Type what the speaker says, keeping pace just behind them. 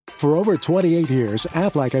For over 28 years,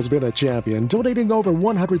 Aflac has been a champion, donating over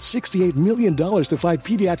 $168 million to fight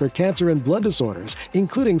pediatric cancer and blood disorders,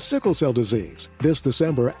 including sickle cell disease. This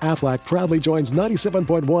December, Aflac proudly joins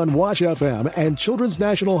 97.1 Wash FM and Children's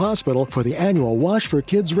National Hospital for the annual Wash for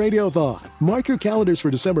Kids Radiothon. Mark your calendars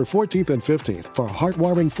for December 14th and 15th for a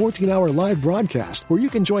heartwarming 14-hour live broadcast where you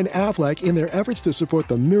can join Aflac in their efforts to support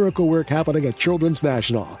the miracle work happening at Children's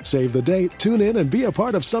National. Save the date, tune in, and be a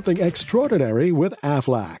part of something extraordinary with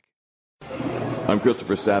Aflac. I'm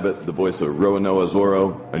Christopher Sabat, the voice of Roanoke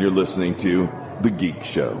Zorro, and you're listening to The Geek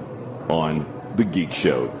Show on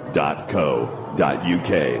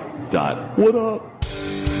thegeekshow.co.uk. What up?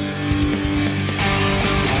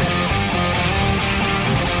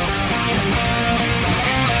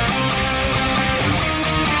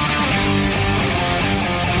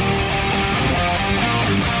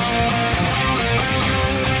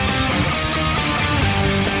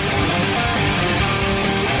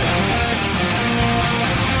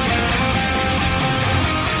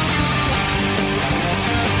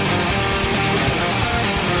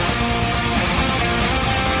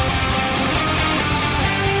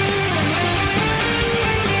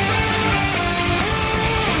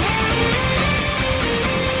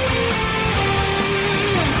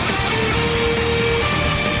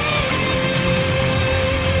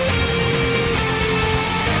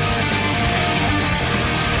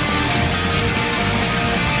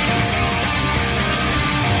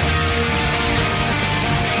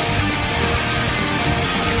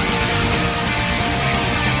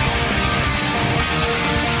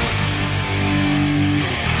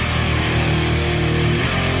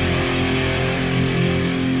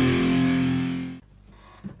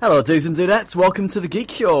 Hello, dudes and dudettes. Welcome to The Geek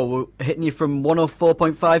Show. We're hitting you from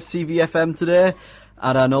 104.5 CVFM today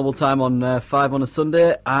at our normal time on 5 on a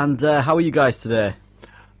Sunday. And how are you guys today?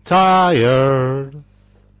 Tired.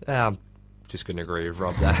 I'm just going to agree with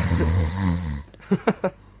Rob there.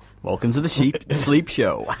 Welcome to the Sleep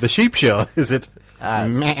Show. The Sheep Show, is it?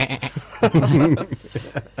 One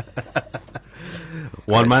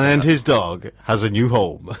man and his dog has a new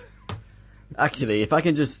home. Actually, if I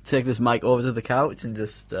can just take this mic over to the couch and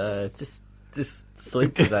just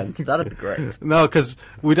sleep then, that'd be great. No, because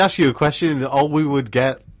we'd ask you a question and all we would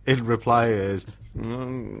get in reply is...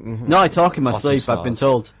 No, I talk in my sleep, I've been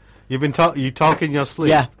told. You talk in your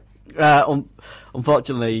sleep? Yeah.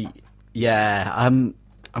 Unfortunately, yeah, I'm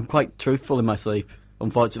quite truthful in my sleep.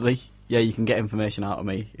 Unfortunately, yeah, you can get information out of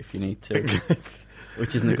me if you need to,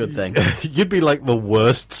 which isn't a good thing. You'd be like the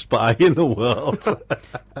worst spy in the world.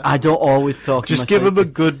 I don't always talk. Just give him a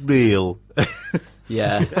good meal.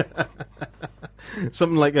 Yeah.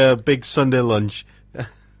 Something like a big Sunday lunch.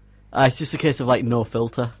 It's just a case of like no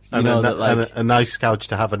filter. And a nice couch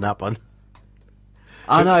to have a nap on.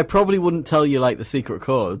 I know, I probably wouldn't tell you like the secret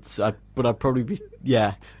codes, but I'd probably be,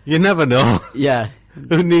 yeah. You never know. Yeah.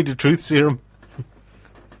 Who need a truth serum?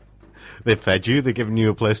 They fed you, they're giving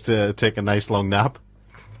you a place to take a nice long nap.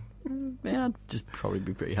 Yeah, I'd just probably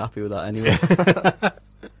be pretty happy with that anyway.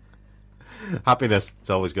 Happiness,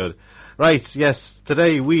 it's always good. Right, yes,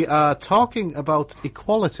 today we are talking about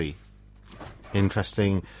equality.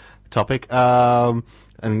 Interesting topic. And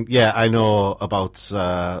yeah, I know about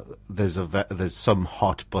there's some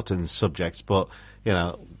hot button subjects, but you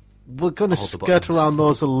know we're going to skirt around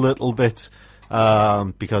those a little bit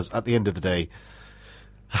because at the end of the day,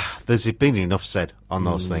 there's been enough said on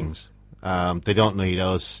those things. They don't need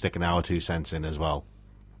us sticking our 2 cents in as well.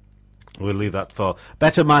 We'll leave that for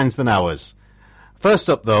better minds than ours. First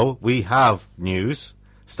up, though, we have news,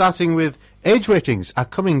 starting with age ratings are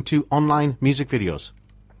coming to online music videos.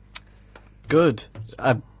 Good.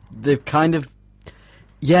 The kind of...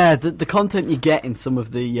 Yeah, the content you get in some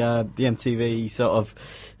of the MTV sort of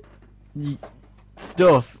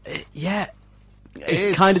stuff, it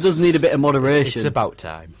kind of does need a bit of moderation. It's about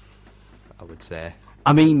time, I would say.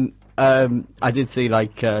 I mean, I did see,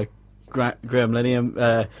 like, Graham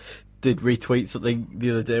Linehan did retweet something the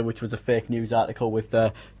other day, which was a fake news article with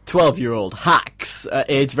 12-year-old hacks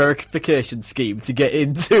age verification scheme to get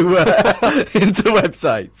into into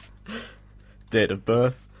websites. Date of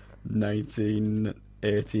birth,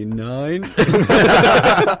 1989.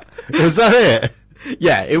 Was that it?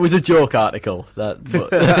 Yeah, it was a joke article. He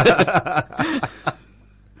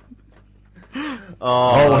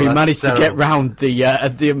managed to get round the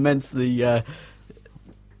immensely...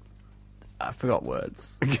 I forgot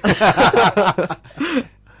words.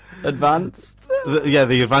 Advanced?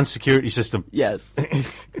 The advanced security system. Yes.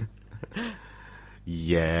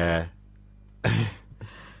 Yeah.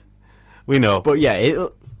 We know. But yeah,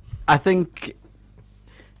 I think...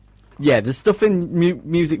 Yeah, the stuff in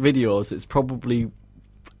music videos, it's probably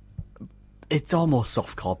It's almost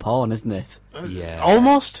softcore porn, isn't it? Yeah.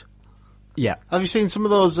 Almost. Yeah. Have you seen some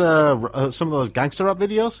of those gangster rap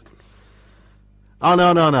videos? Oh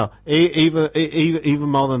no! Even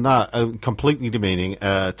more than that, completely demeaning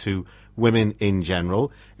to women in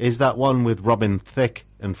general is that one with Robin Thicke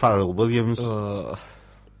and Pharrell Williams.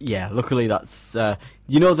 Yeah, luckily that's...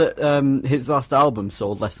 you know that his last album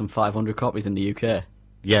sold less than 500 copies in the UK?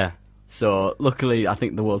 Yeah. So, luckily, I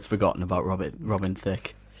think the world's forgotten about Robin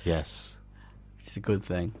Thicke. Yes. It's a good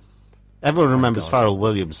thing. Everyone remembers Pharrell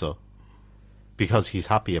Williams, though. Because he's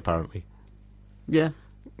happy, apparently. Yeah.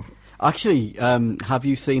 Actually, have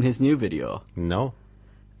you seen his new video? No.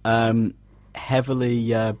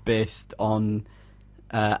 Heavily based on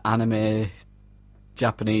anime,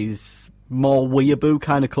 Japanese, more weeaboo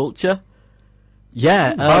kind of culture.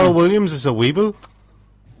 Yeah. Pharrell Williams is a weeboo?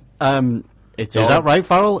 Is that right,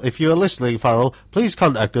 Farrell? If you're listening, Farrell, please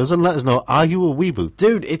contact us and let us know, are you a weeboo?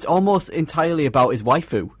 Dude, it's almost entirely about his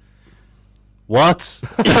waifu. What?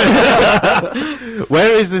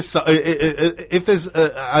 Where is this song? If there's...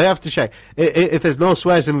 I have to check. If there's no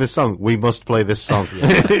swears in this song, we must play this song.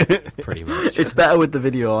 Pretty much. It's better with the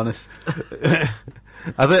video, honest.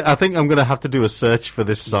 I think I'm going to have to do a search for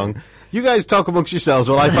this song. You guys talk amongst yourselves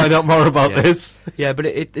while I find out more about this. Yeah, but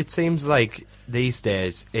it seems like these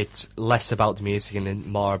days it's less about the music and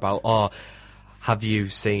more about, have you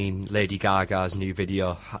seen Lady Gaga's new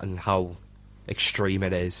video and how extreme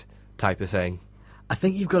it is type of thing. I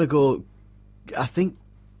think you've got to go... I think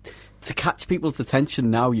to catch people's attention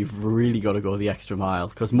now, you've really got to go the extra mile,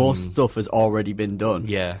 because most stuff has already been done.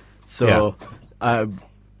 Yeah. So,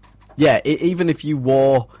 even if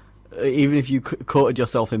you coated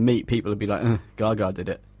yourself in meat, people would be like, Gaga did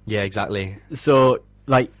it. Yeah, exactly. So,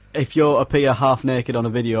 like, if you appear half naked on a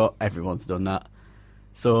video, everyone's done that.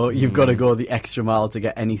 So you've got to go the extra mile to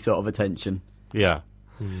get any sort of attention. Yeah.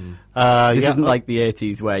 This isn't like the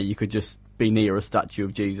 80s where you could just be near a statue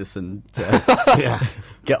of Jesus and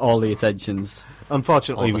get all the attentions.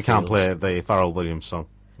 Unfortunately, we can't play the Pharrell Williams song.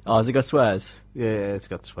 Oh, has it got swears? Yeah, it's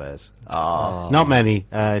got swears. Oh. Not many.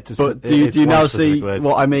 But do you now see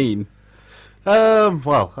what I mean?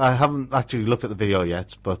 Well, I haven't actually looked at the video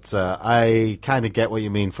yet, but I kind of get what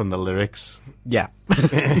you mean from the lyrics. Yeah.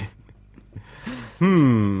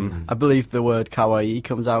 I believe the word kawaii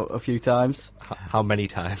comes out a few times. How many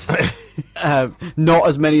times? Not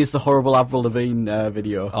as many as the horrible Avril Lavigne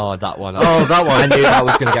video. Oh, that one. Oh, that one. I knew that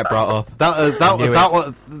was going to get brought up.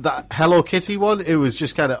 That Hello Kitty one, it was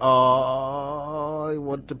just kind of, I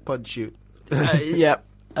want to punch you. Yeah.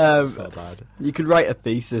 So bad. You could write a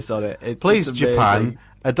thesis on it. Please, Japan,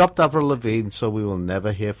 adopt Avril Lavigne so we will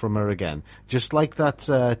never hear from her again. Just like that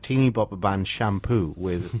teeny bopper band Shampoo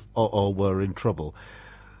with Oh We're in Trouble.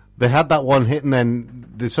 They had that one hit and then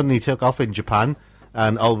they suddenly took off in Japan,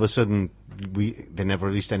 and all of a sudden they never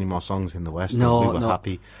released any more songs in the West. No, and we were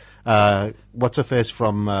happy. What's her face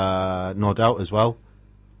from No Doubt as well?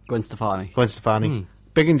 Gwen Stefani.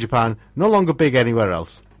 Big in Japan, no longer big anywhere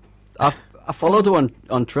else. I followed her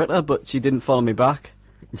on Twitter, but she didn't follow me back.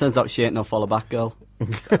 It turns out she ain't no follow back girl.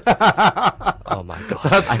 Oh my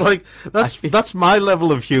god! That's my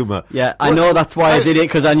level of humour. Yeah, I know that's why I did it,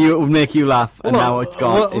 because I knew it would make you laugh, and now it's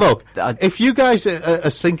gone. Look, if you guys are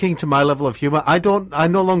sinking to my level of humour, I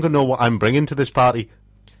no longer know what I'm bringing to this party.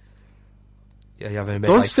 Yeah, you haven't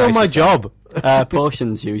Don't steal my job.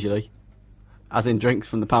 Potions usually, as in drinks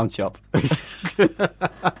from the pound shop.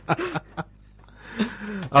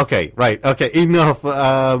 Okay, right. Okay, enough.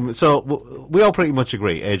 So we all pretty much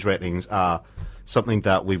agree age ratings are something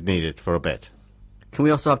that we've needed for a bit. Can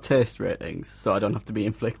we also have taste ratings, so I don't have to be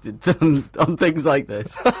inflicted on things like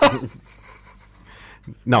this?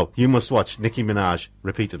 No, you must watch Nicki Minaj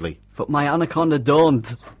repeatedly. But my anaconda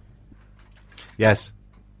don't. Yes.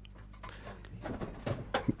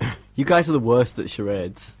 You guys are the worst at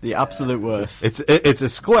charades. The absolute worst. It's a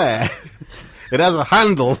square. It has a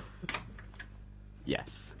handle.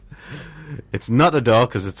 Yes. It's not a door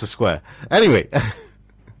because it's a square. Anyway,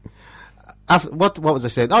 what was I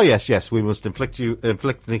saying? Oh yes, we must inflict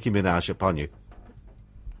Nicki Minaj upon you.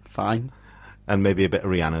 Fine. And maybe a bit of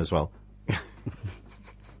Rihanna as well.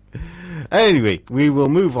 Anyway, we will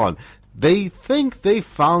move on. They think they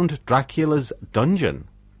found Dracula's dungeon.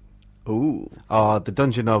 Ooh. The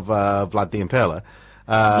dungeon of Vlad the Impaler.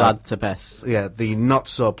 Vlad Tepes. Yeah, the not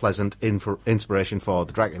so pleasant inspiration for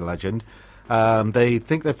the Dracula legend. They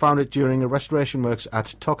think they found it during a restoration works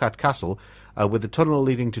at Tokat Castle, with the tunnel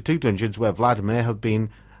leading to two dungeons where Vlad may have been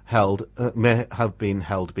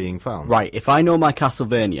held being found. Right, if I know my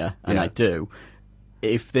Castlevania, and I do,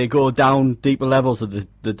 if they go down deeper levels of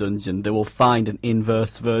the dungeon, they will find an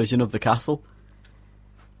inverse version of the castle.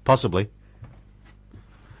 Possibly.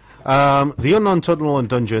 The unknown tunnel and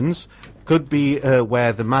dungeons could be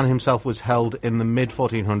where the man himself was held in the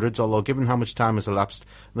mid-1400s, although given how much time has elapsed,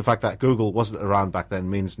 and the fact that Google wasn't around back then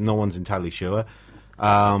means no one's entirely sure,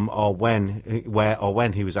 or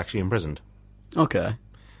when he was actually imprisoned. Okay.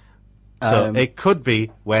 So it could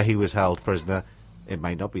be where he was held prisoner. It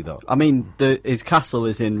might not be, though. I mean, his castle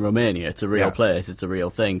is in Romania. It's a real Yeah. place. It's a real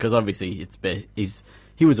thing. Because obviously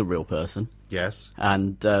he was a real person. Yes.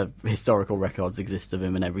 And historical records exist of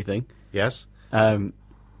him and everything. Yes.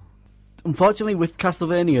 Unfortunately, with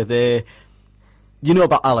Castlevania, you know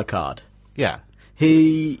about Alucard. Yeah.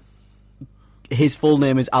 His full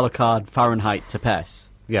name is Alucard Fahrenheit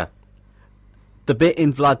Tepes. Yeah. The bit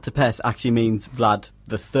in Vlad Tepes actually means Vlad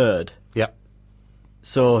the Third. Yeah.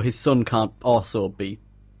 So his son can't also be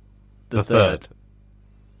the third.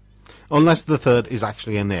 Unless the third is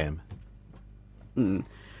actually a name.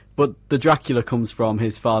 But the Dracula comes from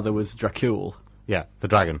his father was Dracul. Yeah, the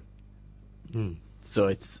dragon. So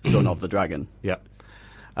it's son of the dragon. Yeah.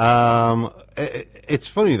 It's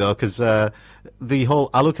funny, though, because the whole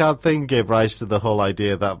Alucard thing gave rise to the whole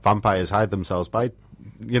idea that vampires hide themselves by,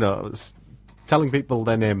 telling people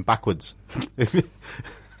their name backwards.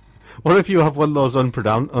 What if you have one of those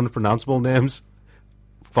unpronounceable names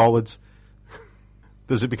forwards?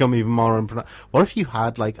 Does it become even more unpronounceable? What if you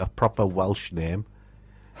had, like, a proper Welsh name?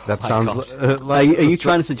 That sounds Are you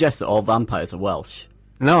trying to suggest that all vampires are Welsh?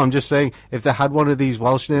 No, I'm just saying, if they had one of these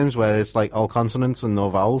Welsh names where it's like all consonants and no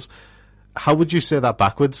vowels, how would you say that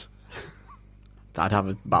backwards? I'd have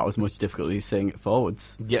about as much difficulty saying it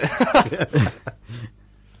forwards. Yeah.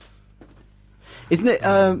 Isn't it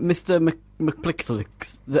Mr.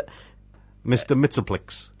 McPlixlix? Mr.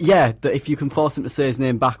 Mitzelplix. Yeah, that if you can force him to say his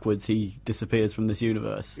name backwards, he disappears from this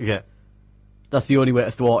universe. Yeah. That's the only way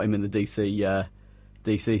to thwart him in the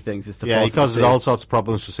DC things is to Yeah, force he him to causes say- all sorts of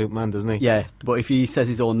problems for Superman, doesn't he? Yeah, but if he says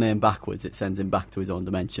his own name backwards, it sends him back to his own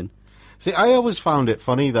dimension. See, I always found it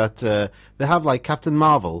funny that they have, like, Captain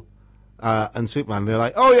Marvel and Superman. They're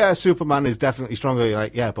like, oh, yeah, Superman is definitely stronger. You're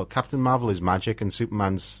like, yeah, but Captain Marvel is magic and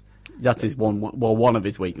Superman's... That's his one of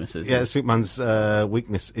his weaknesses. Yeah, Superman's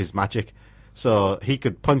weakness is magic. So he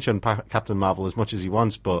could punch on Captain Marvel as much as he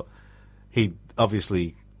wants, but he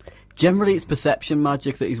obviously... Generally, it's perception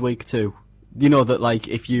magic that he's weak to. You know that, like,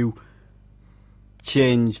 if you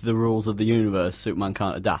change the rules of the universe, Superman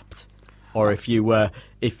can't adapt. Or if you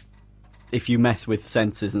if you mess with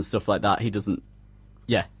senses and stuff like that, he doesn't.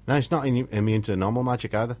 Yeah. No, he's not immune to normal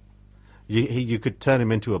magic either. You could turn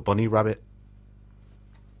him into a bunny rabbit.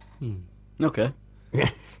 Okay.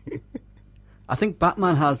 I think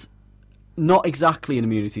Batman has not exactly an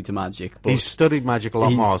immunity to magic, but He's studied magic a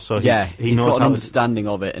lot more, so he he's knows got an how understanding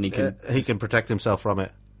of it, and he can protect himself from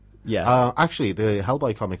it. Yeah. Actually, the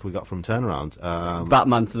Hellboy comic we got from Turnaround.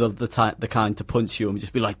 Batman's the kind to punch you and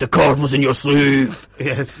just be like, the cord was in your sleeve.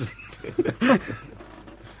 Yes.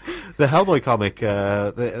 The Hellboy comic,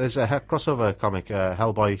 there's a crossover comic,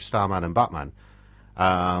 Hellboy, Starman, and Batman.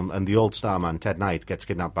 And the old Starman, Ted Knight, gets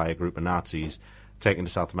kidnapped by a group of Nazis, taken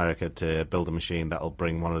to South America to build a machine that'll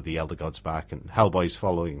bring one of the Elder Gods back, and Hellboy's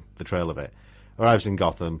following the trail of it. Arrives in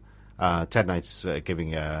Gotham. Ted Knight's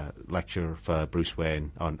giving a lecture for Bruce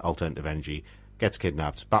Wayne on alternative energy, gets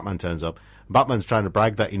kidnapped. Batman turns up. Batman's trying to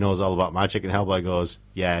brag that he knows all about magic, and Hellboy goes,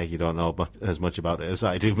 yeah, you don't know as much about it as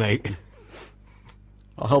I do, mate.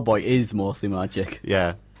 Oh, Hellboy is mostly magic.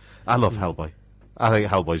 Yeah. I love Hellboy. I think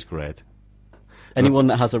Hellboy's great. Anyone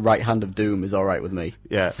that has a right hand of doom is alright with me.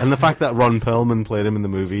 Yeah, and the fact that Ron Perlman played him in the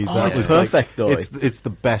movies, that it's was perfect, though. It's the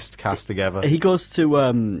best casting ever. He goes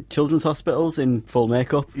to children's hospitals in full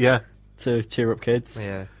makeup Yeah. to cheer up kids.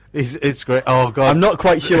 Yeah. It's great. Oh, God. I'm not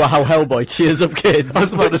quite sure how Hellboy cheers up kids. I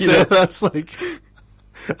was about to but, you say, know. that's like...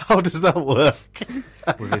 How does that work?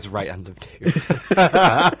 With his right hand of doom.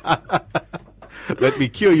 Let me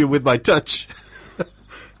cure you with my touch.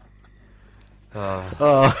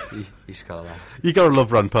 You just gotta laugh. You gotta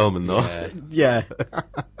love Ron Perlman, though. Yeah. Yeah.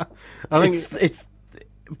 I think...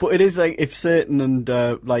 But it is like if Satan and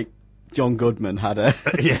like John Goodman had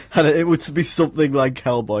it would be something like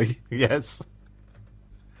Hellboy. Yes.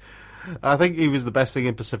 I think he was the best thing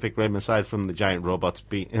in Pacific Rim, aside from the giant robots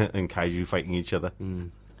and kaiju fighting each other.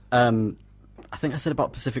 I think I said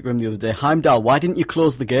about Pacific Rim the other day. Heimdall, why didn't you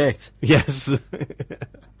close the gate? Yes.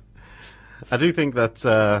 I do think that,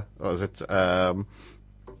 what was it?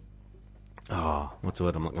 What's the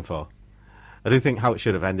word I'm looking for? I do think how it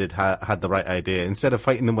should have ended had the right idea. Instead of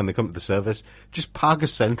fighting them when they come to the surface, just park a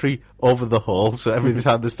sentry over the hole, so every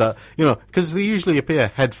time they start, because they usually appear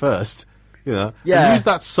head first, Yeah. and use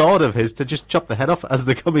that sword of his to just chop the head off as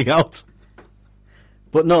they're coming out.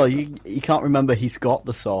 But no, you can't remember he's got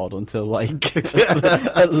the sword until, like,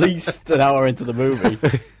 at least an hour into the movie.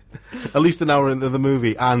 At least an hour into the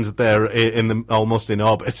movie, and they're almost in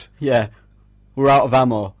orbit. Yeah. We're out of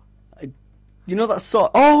ammo. You know that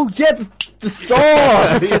sword? Oh, yeah, the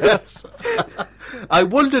sword! Yes. I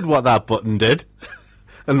wondered what that button did,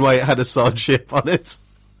 and why it had a sword shape on it.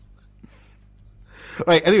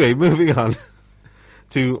 Right, anyway, moving on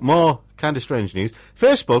to more kind of strange news.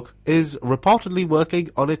 Facebook is reportedly working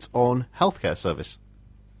on its own healthcare service.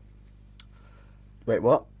 Wait,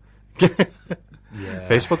 what? Yeah.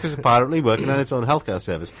 Facebook is apparently working on its own healthcare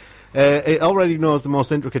service. It already knows the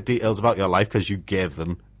most intricate details about your life because you gave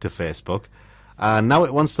them to Facebook. And now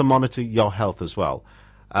it wants to monitor your health as well.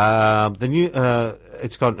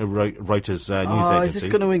 It's gone to Reuters news agency. Is this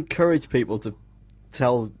going to encourage people to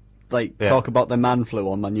talk about their man flu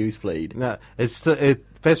on my news feed? No,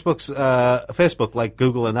 Facebook, like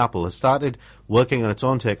Google and Apple, has started working on its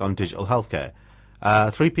own take on digital healthcare.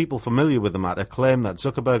 3 people familiar with the matter claim that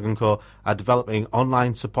Zuckerberg and co. are developing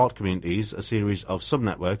online support communities, a series of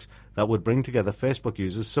subnetworks that would bring together Facebook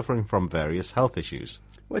users suffering from various health issues.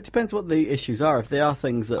 Well, it depends what the issues are. If they are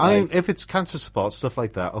things that, if it's cancer support, stuff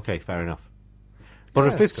like that, okay, fair enough. But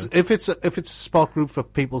Yeah, if it's a support group for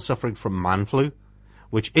people suffering from man flu,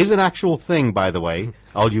 which is an actual thing, by the way,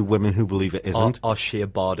 all you women who believe it isn't. Or sheer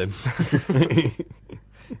boredom.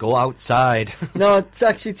 Go outside. No, it's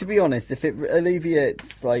actually, to be honest, if it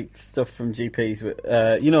alleviates like stuff from GPs,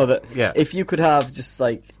 if you could have just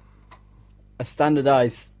like a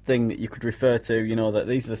standardised thing that you could refer to, that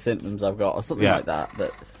these are the symptoms I've got, or something like that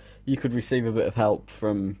you could receive a bit of help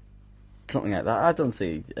from, something like that. I don't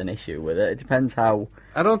see an issue with it. It depends how.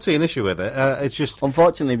 I don't see an issue with it. It's just,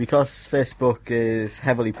 unfortunately, because Facebook is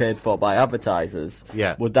heavily paid for by advertisers.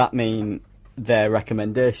 Yeah. Would that mean their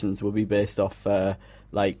recommendations will be based off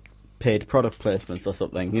paid product placements or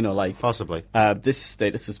something? possibly. This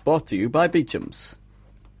status was brought to you by Beecham's.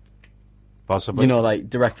 Possibly.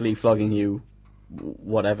 Directly flogging you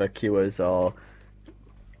whatever cures or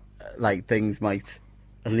things might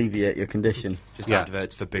alleviate your condition. Just Yeah.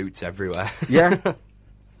 adverts for boots everywhere. Yeah.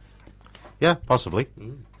 Yeah, possibly.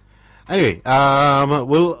 Anyway,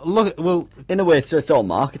 we'll In a way, so it's all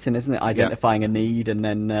marketing, isn't it? Identifying a need and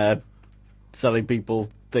then selling people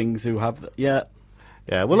things who have... Yeah,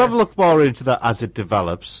 we'll have a look more into that as it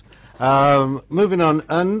develops. Moving on,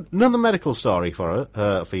 another medical story for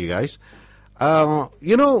you guys.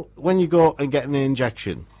 When you go and get an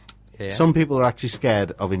injection, some people are actually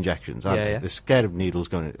scared of injections, aren't they? Yeah. They're scared of needles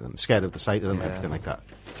going into them, scared of the sight of them, everything like that.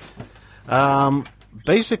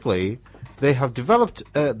 Basically, they have developed,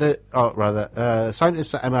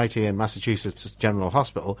 scientists at MIT and Massachusetts General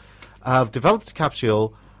Hospital have developed a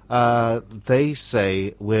capsule they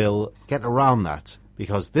say will get around that,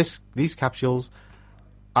 because these capsules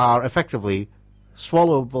are effectively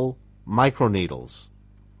swallowable microneedles.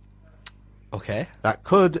 Okay. That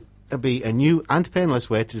could be a new and painless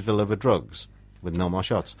way to deliver drugs with no more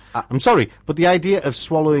shots. I'm sorry, but the idea of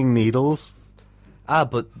swallowing needles...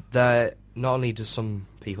 But not only do some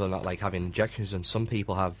people not like having injections, and some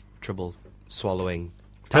people have trouble swallowing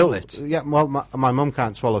tablets. Yeah, well, my mum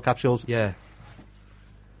can't swallow capsules. Yeah.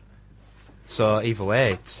 So either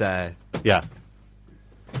way, it's Yeah.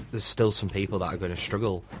 there's still some people that are going to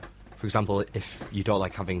struggle. For example, if you don't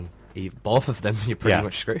like having both of them, you're pretty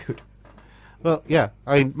much screwed. Well, yeah.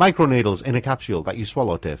 I mean, microneedles in a capsule that you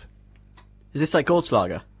swallow, Dave. Is this like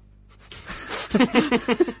Goldschlager?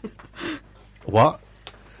 What?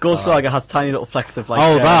 Goldschlager has tiny little flecks of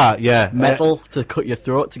metal to cut your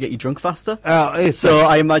throat to get you drunk faster.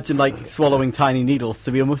 I imagine swallowing tiny needles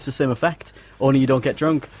to be almost the same effect, only you don't get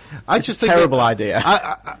drunk. It's just a terrible idea.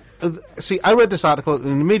 I read this article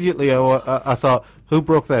and immediately I thought, who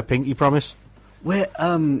broke their pinky promise?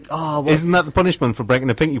 Isn't that the punishment for breaking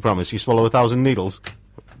a pinky promise? You swallow 1,000 needles.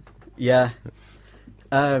 Yeah.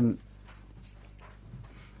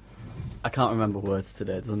 I can't remember words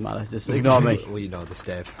today. It doesn't matter. Just ignore me. We know this,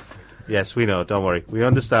 Dave. Yes, we know. Don't worry. We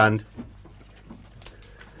understand.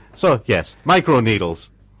 So, yes,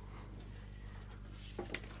 microneedles.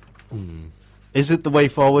 Is it the way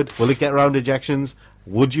forward? Will it get around injections?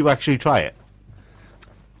 Would you actually try it?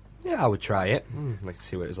 Yeah, I would try it. Like to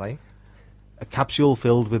see what it was like. A capsule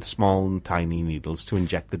filled with small and tiny needles to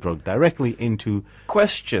inject the drug directly into...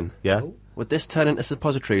 Question. Yeah? Would this turn into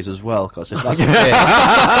suppositories as well? Because if that's the case,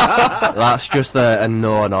 that's just a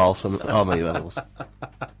no on all many levels.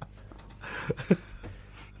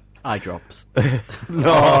 Eye drops.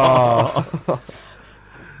 No.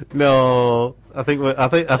 No. I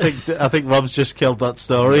think Rob's just killed that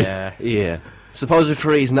story. Yeah.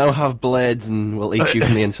 Suppositories now have blades and will eat you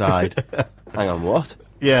from the inside. Hang on, what?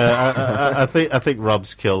 Yeah, I think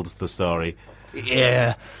Rob's killed the story.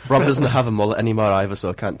 Yeah. Rob doesn't have a mullet anymore either, so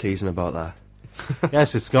I can't tease him about that.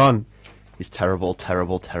 Yes, it's gone. His terrible,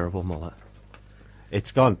 terrible, terrible mullet.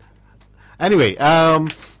 It's gone. Anyway,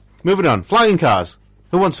 moving on. Flying cars.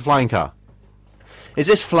 Who wants a flying car? Is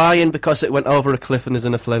this flying because it went over a cliff and is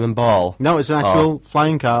in a flaming ball? No, it's an actual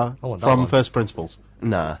flying car I want that from one. First Principles.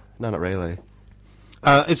 Nah, no, not really.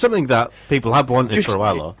 It's something that people have wanted for a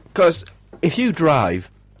while, though. Because if you drive,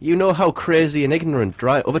 you know how crazy and ignorant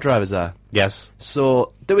other drivers are. Yes.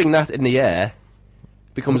 So doing that in the air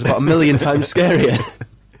becomes about a million times scarier.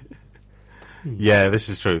 Yeah, this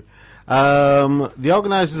is true. The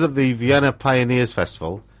organisers of the Vienna Pioneers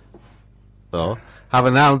Festival, though, have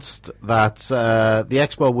announced that the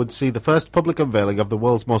expo would see the first public unveiling of the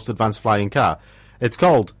world's most advanced flying car. It's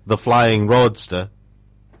called the Flying Roadster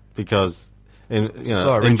because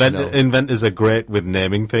So original. inventors are great with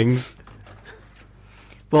naming things.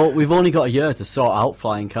 Well, we've only got a year to sort out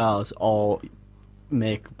flying cars or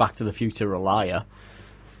make Back to the Future a liar.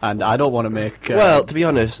 And I don't want to make... Well, to be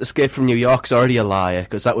honest, Escape from New York's already a liar,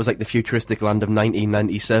 because that was like the futuristic land of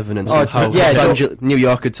 1997, and somehow New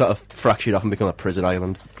York had sort of fractured off and become a prison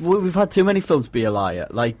island. we've had too many films be a liar.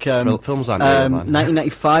 Like, Films aren't real, man.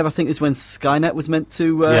 1995, I think, is when Skynet was meant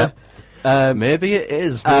to... Maybe it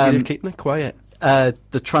is. Maybe they're keeping it quiet.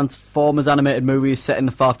 The Transformers animated movie is set in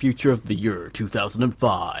the far future of the year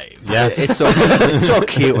 2005. Yes. It's so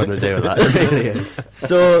cute when they do that. It really is.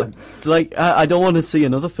 So, like, I don't want to see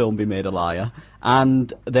another film be made a liar,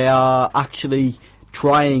 and they are actually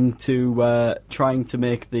trying to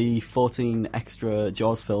make the 14 extra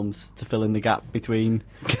Jaws films to fill in the gap between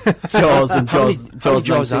Jaws and Jaws. How many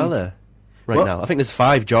Jaws 19. are there right What? now? I think there's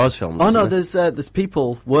 5 Jaws films. Oh isn't no, there? there's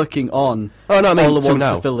people working on Oh, no, I mean, all the so ones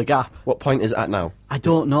now. to fill the gap. What point is it at now? I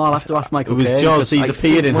don't know. I'll have to ask Michael It was Caine Jaws. because he's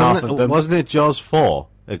appeared in half of them. Wasn't it Jaws 4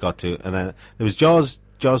 it got to? And then there was Jaws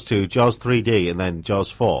 2, Jaws 3D, and then Jaws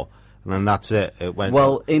 4. And then that's it. It went...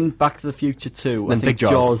 Well, in Back to the Future 2, Then I think Big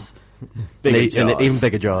Jaws. Bigger And Jaws. even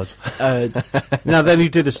bigger Jaws. Now, then he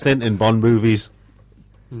did a stint in Bond movies.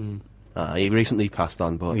 He recently passed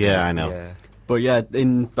on, but... Yeah, I know. Yeah. But yeah,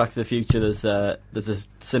 in Back to the Future, there's a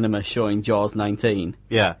cinema showing Jaws 19.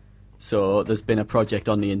 Yeah. So there's been a project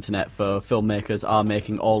on the internet for filmmakers are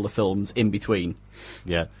making all the films in between.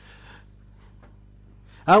 Yeah.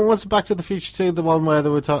 And was Back to the Future 2 the one where they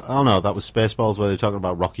were talking... Oh, no, that was Spaceballs, where they were talking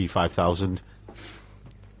about Rocky 5000.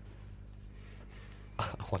 I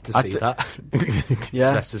want to see that.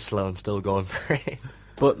 Yeah. Sylvester Stallone still going for it.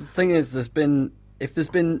 But the thing is, there's been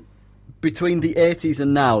between the 80s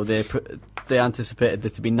and now, they anticipated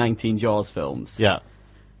there to be 19 Jaws films. Yeah.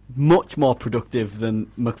 Much more productive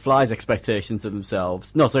than McFly's expectations of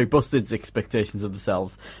themselves. No, sorry, Busted's expectations of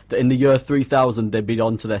themselves. That in the year 3000 they'd be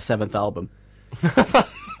on to their 7th album.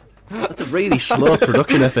 That's a really slow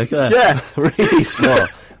production effort there. Yeah. Really slow.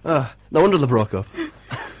 No wonder they broke up.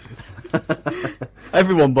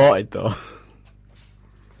 Everyone bought it though.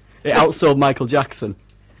 It outsold Michael Jackson.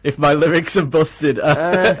 If my lyrics are busted,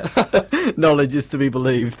 knowledge is to be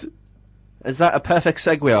believed. Is that a perfect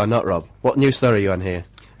segue or not, Rob? What news story are you on here?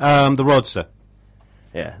 The Roadster.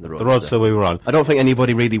 Yeah, the Roadster. The Roadster we were on. I don't think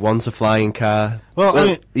anybody really wants a flying car. Well, I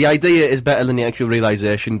mean- the idea is better than the actual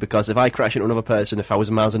realisation, because if I crash into another person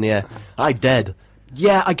 1,000 miles in the air, I'm dead.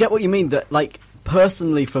 Yeah, I get what you mean. That, like,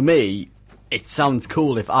 personally for me, it sounds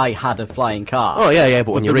cool if I had a flying car. Oh, yeah,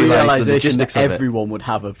 but when you the realise the realisation logistics that of it, everyone would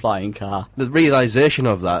have a flying car. the realisation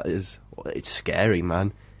of that is, it's scary,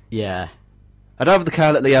 man. Yeah. I'd have the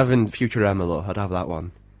car that they have in Futurama, though. I'd have that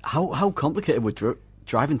one. How complicated would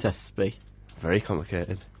driving tests be? Very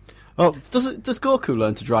complicated. Well, Does Goku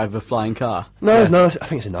learn to drive a flying car? No, I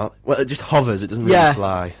think it's not. Well, it just hovers. It doesn't really Yeah.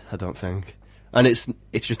 fly, I don't think. And it's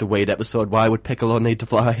just a weird episode. Why would Piccolo need to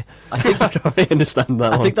fly? I think I don't really understand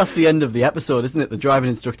that I one. think that's the end of the episode, isn't it? The driving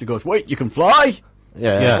instructor goes, "Wait, you can fly?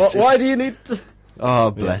 Yeah. Yes. Why do you need to?" Oh,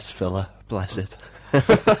 bless Filler. Bless it.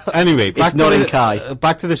 anyway, back It's not to in Kai.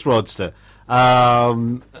 back to this Roadster.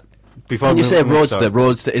 Before When you we say move on, roadster, sorry.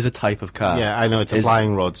 roadster is a type of car. Yeah, I know, it's a Is-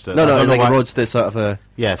 flying Roadster. No, I no, don't it's know like why- a roadster, sort of a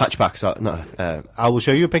Yes. hatchback sort. No, I will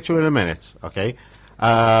show you a picture in a minute, okay?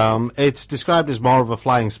 It's described as more of a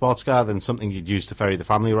flying sports car than something you'd use to ferry the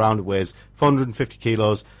family around. It weighs 450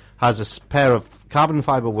 kilos, has a pair of carbon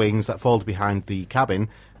fibre wings that fold behind the cabin,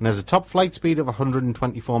 and has a top flight speed of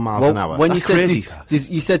 124 miles an hour. When you That's said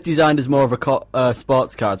crazy. you said designed as more of a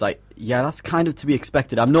sports car, it's like, yeah, that's kind of to be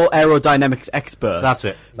expected. I'm no aerodynamics expert. That's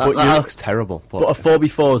it. that But looks terrible. But a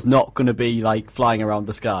 4x4 is not going to be like flying around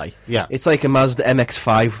the sky. Yeah. it's like a Mazda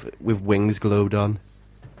MX-5 with wings glued on.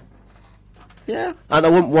 Yeah. And I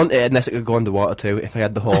wouldn't want it unless it could go underwater too. If I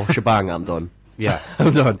had the whole shebang, I'm done. Yeah.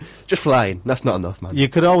 I'm done. Just flying. That's not enough, man. You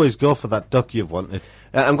could always go for that duck you've wanted.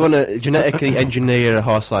 I'm going to genetically engineer a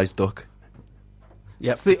horse-sized duck.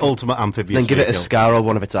 Yep. It's the ultimate amphibious Then give it a vehicle. scar over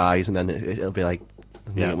one of its eyes, and then it'll be like,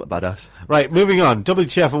 Yeah. badass. Right, moving on.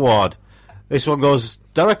 WTF Award. This one goes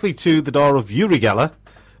directly to the door of Uri Geller,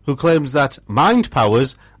 who claims that mind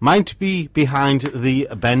powers might be behind the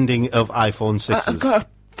bending of iPhone 6s. I've got a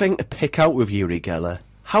thing to pick out with Uri Geller.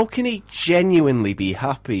 How can he genuinely be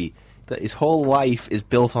happy that his whole life is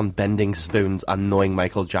built on bending spoons and knowing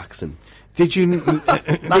Michael Jackson? Did you...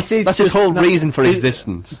 That's his whole reason for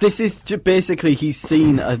existence. This is basically he's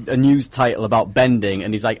seen a news title about bending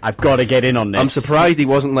and he's like, I've got to get in on this. I'm surprised he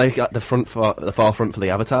wasn't like at the forefront for the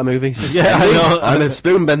Avatar movies. Yeah, I know. I'm a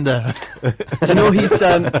spoon bender. Do you know he's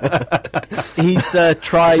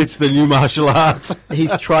tried? It's the new martial art.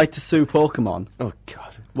 He's tried to sue Pokemon. Oh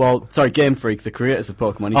God. Well, sorry, Game Freak, the creators of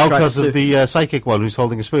Pokemon. He's Oh, tried to because of the psychic one who's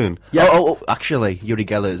holding a spoon. Yeah. Oh, actually, Uri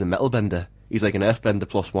Geller is a metal bender. He's like an earthbender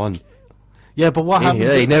 +1. Yeah, but what happens...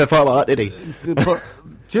 Yeah, he never thought about that, did he? But,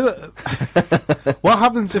 do you know, what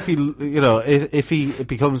happens if he, if he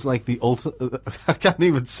becomes like the ultimate... I can't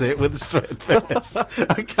even say it with a straight face.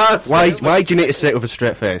 I can't say it. Why do you need to say it with a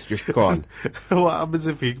straight face? Just go on. What happens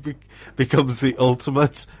if he becomes the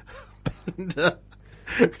ultimate bender?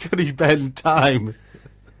 Can he bend time?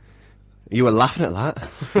 You were laughing at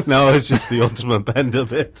that? No, it's just the ultimate bender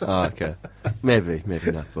bit. Oh, okay. Maybe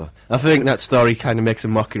not. But I think that story kind of makes a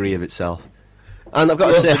mockery of itself. And I've got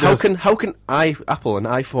to Yes, say, it how does. can Apple and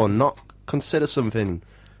iPhone not consider something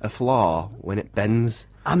a flaw when it bends?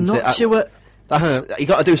 I'm And not say, sure. That's, you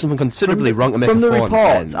got to do something considerably wrong to make From a the phone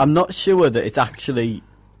reports, bend. I'm not sure that it's actually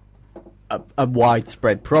a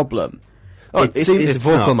widespread problem. Oh, It it's seems- a it's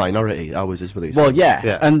vocal not. minority. Ours is what he said. Well, yeah,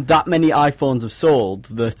 Yeah. and that many iPhones have sold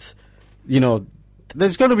that,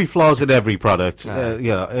 There's going to be flaws in every product, in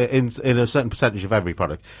a certain percentage of every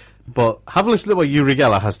product. But have a listen to what Uri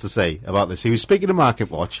Geller has to say about this. He was speaking to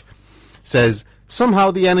Market Watch, says,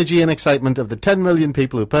 somehow the energy and excitement of the 10 million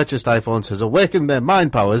people who purchased iPhones has awakened their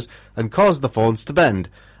mind powers and caused the phones to bend,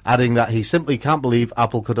 adding that he simply can't believe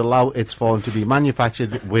Apple could allow its phone to be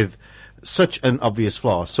manufactured with such an obvious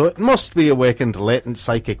flaw. So it must be awakened latent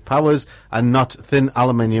psychic powers and not thin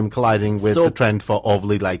aluminium colliding with So- the trend for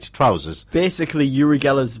overly light trousers. basically Uri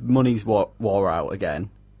Geller's money's wore out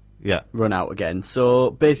again. Yeah. Run out again.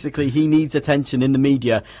 So basically he needs attention in the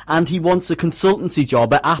media and he wants a consultancy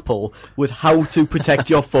job at Apple with how to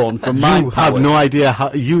protect your phone from mind You have powers. no idea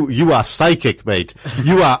how you are psychic, mate.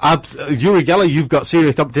 You are Uri Geller. You've got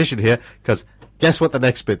serious competition here because guess what the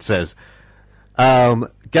next bit says.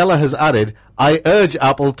 Geller has added, I urge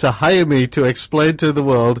Apple to hire me to explain to the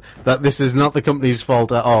world that this is not the company's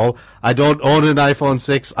fault at all. I don't own an iPhone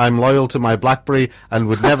 6. I'm loyal to my BlackBerry and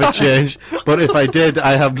would never change. But if I did,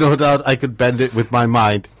 I have no doubt I could bend it with my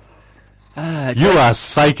mind. You are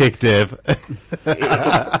psychic, Dave.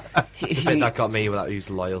 I think that got me without he's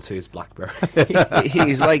loyal to his BlackBerry.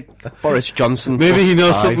 He's like Boris Johnson. Maybe he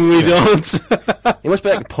knows +5. something we don't. He must be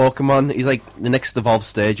like Pokemon. He's like the next evolved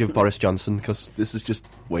stage of Boris Johnson because this is just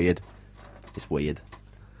weird. It's weird.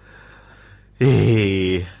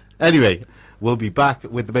 Anyway, we'll be back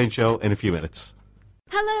with the main show in a few minutes.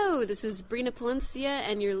 Hello, this is Brina Palencia,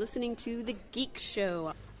 and you're listening to The Geek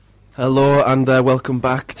Show. Hello and welcome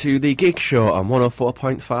back to the Geek Show on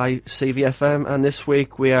 104.5 CVFM, and this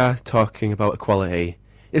week we are talking about equality.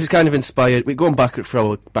 This is kind of inspired. We're going back through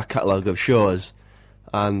our back catalogue of shows,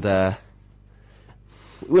 and we're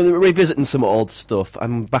revisiting some old stuff.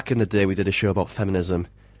 And back in the day we did a show about feminism.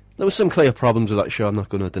 There was some clear problems with that show, I'm not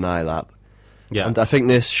going to deny that. Yeah. And I think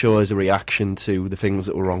this show is a reaction to the things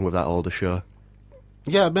that were wrong with that older show.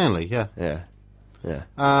 Yeah, mainly, yeah. Yeah.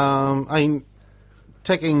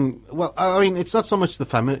 It's not so much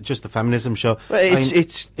just the feminism show. Well,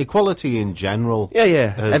 it's equality in general. Yeah.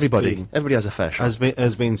 has Everybody has a fair shot.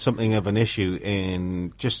 has been something of an issue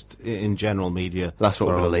in general media. That's what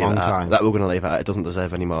for we're going to a leave long it at. time. That we're going to leave it at. It doesn't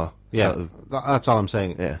deserve any more. Yeah, sort of- that's all I'm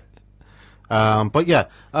saying. yeah. We're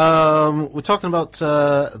talking about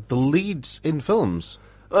the leads in films.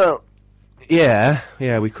 Well, yeah,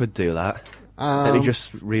 we could do that. Let me Um,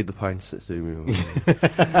 just read the points.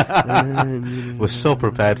 We're so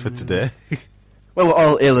prepared for today. Well, we're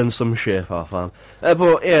all ill in some shape or form.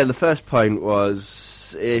 But yeah, the first point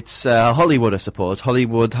was it's Hollywood, I suppose.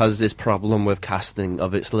 Hollywood has this problem with casting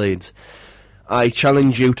of its leads. I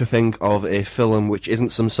challenge you to think of a film which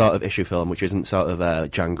isn't some sort of issue film, which isn't sort of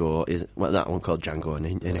Django. That one called Django, an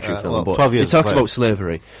issue film, but 12 it Years a talks Slave. about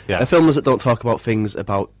slavery. Yeah. Films that don't talk about things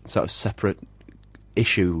about sort of separate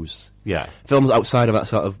issues. Yeah. Films outside of that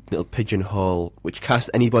sort of little pigeonhole, which cast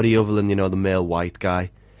anybody other than, the male white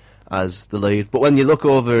guy as the lead. But when you look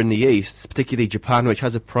over in the East, particularly Japan, which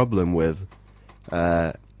has a problem with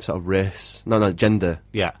sort of race, gender,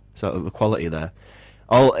 Yeah. sort of equality there,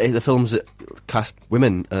 all the films that cast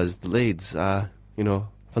women as the leads are,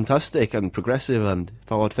 fantastic and progressive and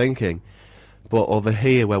forward-thinking. But over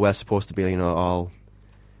here, where we're supposed to be, all...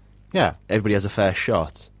 Yeah. Everybody has a fair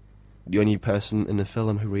shot. The only person in the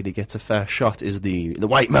film who really gets a fair shot is the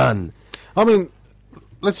white man. I mean,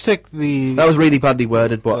 let's take the... That was really badly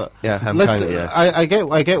worded, but I'm kind of, yeah. I get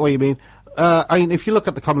what you mean. I mean, if you look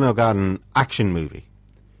at the Communal Garden action movie,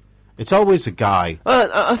 it's always a guy.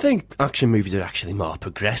 I think action movies are actually more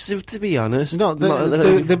progressive, to be honest. No,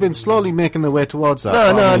 they've been slowly making their way towards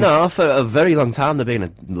that. No. For a very long time, they've been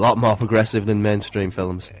a lot more progressive than mainstream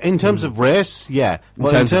films. In terms of race, yeah. In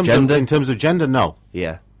terms of gender? In terms of gender, no.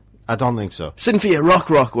 Yeah. I don't think so. Cynthia Rock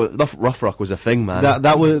was a thing, man.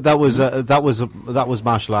 That was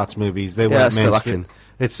martial arts movies. They weren't still mainstream. action.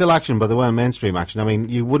 It's still action, but they weren't mainstream action. I mean,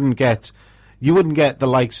 you wouldn't get the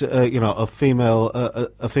likes, a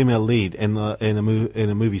female lead in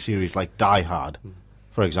a movie series like Die Hard,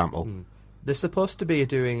 for example. They're supposed to be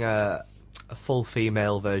doing a full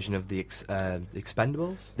female version of the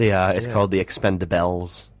Expendables. They are. It's called the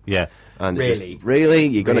Expendables. Yeah. And Really? Really?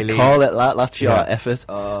 You're going to call it that? That's your Yeah. effort?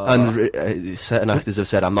 And certain actors have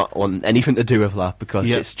said, I'm not wanting anything to do with that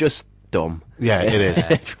because it's just dumb. Yeah, it is.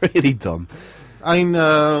 It's really dumb. And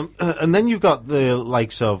then you've got the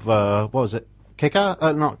likes of, what was it? Kick-Ass?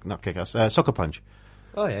 Not Kick-Ass. Sucker Punch.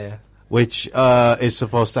 Oh, yeah. Which is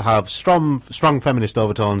supposed to have strong feminist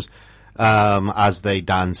overtones as they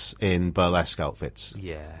dance in burlesque outfits.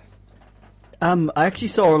 Yeah. I actually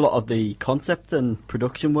saw a lot of the concept and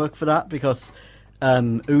production work for that because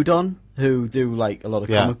Udon, who do like a lot of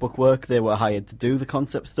comic book work, they were hired to do the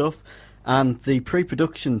concept stuff, and the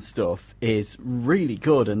pre-production stuff is really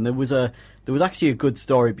good. And there was actually a good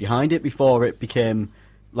story behind it before it became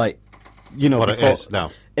like What it is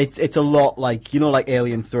now. It's a lot like like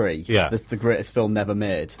Alien 3. Yeah, that's the greatest film never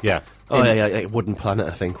made. Yeah. Wooden Planet,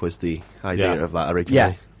 I think, was the idea of that originally.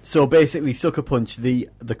 Yeah. So basically, Sucker Punch, the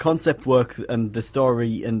concept work and the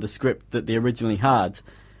story and the script that they originally had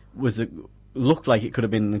looked like it could have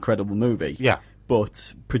been an incredible movie. Yeah.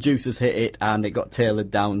 But producers hit it, and it got tailored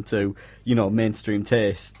down to mainstream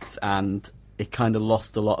tastes, and it kind of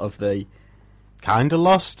lost a lot of the. Kind of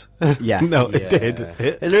lost? Yeah. No, it did.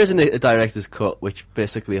 There isn't a director's cut which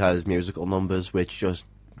basically has musical numbers, which just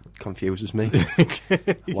confuses me.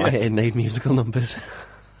 Why it need musical numbers?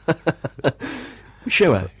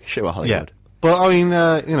 Sure, Hollywood. Yeah, but I mean,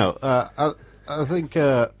 I think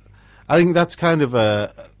that's kind of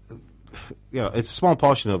it's a small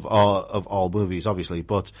portion of all movies, obviously,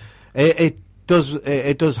 but it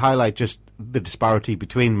does highlight just the disparity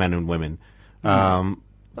between men and women,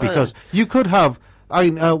 because you could have.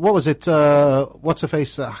 What was it? What's her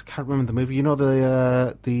face? I can't remember the movie.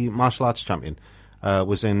 The martial arts champion.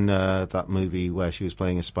 Was in that movie where she was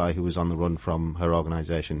playing a spy who was on the run from her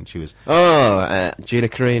organisation. She was... Gina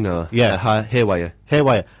Carano. Yeah. Haywire.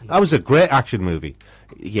 That was a great action movie.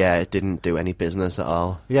 Yeah, it didn't do any business at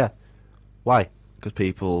all. Yeah. Why? Because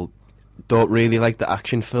people don't really like the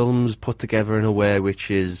action films put together in a way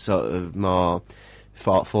which is sort of more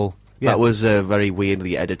thoughtful. Yeah. That was very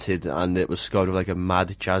weirdly edited, and it was scored with like a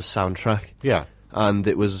mad jazz soundtrack. Yeah. And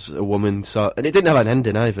it was a woman, and it didn't have an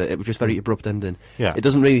ending either. It was just very abrupt ending. Yeah. It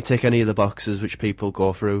doesn't really tick any of the boxes which people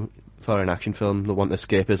go through for an action film. They want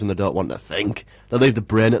escapism, they don't want to think. They leave the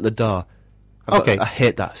brain at the door. Okay. I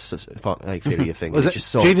hate that theory of thing. Was it's it just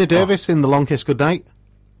so, Gina Davis in The Long Kiss Goodnight?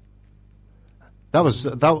 That was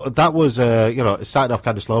it started off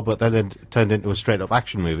kind of slow, but then it turned into a straight up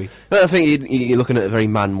action movie. But I think you're looking at a very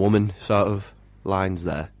man-woman sort of lines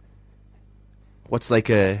there. What's like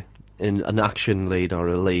an action lead or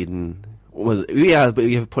a lead? But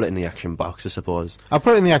you put it in the action box, I suppose. I'll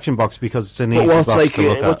put it in the action box because it's an easy what's box like to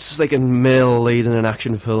look at. what's like a male lead in an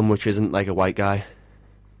action film which isn't like a white guy?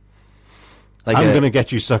 Like I'm gonna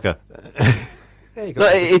get you, sucker.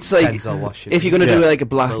 It's like if you're going to do like a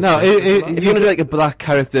black, if you're going to do like a black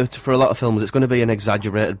character for a lot of films, it's going to be an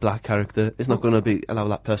exaggerated black character. It's not going to allow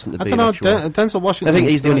that person to be. I don't know. Denzel Washington. I think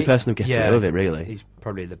he's the only person who gets it with it. Really, he's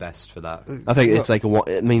probably the best for that. I think it's like what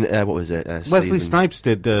was it? Wesley Snipes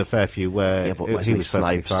did a fair few where he was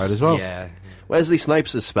Snipes fired as well. Yeah. Wesley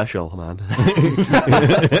Snipes is special, man.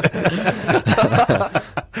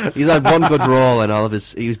 He's had one good role in all of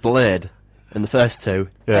his. He was Blade. in the first two.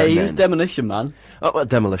 Hey, he and was then- Demolition Man. Oh, well,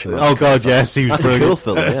 Demolition Man. Oh God, yes, he was That's a brilliant. cool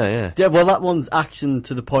film, yeah. Yeah, well, that one's action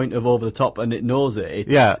to the point of over the top, and it knows it.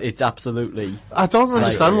 It's absolutely. I don't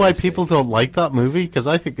understand why realistic. people don't like that movie because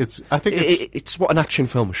I think it's. It's what an action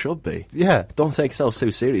film should be. Yeah, Don't take yourself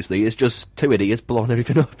too seriously. It's just two idiots blowing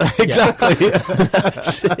everything up. exactly.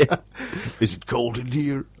 That's it. Is it cold in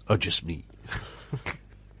here or just me?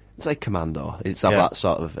 It's like Commando. It's of Yeah. that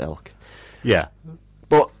sort of ilk. Yeah,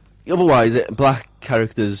 But otherwise, black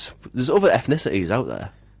characters. There's other ethnicities out there.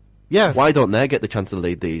 yeah. Why don't they get the chance to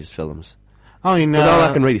lead these films? I mean, Because all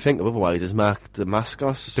I can really think of otherwise is Mark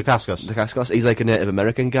Dacascos. Dacascos. He's like a Native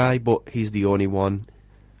American guy, but he's the only one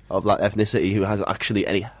of that ethnicity who has actually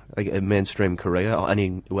any like a mainstream career or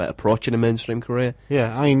anywhere approaching a mainstream career.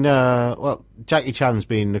 Yeah, I mean, well, Jackie Chan's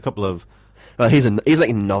been a couple of. Well, he's like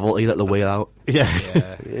a novelty that they wheel out. Yeah,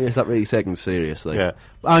 It's not really taken seriously. yeah.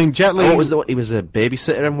 I mean, Jet Li. What was he was a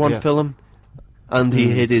babysitter in one Yeah. film, and he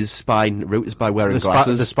hid his spine roots by wearing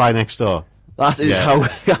glasses. the spy next door. That is Yeah. how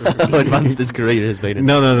advanced his career has been. In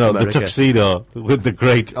No, the America. tuxedo with the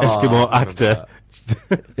great Eskimo I actor.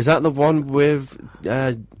 Is that the one with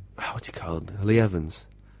what's he called? Lee Evans.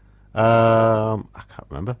 I can't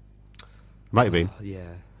remember. Might have been. Yeah.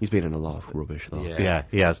 He's been in a lot of rubbish though. Yeah. Yeah,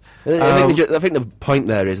 he has. I think the point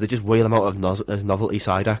there is they just wheel them out of as novelty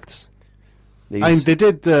side acts. These- I mean, they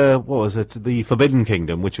did, what was it? The Forbidden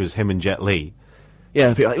Kingdom, which was him and Jet Li.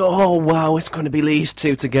 Yeah, people are like, oh wow, it's going to be these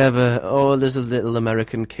two together. Oh, there's a little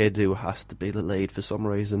American kid who has to be the lead for some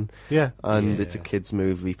reason. Yeah. And Yeah. it's a kid's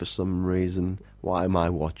movie for some reason. Why am I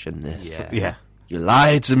watching this? Yeah. Yeah. You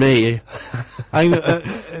lied to me. I mean,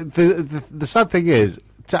 the sad thing is,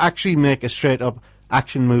 to actually make a straight up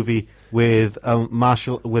action movie with an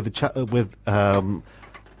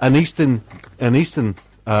Eastern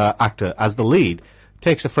actor as the lead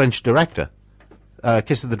takes a French director.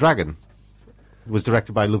 Kiss of the Dragon was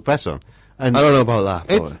directed by Luc Besson. And I don't know about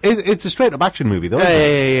that. it's a straight up action movie, though. Yeah, Isn't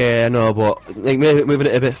it? yeah, no, but like, moving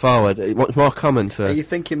it a bit forward, what's more common for... Are you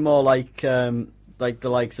thinking more like the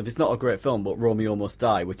likes of? It's not a great film, but Romeo Must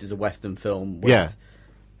Die, which is a Western film. With, Yeah.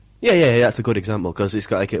 Yeah, that's a good example, because it's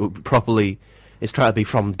got like it properly... It's trying to be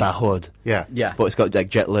from the hood. Yeah. Yeah. But it's got like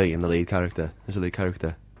Jet Li in the lead character. As a lead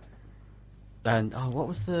character. And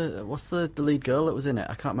what's the lead girl that was in it?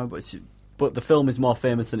 I can't remember. But the film is more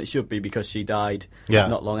famous than it should be because she died Yeah.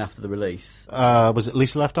 not long after the release. Was it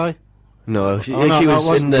Lisa Left Eye? No, she, Oh, no, she no, was it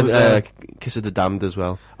wasn't. in It the was, Kiss of the Damned as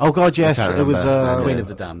well. Oh, God, yes. can't It was... remember. Queen Yeah. of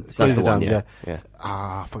the Damned. That's Queen the of the one, Damned, yeah.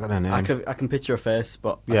 I forgot her name. I can picture her face,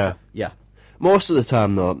 but Yeah. yeah. Most of the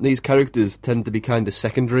time, though, these characters tend to be kind of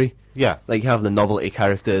secondary. Yeah. Like you have the novelty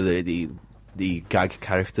character, the gag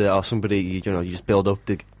character, or somebody you just build up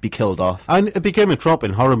to be killed off. And it became a trope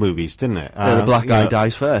in horror movies, didn't it? The black guy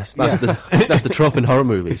dies first. That's the trope in horror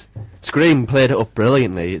movies. Scream played it up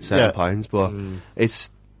brilliantly at certain Yeah. points, but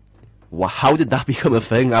it's how did that become a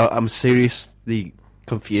thing? I'm seriously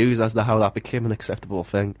confused as to how that became an acceptable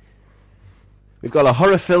thing. We've got a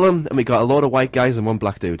horror film and we got a load of white guys and one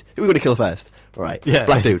black dude. Who are we going to kill first? All right, Yeah.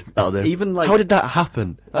 black dude. That'll do. Even like how did that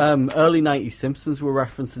happen? early '90s Simpsons were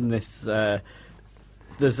referencing this.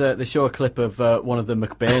 They show a clip of one of the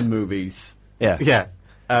McBain movies, Yeah, Yeah.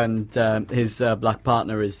 and his black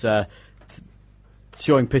partner is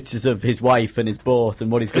showing pictures of his wife and his boat and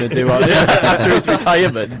what he's going to do after his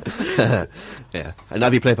retirement. yeah, and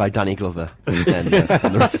that'd be played by Danny Glover.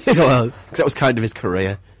 Because that was kind of his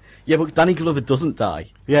career. Yeah, but Danny Glover doesn't die.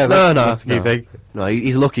 Yeah, that's the key thing. No,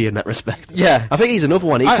 he's lucky in that respect. Yeah. I think he's another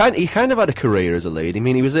one. He kind of had a career as a lead. I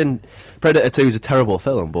mean, he was in Predator 2 is a terrible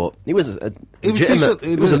film, but he was a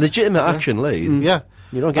legitimate action lead. Yeah.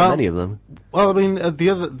 You don't get many of them. Well, I mean,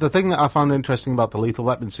 the thing that I found interesting about the Lethal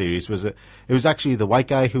Weapon series was that it was actually the white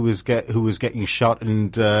guy who was getting shot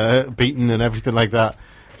and beaten and everything like that.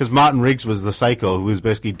 Because Martin Riggs was the psycho who was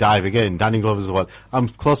basically diving in. Danny Glover's the one. I'm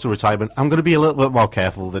close to retirement. I'm going to be a little bit more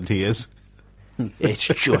careful than he is. It's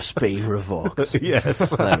just been revoked. Yes.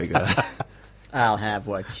 There we go. I'll have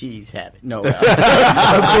what she's having. No,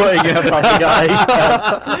 I'm quoting about the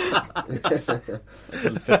guy.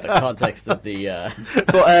 It'll fit the context of the.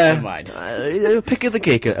 But Never mind. pick of the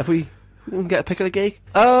geek. Have we can get a pick of the geek?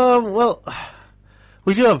 Well,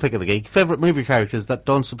 we do have a pick of the geek. Favourite movie characters that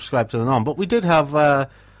don't subscribe to the norm. But we did have...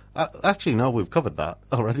 actually, no, we've covered that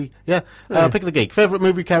already. Yeah. Pick of the geek. Favourite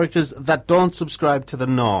movie characters that don't subscribe to the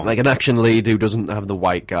norm. Like an action lead who doesn't have the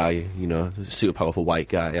white guy, the super powerful white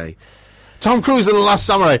guy. Eh? Tom Cruise in The Last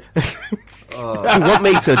Samurai. You want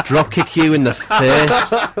me to drop kick you in the face?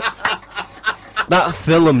 That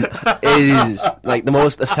film is like the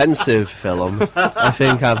most offensive film I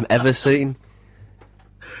think I've ever seen.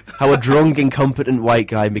 how a drunk, incompetent white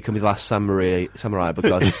guy become the last samurai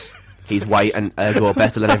because he's white and ergo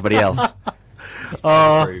better than everybody else.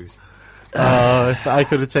 Cruise. If I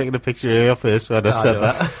could have taken a picture of your face when I said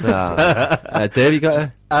that. Dave, you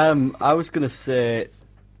got a... I was going to say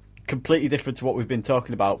completely different to what we've been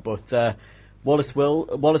talking about, but Wallace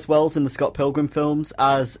Wells in the Scott Pilgrim films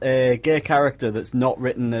as a gay character that's not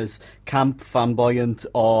written as camp, flamboyant,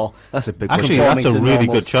 or That's a big Actually, one. that's a conforming to really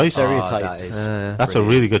normal good choice. Stereotypes. That's a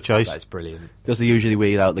really good choice. That's brilliant. Because they usually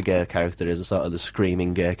weed out the gay character as a sort of the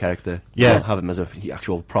screaming gay character. Yeah. They don't have him as a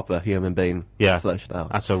actual proper human being. Yeah, Fleshed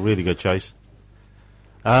out. that's a really good choice.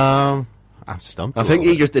 I'm stumped. I think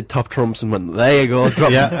he just did top trumps and went, there you go,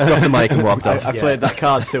 dropped the mic and walked off. I played that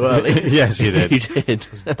card too early. Yes, you did. He did.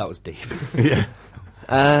 That was deep. Yeah.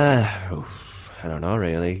 I don't know,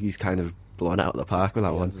 really. He's kind of blown out of the park with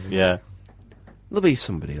that one. Yeah. There'll be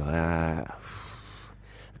somebody like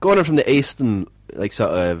going on from the Eastern, like,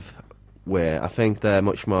 sort of way. I think they're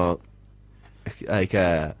much more, like,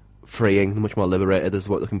 freeing, much more liberated as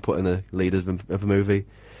what they can put in the lead of a movie.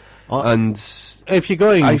 And if you're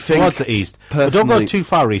going I think towards the east, but don't go personally- too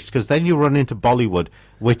far east because then you run into Bollywood,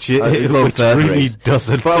 which go which further really east.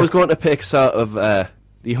 doesn't. But I was going to pick sort of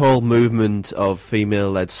the whole movement of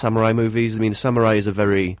female-led samurai movies. I mean, samurai is a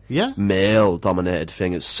very male-dominated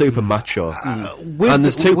thing. It's super macho. And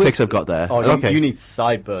there's two picks I've got there. Oh, Okay. you need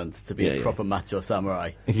sideburns to be Yeah, a yeah. proper macho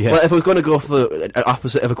samurai. Yes. Well, if I was going to go for an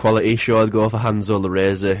opposite of a quality show, I'd go for Hanzo the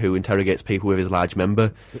Razor, who interrogates people with his large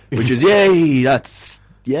member, which is yay. That's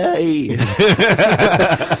yay.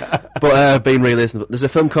 But being realistic, there's a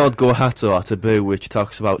film called Gohato or Taboo, which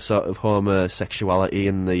talks about sort of homosexuality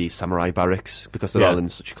in the samurai barracks because they're all in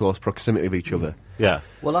such close proximity of each other. Yeah.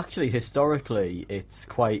 Well, actually, historically, it's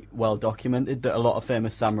quite well documented that a lot of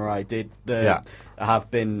famous samurai have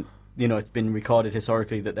been, it's been recorded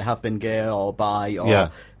historically that they have been gay or bi or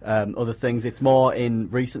other things. It's more in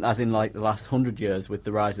recent, as in like the last 100 years with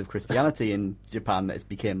the rise of Christianity in Japan, that it's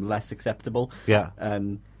become less acceptable. Yeah.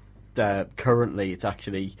 And currently, it's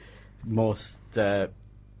actually most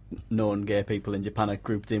known gay people in Japan are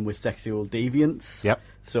grouped in with sexual deviants. Yep.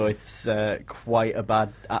 So it's quite a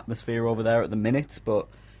bad atmosphere over there at the minute, but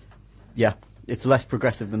yeah, it's less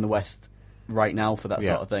progressive than the West right now for that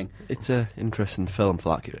sort of thing. It's an interesting film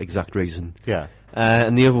for that exact reason. Yeah.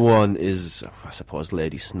 And the other one is, I suppose,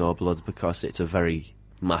 Lady Snowblood, because it's a very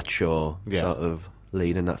macho sort of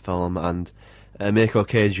lead in that film, and Meiko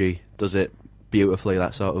Keiji does it beautifully,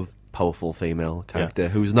 that sort of powerful female character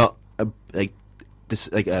who's not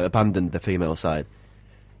abandoned the female side.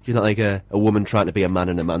 She's not like a woman trying to be a man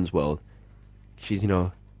in a man's world. She's,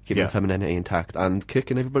 keeping femininity intact and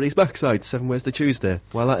kicking everybody's backside 7 ways to Tuesday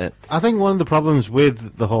while at it. I think one of the problems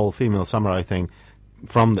with the whole female samurai thing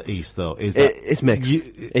from the East, though, is that it's mixed.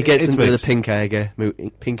 It gets into the Pink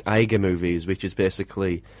Aiga movies, which is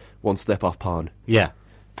basically one step off porn. Yeah,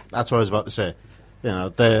 that's what I was about to say.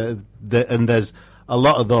 And there's a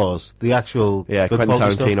lot of those. The actual Quentin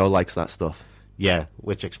quality Tarantino stuff. likes that stuff. Yeah,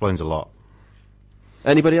 which explains a lot.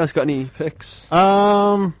 Anybody else got any picks?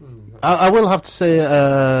 I will have to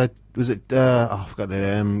say, was it? I forgot the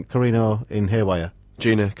name. Carino in Haywire.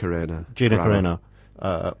 Gina Carano.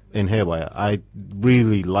 In Haywire. I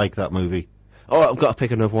really like that movie. Oh, I've got to pick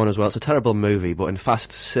another one as well. It's a terrible movie, but in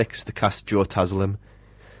Fast 6, they cast Joe Taslim,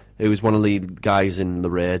 who was one of the guys in The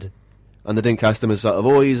Raid. And they didn't cast him as sort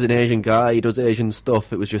of, he's an Asian guy, he does Asian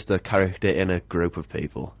stuff. It was just a character in a group of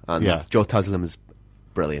people. And Joe Taslim is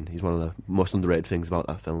brilliant. He's one of the most underrated things about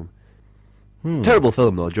that film. Terrible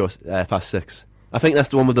film, though, Fast 6. I think that's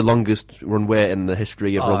the one with the longest runway in the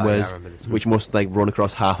history of runways, which must run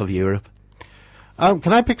across half of Europe.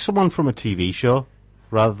 Can I pick someone from a TV show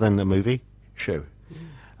rather than a movie? Sure.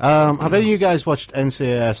 Have any of you guys watched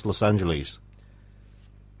NCIS Los Angeles?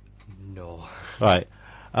 No. Right.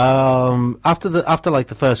 After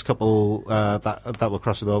the first couple that were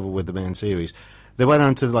crossing over with the main series, they went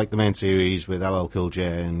on to the main series with LL Cool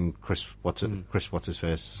J and Chris what's his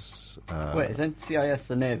face. Wait, is NCIS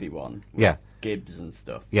the Navy one? Yeah. Gibbs and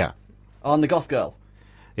stuff. Yeah. Oh, and the Goth Girl.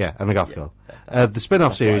 Yeah, and the Goth Girl. The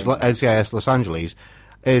spin-off series, NCIS Los Angeles,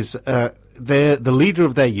 is the leader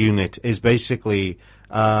of their unit is basically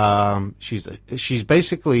she's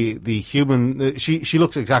basically the human. She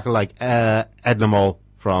looks exactly like Edna Mole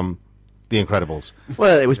from The Incredibles.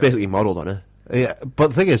 Well, it was basically modelled on her. Yeah, but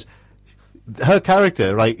the thing is, her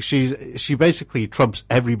character, she basically trumps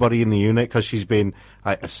everybody in the unit because she's been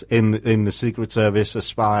in the Secret Service, a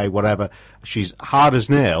spy, whatever. She's hard as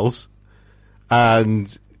nails,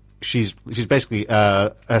 and she's basically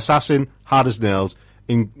assassin, hard as nails,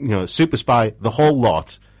 super spy, the whole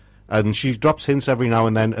lot. And she drops hints every now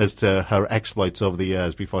and then as to her exploits over the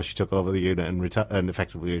years before she took over the unit and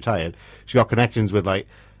effectively retired. She got connections with, like,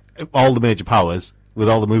 all the major powers, with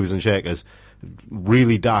all the movers and shakers,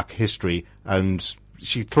 really dark history, and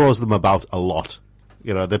she throws them about a lot.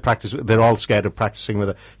 You know, they're all scared of practicing with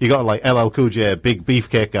her. You got, like, LL Cool J, a big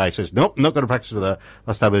beefcake guy, says, nope, not going to practice with her.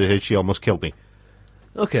 Last time I did, she almost killed me.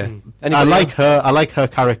 Okay. I like her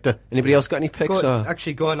character. Anybody else got any picks?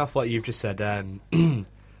 Actually, going off what you've just said,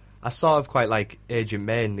 I sort of quite like Agent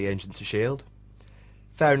May in the Agents of S.H.I.E.L.D.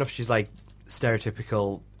 Fair enough, she's like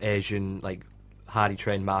stereotypical Asian, like hardy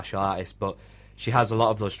trained martial artist, but she has a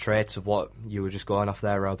lot of those traits of what you were just going off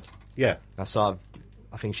there, Rob. Yeah. I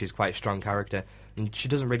think she's quite a strong character, and she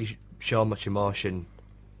doesn't really show much emotion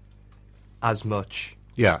as much.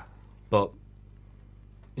 Yeah. But,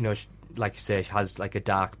 you know, like you say, she has like a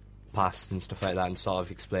dark past and stuff like that, and sort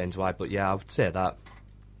of explains why, but yeah, I would say that.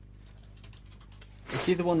 Is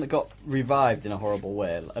he the one that got revived in a horrible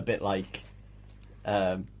way, a bit like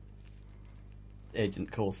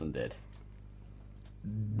Agent Coulson did?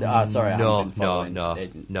 Sorry, I haven't been following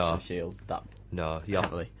Agents of S.H.I.E.L.D. No,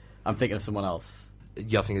 Definitely. I'm thinking of someone else.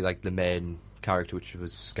 You're thinking like the main character, which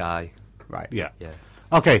was Sky. Right. Yeah. Yeah.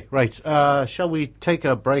 Okay, right. Shall we take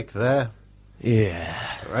a break there?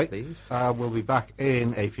 Yeah. All right. Please. We'll be back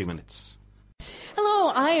in a few minutes. Hello,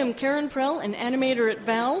 I am Karen Prell, an animator at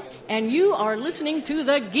Valve, and you are listening to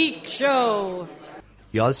The Geek Show.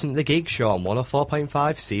 You're listening to The Geek Show on 104.5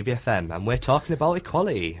 CVFM, and we're talking about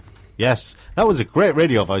equality. Yes, that was a great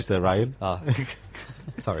radio voice there, Ryan.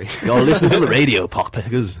 Sorry. You're listening to the radio,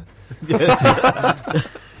 Pockpickers. Yes.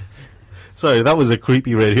 Sorry, that was a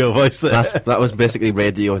creepy radio voice there. That was basically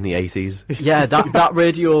radio in the 80s. Yeah, that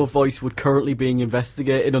radio voice would currently being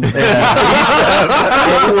investigated under It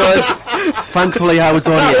would. Thankfully, I was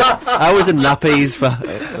in nappies for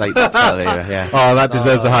like that sort of era, yeah. Oh, that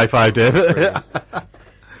deserves a high five, David.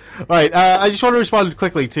 Right, I just want to respond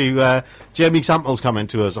quickly to Jamie Sample's comment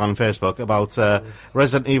to us on Facebook about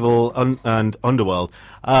Resident Evil and Underworld.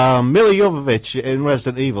 Mila Jovovich in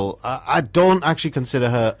Resident Evil, I don't actually consider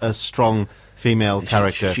her a strong female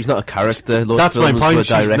character. She's not a character. Those That's films my point. were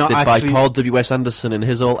She's directed not by actually... Paul W.S. Anderson, and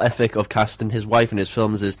his whole ethic of casting his wife in his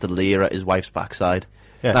films is to leer at his wife's backside.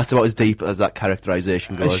 Yeah. That's about as deep as that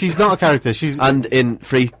characterisation goes. She's not a character. And in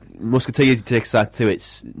Three Musketeers, he takes that to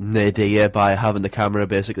its nadir by having the camera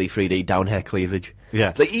basically 3D down hair cleavage. Yeah.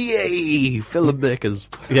 It's like, yay, filmmakers.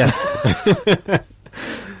 Yes.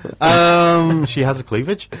 She has a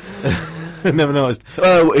cleavage? Never noticed.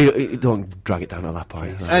 Oh, don't drag it down at that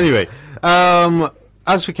point. Anyway,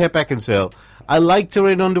 as for Kate Beckinsale, I liked her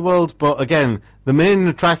in Underworld, but again, the main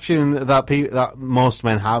attraction that most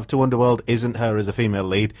men have to Underworld isn't her as a female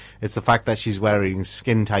lead. It's the fact that she's wearing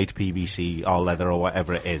skin-tight PVC or leather or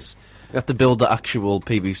whatever it is. You have to build the actual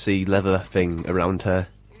PVC leather thing around her.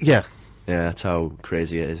 Yeah. Yeah, that's how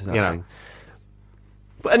crazy it is. That Yeah. thing.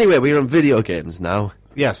 But anyway, we're on video games now.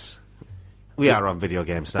 Yes. We are on video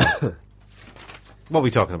games now. What are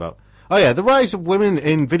we talking about? Oh yeah, the rise of women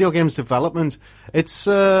in video games development. It's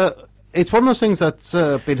one of those things that's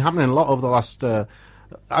been happening a lot over the last...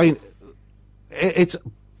 it's...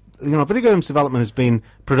 You know, video games development has been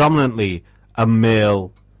predominantly a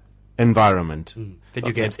male environment.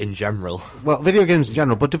 Video games in general. Well, video games in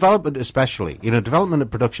general, but development especially. You know, development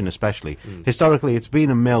and production especially. Historically, it's been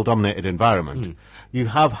a male-dominated environment. You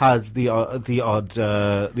have had the odd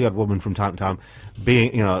woman from time to time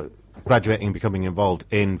being, you know, graduating, becoming involved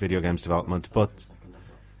in video games development, but...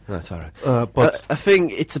 That's all right. But I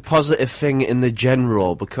think it's a positive thing in the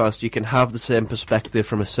general because you can have the same perspective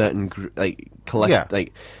from a certain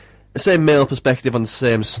the same male perspective on the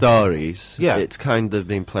same stories. Yeah, it's kind of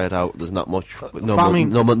being played out. There's not much,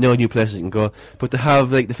 no new places you can go. But to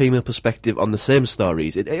have like the female perspective on the same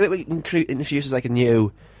stories, it introduces like a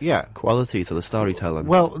new quality to the storytelling.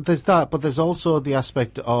 Well, there's that, but there's also the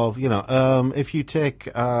aspect of, you know, if you take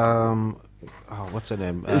what's her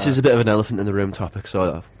name? This is a bit of an elephant in the room topic,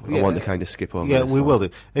 so I want to kind of skip over. Yeah, we will do.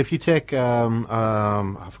 If you take,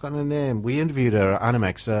 I've forgotten her name. We interviewed her at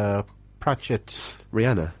Animex.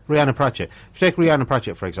 Rihanna Pratchett. If you take Rihanna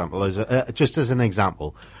Pratchett, for example, as just as an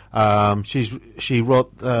example, she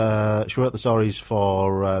wrote the stories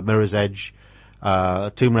for Mirror's Edge,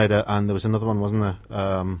 Tomb Raider, and there was another one, wasn't there?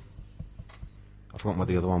 I forgot what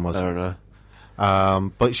the other one was. I don't know.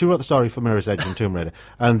 But she wrote the story for Mirror's Edge and Tomb Raider,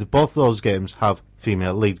 and both those games have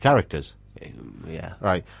female lead characters. Yeah.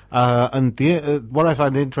 Right. And what I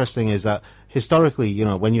find interesting is that historically, you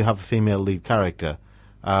know, when you have a female lead character,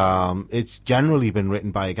 it's generally been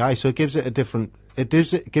written by a guy, so it gives it a different. It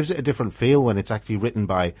gives it a different feel when it's actually written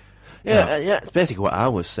by Yeah, it's basically what I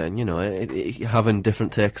was saying. Having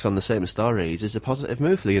different takes on the same stories is a positive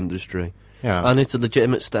move for the industry. Yeah. And it's a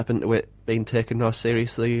legitimate step into it being taken more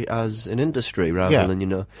seriously as an industry rather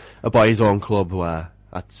than, a boys' own club where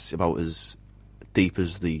that's about as deep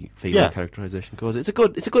as the female characterisation goes. It's a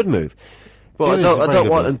good move. But I don't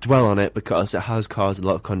want to dwell on it because it has caused a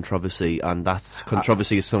lot of controversy, and that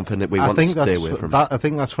controversy is something that we want to stay away from. I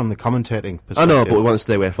think that's from the commentating perspective. I know, but we want to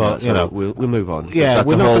stay away from it, so we'll move on. Yeah,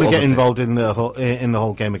 we're not going to get involved in the whole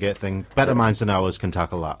Gamergate thing. Better minds than ours can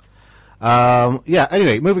tackle that.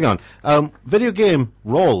 Anyway, moving on. Video game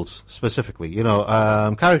roles, specifically,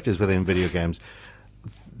 characters within video games.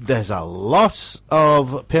 There's a lot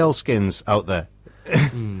of pale skins out there.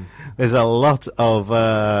 There's a lot of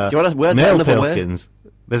male pale skins.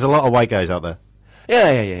 There's a lot of white guys out there.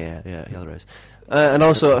 Yeah, there is. And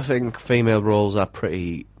also, I think female roles are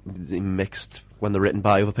pretty mixed when they're written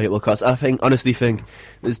by other people, because I honestly think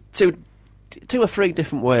there's two or three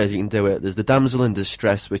different ways you can do it. There's the damsel in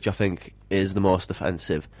distress, which I think is the most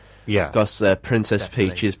offensive. Yeah. Because Princess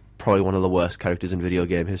Peach is probably one of the worst characters in video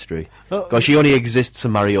game history. Because she only exists for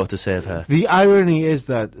Mario to save her. The irony is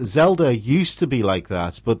that Zelda used to be like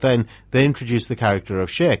that, but then they introduced the character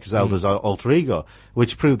of Sheik, Zelda's alter ego,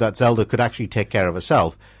 which proved that Zelda could actually take care of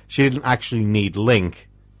herself. She didn't actually need Link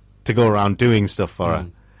to go around doing stuff for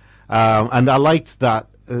her. And I liked that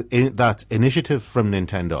that initiative from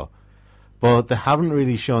Nintendo. But they haven't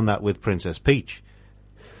really shown that with Princess Peach.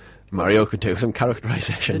 Mario could do some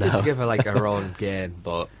characterization now. They did give her her own game,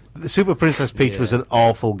 but the Super Princess Peach was an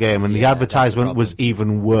awful game, and the advertisement was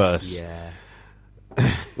even worse. Yeah,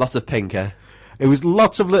 lots of pink, eh? It was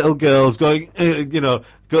lots of little girls going,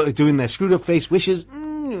 doing their screwed up face wishes,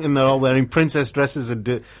 and they're all wearing princess dresses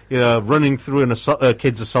and running through a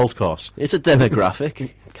kid's assault course. It's a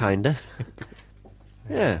demographic, kinda.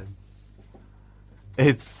 Yeah.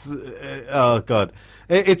 It's oh god,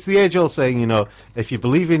 it's the age-old saying, if you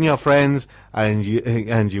believe in your friends and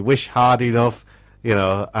you wish hard enough,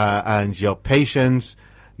 and you're patient,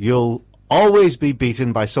 you'll always be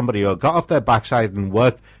beaten by somebody who got off their backside and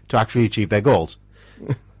worked to actually achieve their goals.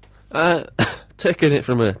 Taking it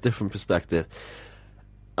from a different perspective,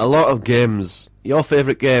 a lot of games, your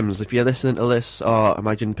favourite games, if you're listening to this, or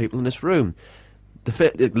imagine people in this room,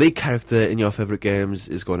 the lead character in your favourite games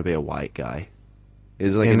is going to be a white guy.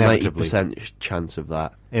 There's like a 90% chance of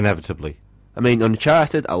that. Inevitably. I mean,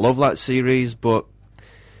 Uncharted, I love that series, but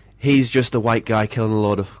he's just a white guy killing a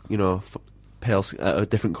load of, pale,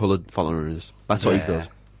 different coloured followers. That's what he does.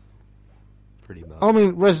 Pretty much. I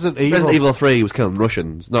mean, Resident Evil 3 was killing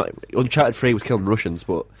Russians. Uncharted 3 was killing Russians,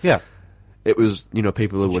 but it was,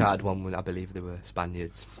 people who Uncharted 1, I believe they were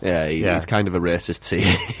Spaniards. Yeah, he's kind of a racist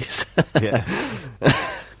series. Yeah.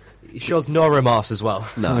 He shows no remorse as well.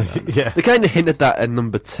 No. Yeah. They kind of hinted that in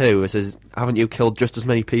number 2. It says, haven't you killed just as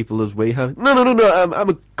many people as we have? No, I'm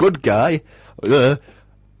a good guy. See,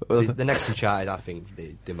 the next Uncharted, I think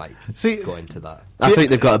they might go into that. I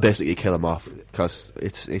think they've got to basically kill him off, because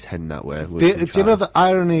it's heading that way. Do you know the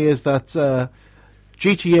irony is that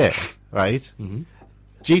GTA, right? Mm-hmm.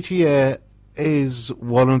 GTA is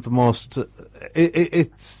one of the most...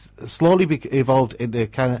 it's slowly evolved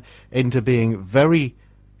into being very...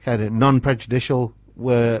 kind of non-prejudicial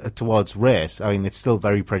towards race. I mean, it's still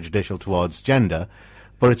very prejudicial towards gender,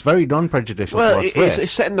 but it's very non-prejudicial towards race.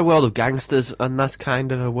 It's set in the world of gangsters, and that's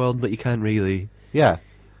kind of a world that you can't really... Yeah.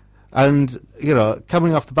 And,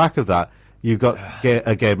 coming off the back of that, you've got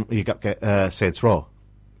a game, Saints Row.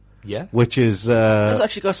 Yeah. Which is... it's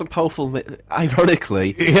actually got some powerful...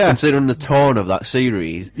 Ironically, considering the tone of that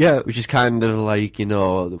series, which is kind of like,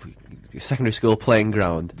 secondary school playing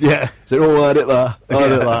ground. Yeah. So, I did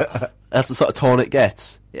that. That's the sort of tone it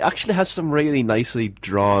gets. It actually has some really nicely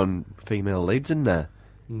drawn female leads in there.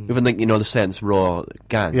 Even think, the Saints Row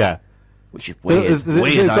gang. Yeah. Which is weird.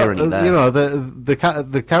 Weird irony there.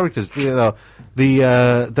 The characters,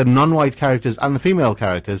 the non-white characters and the female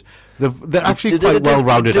characters, they're actually quite well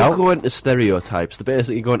rounded out. They go into stereotypes. They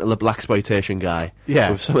basically go into the blaxploitation guy.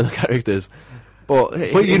 Yeah. With some of the characters. But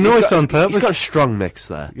it's on purpose. It's got a strong mix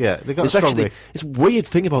there. Yeah, they've got a strong mix. It's a weird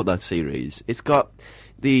thing about that series. It's got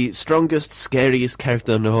the strongest, scariest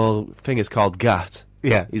character in the whole thing is called Gat.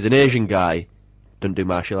 Yeah. He's an Asian guy. Doesn't do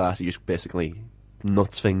martial arts. He just basically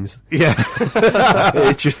nuts things. Yeah.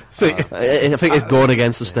 It's just... I think it's going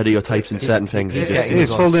against the stereotypes in certain things.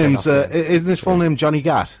 His full name's... isn't his full name Johnny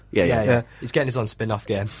Gat? Yeah. He's getting his own spin-off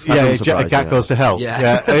game. Gat Goes to Hell.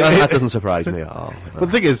 Yeah. That doesn't surprise me at all. But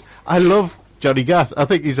the thing is, I love Johnny Gat. I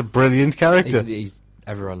think he's a brilliant character.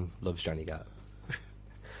 Everyone loves Johnny Gat.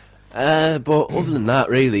 But other than that,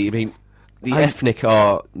 really, I mean, the ethnic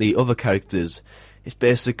or the other characters, It's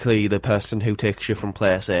basically the person who takes you from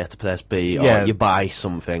place A to place B, Yeah. or you buy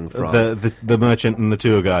something from... The merchant and the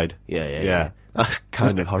tour guide. Yeah. That's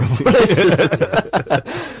kind of horrible.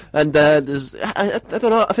 And there's... I don't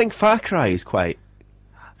know, I think Far Cry is quite...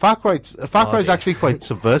 Far Cry is actually quite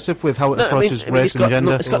subversive with how it approaches race and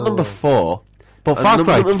gender. It's got number 4. But Far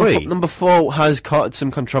Cry 3... Number 4 has caught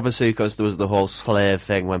some controversy because there was the whole slave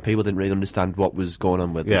thing when people didn't really understand what was going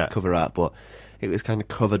on with the cover art, but it was kind of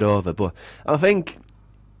covered over. But I think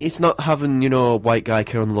it's not having, white guy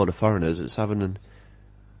killing a load of foreigners, it's having,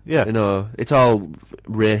 it's all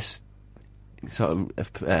race, sort of,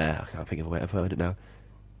 I can't think of a way to put it now.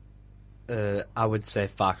 I would say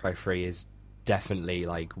Far Cry 3 is definitely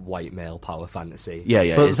like white male power fantasy.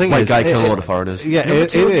 Yeah. But the thing white is, guy killing a lot of foreigners. Yeah, Number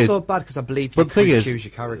it 2 is so bad because I believe but you the thing can is, choose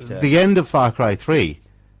your character. the end of Far Cry 3,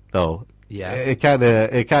 though, it kind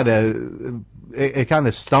of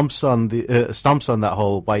stomps on that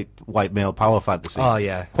whole white male power fantasy. Oh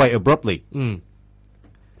yeah, quite abruptly.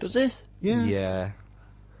 Does it? Yeah.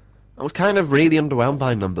 I was kind of really underwhelmed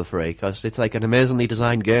by number 3 because it's like an amazingly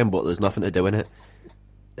designed game, but there's nothing to do in it.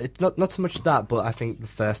 It's not so much that, but I think the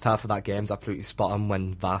first half of that game's absolutely spot on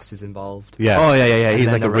when Vass is involved. Yeah. Oh yeah. And He's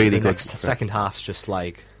then like a really good. second half's just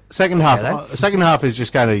like Second half is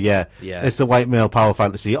just kind of it's the white male power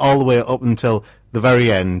fantasy all the way up until the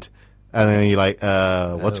very end, and then you're like,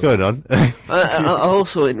 what's going on? I'll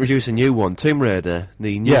also introduce a new one, Tomb Raider,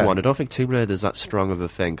 the new one. I don't think Tomb Raider's that strong of a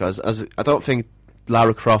thing, because I don't think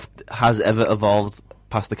Lara Croft has ever evolved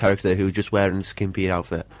past the character who's just wearing a skimpy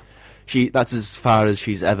outfit. That's as far as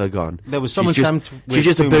she's ever gone. There was some attempt with she's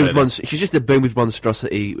just a Tomb boomed Raider. she's just a boomed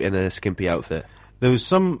monstrosity in a skimpy outfit. There was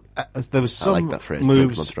some like that phrase,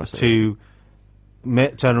 moves monstrosity. to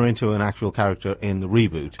turn her into an actual character in the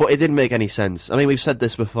reboot. But it didn't make any sense. I mean, we've said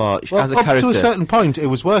this before. Well, as a up character, to a certain point, it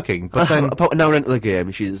was working, but then about an hour into the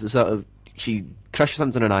game, she crash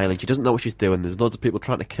lands on an island. She doesn't know what she's doing. There's loads of people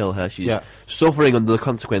trying to kill her. She's suffering under the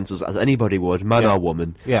consequences as anybody would, man or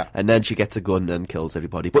woman. Yeah. And then she gets a gun and kills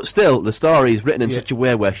everybody. But still, the story is written in such a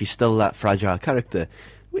way where she's still that fragile character,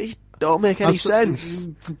 which don't make any sense.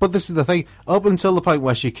 But this is the thing. Up until the point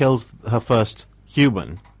where she kills her first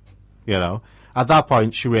human, at that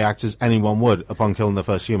point she reacts as anyone would upon killing the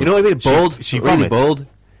first human. You know what I mean? Bold. She really vomits. bold.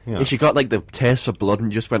 Yeah. And she got like the taste for blood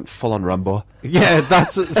and just went full on Rambo. Yeah,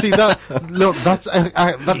 that's effectively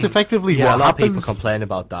yeah. what A lot happens. of people complain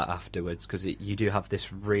about that afterwards because you do have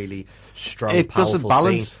this really strong, It doesn't powerful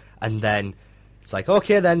balance. scene, and then it's like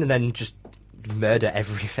okay, then and then just murder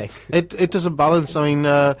everything. It doesn't balance. I mean,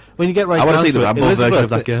 when you get right I down want to see to the it, Rambo version of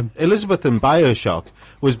that game. Elizabeth in BioShock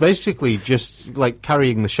was basically just like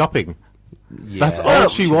carrying the shopping. Yeah. That's all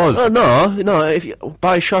she was. Oh no! If you,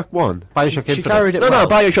 BioShock 1, BioShock She Infinite. carried it no, well.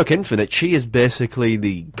 BioShock Infinite. She is basically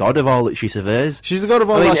the god of all that she surveys. She's the god of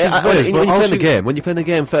all I mean, that she surveys, when but you all play the she- game, when you play the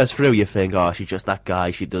game first through, you think, "Oh, she's just that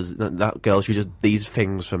guy. She does that girl. She does these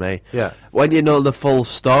things for me." Yeah. When you know the full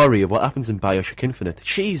story of what happens in BioShock Infinite,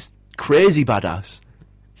 she's crazy badass.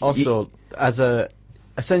 Also,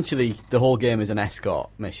 essentially, the whole game is an escort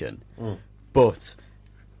mission, but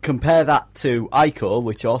compare that to Ico,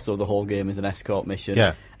 which also the whole game is an escort mission.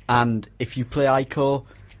 Yeah. And if you play Ico,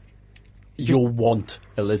 you'll want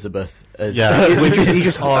Elizabeth as You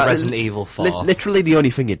just Or Resident Evil 4. Literally, the only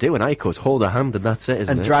thing you do in Ico is hold her hand, and that's it, isn't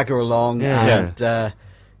and it? drag her along. Yeah. And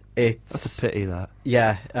it's That's a pity. That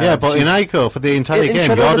yeah. but in she's- Ico, for the entire In game,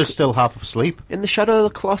 Shadow of Yoda's the- still half asleep. in the Shadow of the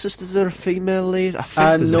Colossus, is there a female lead? I think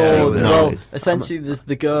there's a no, female well, lead. essentially, there's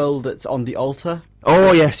the girl that's on the altar.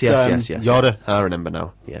 Oh yes, yes. Yoda. I remember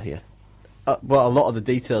now. Yeah. Well, a lot of the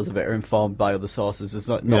details of it are informed by other sources. There's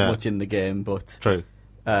not Yeah. much in the game, but True.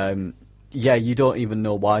 yeah, you don't even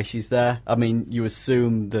know why she's there. I mean, you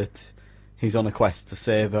assume that he's on a quest to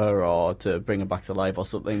save her or to bring her back to life or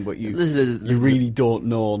something, but you really don't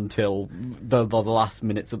know until the last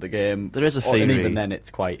minutes of the game. There is a and theory even then,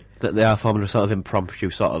 it's quite that they are forming a sort of impromptu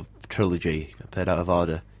sort of trilogy, played out of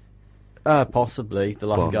order. possibly the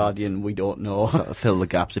Last Well, Guardian. We don't know. Sort of fill the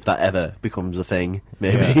gaps if that ever becomes a thing.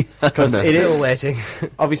 Maybe Because it Still is waiting.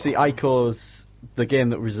 obviously Ico's the game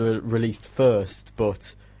that was released first,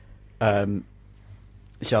 but Shadow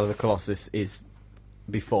of the Colossus is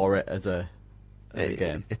before it as a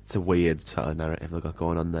game. It's a weird sort of narrative they've got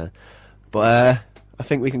going on there. But I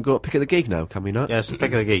think we can go pick of the geek now, can we not? Yes, pick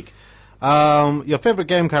of the geek. Your favourite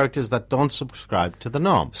game characters that don't subscribe to the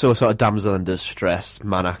norm. So a sort of damsel in distress,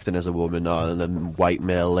 man acting as a woman, or a white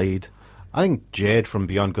male lead. I think Jade from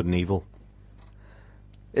Beyond Good and Evil.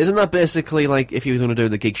 Isn't that basically like if you were going to do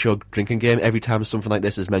the Geek Show drinking game, every time something like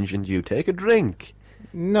this is mentioned, you take a drink?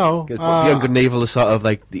 No. 'Cause Beyond Good and Evil is sort of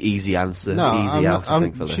like the easy answer, No, the easy I'm out, not- I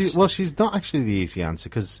think, for this. Well, she's not actually the easy answer,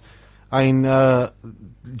 because I mean,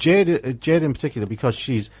 Jade in particular, because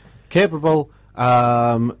she's capable,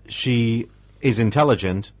 she is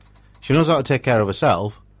intelligent, she knows how to take care of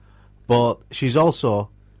herself, but she's also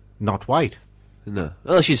not white. No.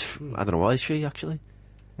 Well, she's... I don't know, why is she, actually?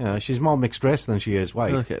 Yeah, she's more mixed race than she is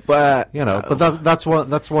white. Okay, but... that's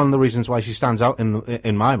one of the reasons why she stands out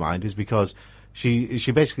in my mind, is because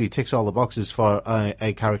she basically ticks all the boxes for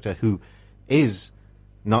a character who is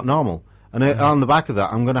not normal. And on the back of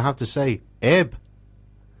that, I'm going to have to say, Abe.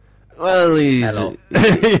 Well, he's an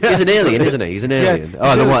alien, isn't he? He's an alien.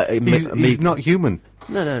 Yeah, no, what? He's not human.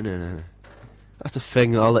 No. That's the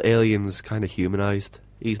thing. All the aliens kind of humanized.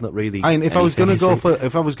 He's not really. I mean, if I was going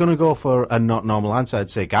to go for a not normal answer, I'd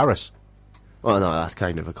say Garrus. Well, no, that's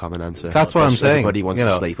kind of a common answer. That's what I'm saying. Everybody wants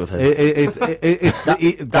to sleep with him. It's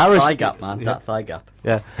Garrus. That thigh gap, man. That thigh gap.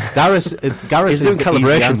 Yeah, Garrus. He's is doing the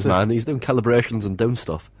calibrations, easy man. He's doing calibrations and doing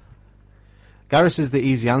stuff. Garrus is the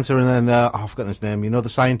easy answer, and then I've forgotten his name. You know, the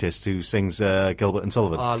scientist who sings Gilbert and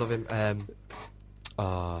Sullivan. Oh, I love him.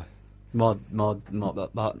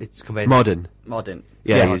 It's coming. Modern.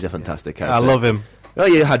 Yeah, Yeah. he's a fantastic character. I love him. Oh,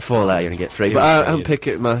 you had 4 there, you're going to get 3. But I'm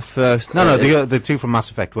picking my first... No, the two from Mass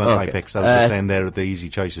Effect weren't my picks. I was just saying they're the easy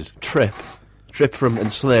choices. Trip from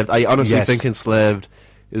Enslaved. I honestly think Enslaved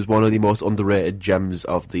is one of the most underrated gems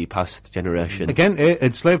of the past generation. Again,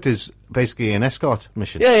 Enslaved is basically an escort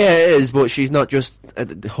mission. Yeah, it is, but she's not just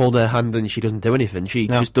hold her hand and she doesn't do anything. She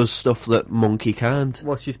just does stuff that Monkey can't.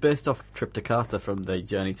 Well, she's based off Trip to Carter from the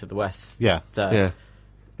Journey to the West. Yeah. And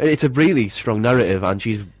it's a really strong narrative, and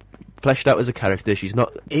she's fleshed out as a character. She's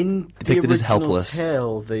not depicted as helpless. In the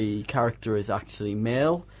original tale, the character is actually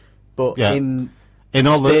male, but in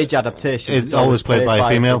all stage adaptations, it's always played by a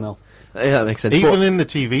female. Yeah, that makes sense. Even in the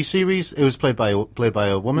TV series, it was played by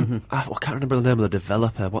a woman. I can't remember the name of the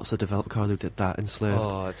developer. What's the developer who did that? Enslaved.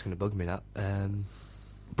 Oh, it's going to bug me, that.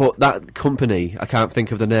 But that company, I can't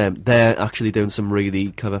think of the name, they're actually doing some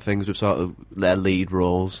really clever things with sort of their lead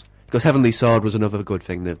roles. Because Heavenly Sword was another good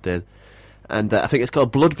thing they did. And I think it's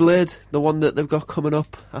called Bloodblade, the one that they've got coming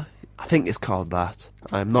up. I think it's called that.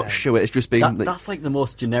 I'm not sure. It's just been... That's like the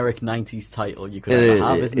most generic 90s title you could ever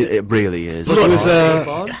have, isn't it? It really is. Wasn't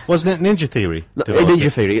it Ninja Theory?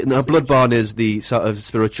 Ninja Theory. No, Bloodborne is the sort of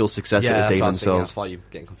spiritual successor to Demon Souls. I thought you were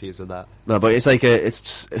getting confused with that. No, but it's like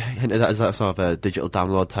it's hinted at as that sort of a digital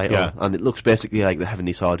download title, and it looks basically like the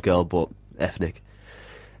Heavenly Sword Girl, but ethnic.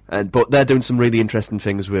 But they're doing some really interesting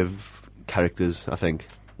things with characters, I think.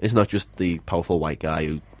 It's not just the powerful white guy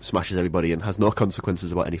who smashes everybody and has no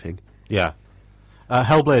consequences about anything. Yeah.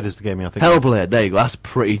 Hellblade is the game, I think. Hellblade, there you go. That's a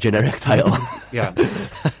pretty generic title. Yeah.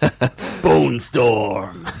 Bone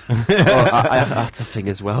Storm. That's a thing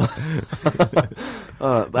as well.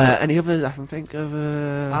 Any others I can think of?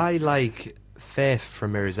 I like Faith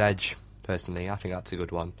from Mirror's Edge, personally. I think that's a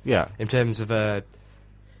good one. Yeah. In terms of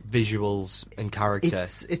visuals and character.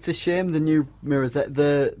 It's a shame the new Mirror's Edge,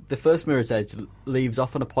 the first Mirror's Edge leaves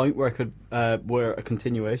off on a point where where a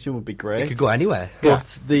continuation would be great. It could go anywhere.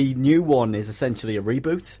 But the new one is essentially a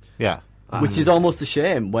reboot. Yeah. Which is almost a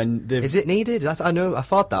shame when they've... Is it needed? I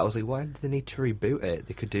thought that. I was like, why did they need to reboot it?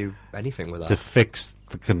 They could do anything with that. To fix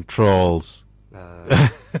the controls. No,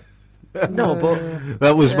 but...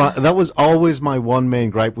 That was always my one main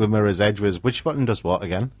gripe with Mirror's Edge was, which button does what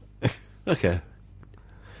again? Okay.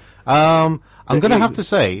 I'm going to have to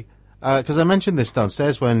say, because I mentioned this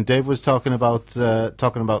downstairs when Dave was talking about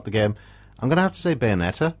the game, I'm going to have to say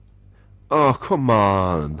Bayonetta. Oh, come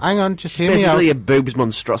on. Hang on, just hear me out. Basically a boobs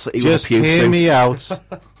monstrosity just with a hear me out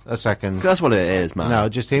a second. That's what it is, man. No,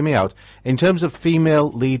 just hear me out. In terms of female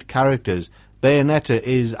lead characters, Bayonetta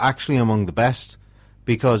is actually among the best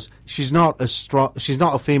because she's not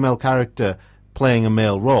a female character playing a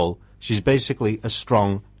male role. She's basically a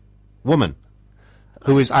strong woman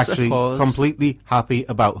who is actually completely happy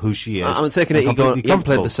about who she is. I'm taking it you haven't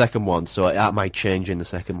played the second one, so that might change in the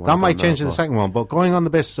second one. That might change in the second one, but going on the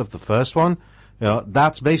basis of the first one,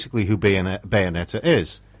 that's basically who Bayonetta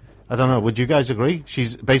is. I don't know, would you guys agree?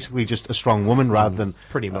 She's basically just a strong woman rather than...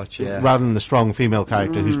 Pretty much, yeah. Rather than the strong female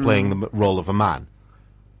character who's playing the role of a man.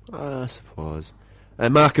 I suppose.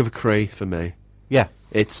 Mark of a Cree for me. Yeah.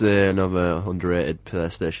 It's another underrated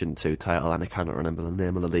PlayStation 2 title, and I cannot remember the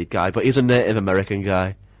name of the lead guy, but he's a Native American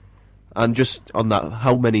guy. And just on that,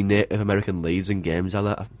 how many Native American leads in games are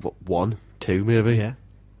there? What, 1, 2 maybe? Yeah.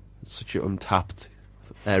 It's such an untapped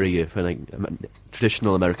area for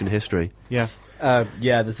traditional American history. Yeah.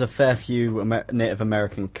 There's a fair few Native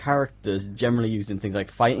American characters generally used in things like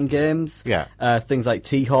fighting games. Yeah. Things like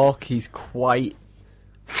T-Hawk, he's quite...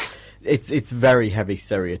 It's very heavy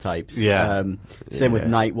stereotypes. Yeah. Same with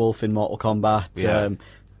Nightwolf in Mortal Kombat. Yeah.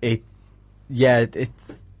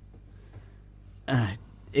 It's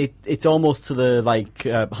It's almost to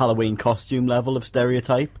the Halloween costume level of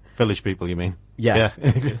stereotype. Village people, you mean? Yeah.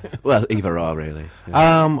 Well, either or, really.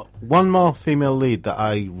 One more female lead that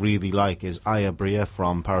I really like is Aya Bria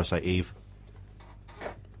from Parasite Eve.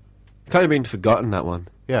 Kind of been forgotten, that one.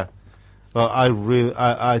 Yeah. Well,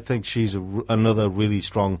 I think she's another really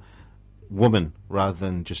strong woman rather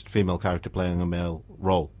than just female character playing a male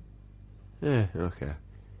role. Yeah, okay.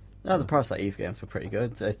 No, the Parasite Eve games were pretty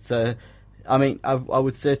good. It's, I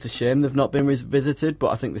would say it's a shame they've not been revisited, but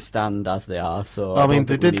I think they stand as they are. So they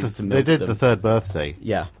did the third birthday,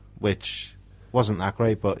 yeah, which wasn't that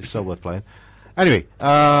great, but it's still worth playing. Anyway,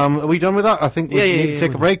 are we done with that? I think we need to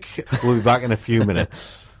take a break. We'll be back in a few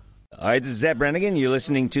minutes. All right, this is Zeb Brannigan. You're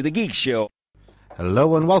listening to The Geek Show.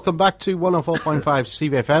 Hello and welcome back to 104.5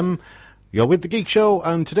 CVFM. You're with The Geek Show,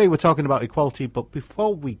 and today we're talking about equality, but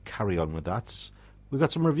before we carry on with that, we've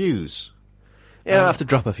got some reviews. Yeah, I'll have to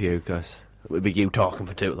drop a few, because it would be you talking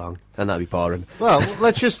for too long, and that'd be boring. Well,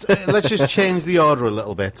 let's just change the order a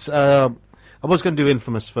little bit. I was going to do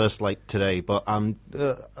Infamous First Light today, but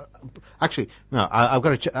actually no. I'm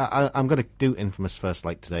going to do Infamous First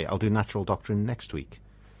Light today. I'll do Natural Doctrine next week.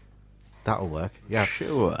 That'll work. Yeah,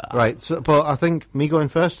 sure. Right. So, but I think me going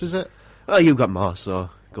first, is it? Well, you've got more,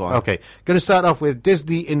 so go on. Okay. Going to start off with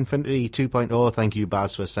Disney Infinity 2.0. Thank you,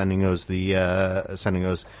 Baz, for sending us that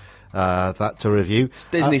to review.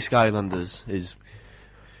 Disney Skylanders is...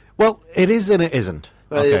 Well, it is and it isn't.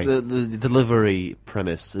 Okay. The delivery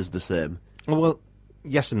premise is the same. Well,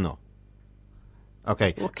 yes and no.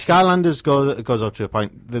 Okay. Skylanders goes up to a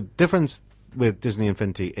point. The difference with Disney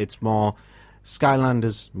Infinity, it's more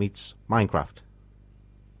Skylanders meets Minecraft.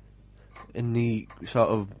 In the sort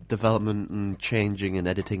of development and changing and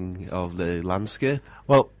editing of the landscape?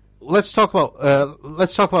 Well, let's talk about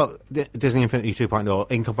Disney Infinity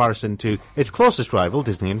 2.0 in comparison to its closest rival,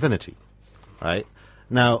 Disney Infinity. Right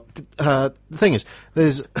now, the thing is,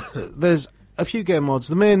 there's a few game modes.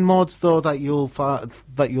 The main modes, though, that you'll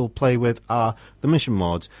play with are the mission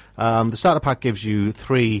modes. The starter pack gives you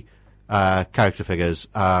 3 character figures,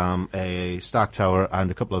 a Stark Tower,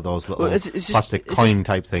 and a couple of those little plastic coin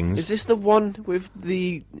type things. Is this the one with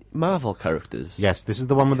the Marvel characters? Yes, this is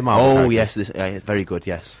the one with the Marvel characters. Yes, this very good,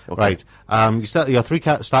 yes. Okay. Right. Your 3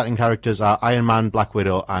 starting characters are Iron Man, Black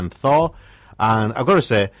Widow, and Thor. And I've got to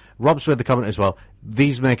say, Rob's made the comment as well,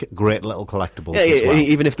 these make great little collectibles as well.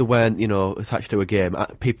 Even if they weren't, attached to a game,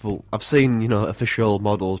 I've seen, official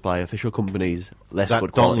models by official companies, less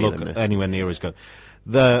good quality don't than look this. anywhere near as good.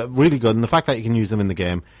 They're really good, and the fact that you can use them in the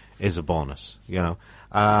game is a bonus,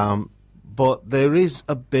 but there is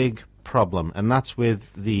a big problem, and that's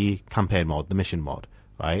with the campaign mode, the mission mode,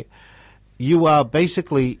 right? You are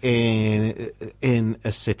basically in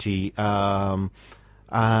a city, and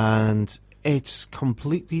it's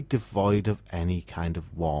completely devoid of any kind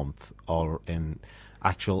of warmth or in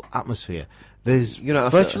actual atmosphere. There's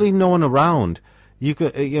virtually no one around. You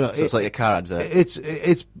could, so it's like a car advert. It's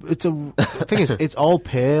the thing is, it's all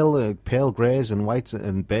pale greys and whites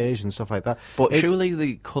and beige and stuff like that. But surely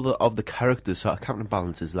the colour of the characters sort of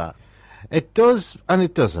counterbalances that. It does and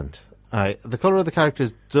it doesn't. The colour of the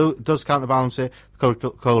characters does counterbalance it. The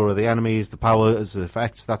colour of the enemies, the powers, the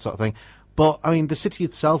effects, that sort of thing. But I mean, the city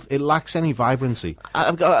itself, it lacks any vibrancy.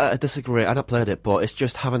 I disagree. I've not played it, but it's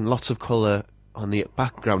just having lots of colour on the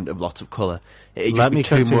background of lots of colour. Let me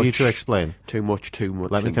continue to explain. Too much.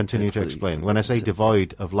 Let me continue to explain. When I say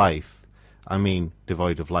devoid of life, I mean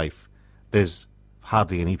devoid of life. There's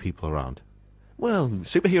hardly any people around. Well,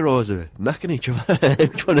 superheroes are knacking each other.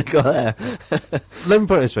 Trying to go there. Let me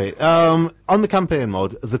put it this way. On the campaign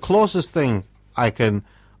mode, the closest thing I can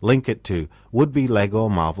link it to would be Lego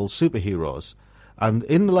Marvel Superheroes. And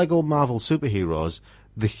in the Lego Marvel Superheroes,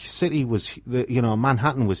 the city was,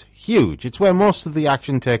 Manhattan was huge. It's where most of the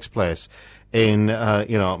action takes place in,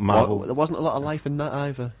 Marvel. There wasn't a lot of life in that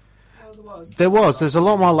either. There's a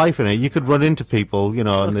lot more life in it. You could run into people, Okay.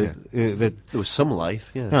 and there was some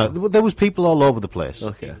life, yeah. There was people all over the place.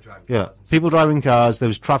 Okay. Yeah, people driving cars. There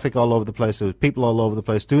was traffic all over the place. There was people all over the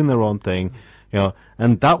place doing their own thing,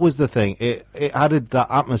 and that was the thing. It added that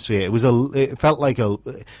atmosphere. It felt like a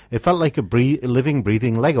living,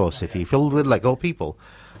 breathing Lego city filled with Lego people.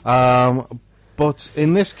 But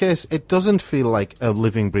in this case, it doesn't feel like a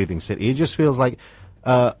living, breathing city. It just feels like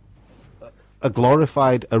a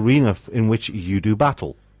glorified arena in which you do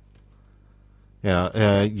battle.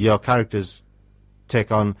 Your characters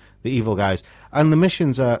take on the evil guys, and the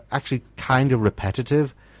missions are actually kind of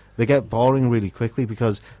repetitive. They get boring really quickly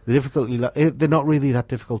because the difficulty, they're not really that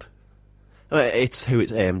difficult. It's who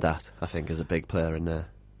it's aimed at, I think, is a big player in there,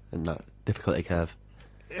 in that difficulty curve.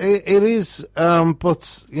 It is,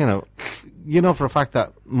 but you know for a fact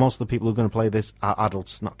that most of the people who are going to play this are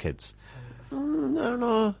adults, not kids.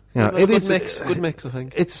 No. It is good mix. I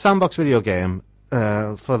think it's a sandbox video game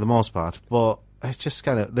for the most part, but it's just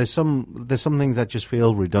kind of there's some things that just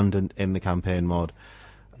feel redundant in the campaign mode.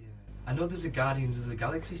 I know there's a Guardians of the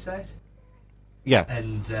Galaxy set. Yeah,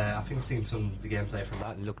 and I think I've seen some of the gameplay from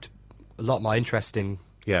that and looked a lot more interesting.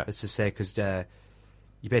 Yeah, as to say, because you're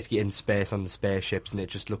basically in space on the spaceships, and it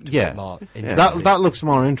just looked a bit more interesting. That looks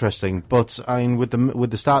more interesting, but I mean, with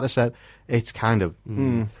the starter set, it's kind of.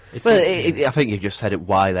 I think you just said it.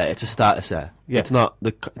 Why there? It's a starter set. Yeah. It's not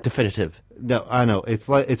the definitive. No, I know. It's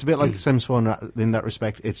a bit like the Sims 1 in that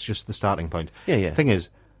respect. It's just the starting point. Yeah. Thing is,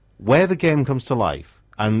 where the game comes to life,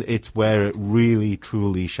 and it's where it really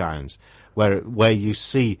truly shines, where you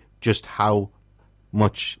see just how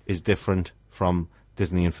much is different from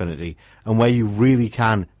Disney Infinity, and where you really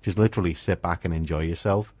can just literally sit back and enjoy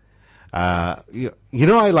yourself. I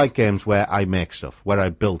like games where I make stuff, where I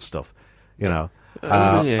build stuff.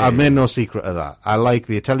 I've made no secret of that. I like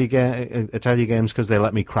the Atelier games because they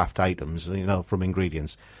let me craft items, from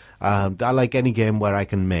ingredients. I like any game where I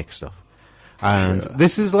can make stuff. And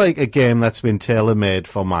this is like a game that's been tailor-made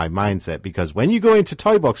for my mindset, because when you go into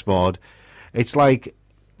toy box mode, it's like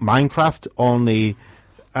Minecraft, only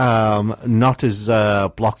not as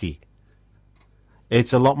blocky.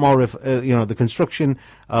 It's a lot more of, the construction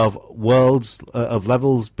of worlds, of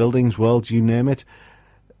levels, buildings, worlds, you name it,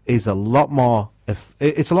 is a lot more.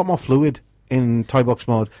 It's a lot more fluid in toy box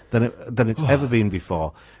mode than it's ever been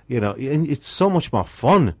before. And it's so much more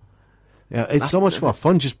fun. It's so much more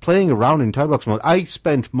fun just playing around in toy box mode. I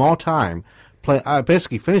spent more time I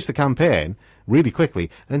basically finished the campaign really quickly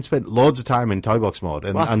and spent loads of time in toy box mode.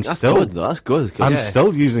 And that's good. That's good. I'm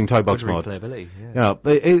still using toy box mode. Replayability, yeah.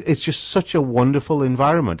 It's just such a wonderful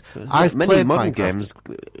environment. I've many played modern Minecraft.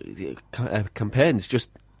 games campaigns just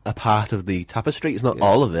a part of the tapestry. It's not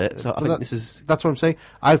all of it. So I think this is. That's what I'm saying.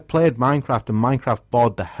 I've played Minecraft, and Minecraft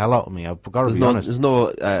bored the hell out of me. I've got to be honest. There's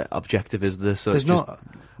no objective, is there? So there's it's just, no.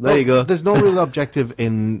 There you go. There's no real objective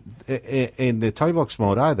in the toy box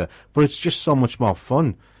mode either, but it's just so much more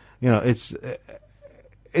fun. It's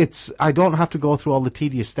I don't have to go through all the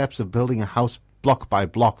tedious steps of building a house block by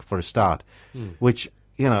block for a start, which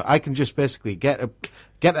I can just basically get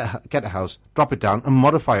a house, drop it down, and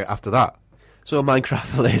modify it after that. So Minecraft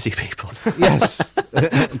for lazy people. Yes,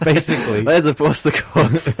 basically. Where's the poster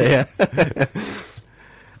code? Yeah.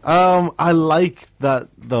 I like that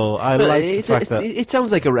though. I like the fact that it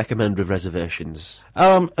sounds like a recommend with reservations.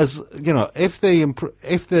 As if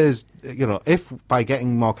by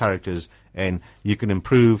getting more characters in, you can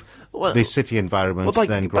improve the city environments,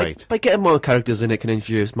 then great. By getting more characters in, it can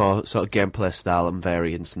introduce more sort of gameplay style and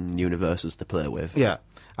variants and universes to play with. Yeah.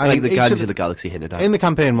 Like the Guardians of the Galaxy hinted at. In the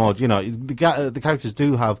campaign mode, the characters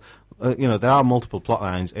do have, there are multiple plot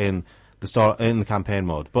lines in the campaign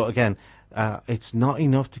mode. But again, it's not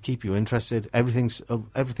enough to keep you interested.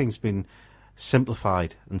 Everything's been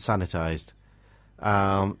simplified and sanitized.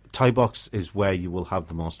 Toy box is where you will have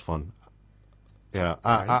the most fun.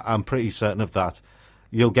 I'm pretty certain of that.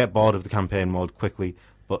 You'll get bored of the campaign mode quickly,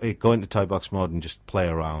 but go into toy box mode and just play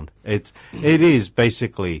around. It is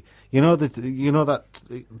basically.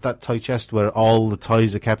 That toy chest where all the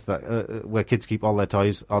toys are kept, where kids keep all their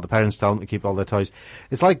toys, or the parents tell them to keep all their toys.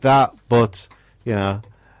 It's like that, but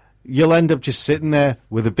you'll end up just sitting there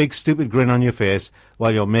with a big stupid grin on your face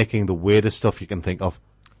while you're making the weirdest stuff you can think of.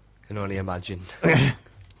 Can only imagine.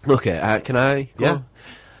 Okay, can I go?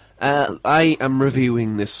 Yeah. I am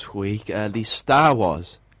reviewing this week the Star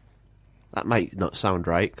Wars. That might not sound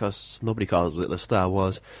right, because nobody calls it the Star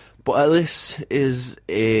Wars. But this is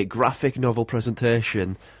a graphic novel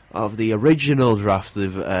presentation of the original draft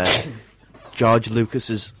of George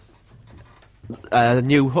Lucas's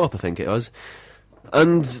New Hope, I think it was.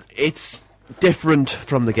 And it's different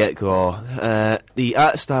from the get-go. The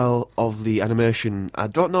art style of the animation, I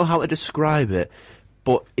don't know how to describe it,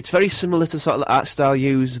 but it's very similar to sort of the art style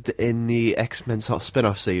used in the X-Men sort of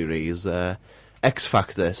spin-off series,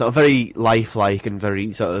 X-Factor. Sort of very lifelike and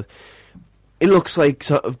very sort of... It looks like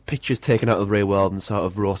sort of pictures taken out of the real world and sort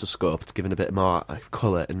of rotoscoped, given a bit more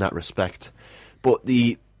colour in that respect. But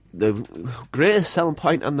the greatest selling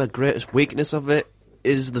point and the greatest weakness of it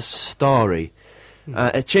is the story.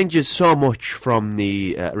 It changes so much from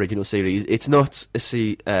the original series. It's not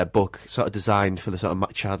a book sort of designed for the sort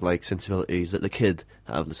of childlike sensibilities that the kid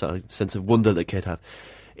have, the sort of sense of wonder that the kid have.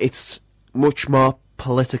 It's much more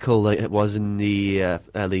political like it was in the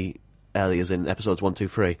early early as in episodes 1, 2,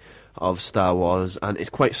 3 of Star Wars, and it's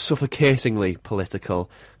quite suffocatingly political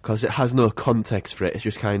because it has no context for it. It's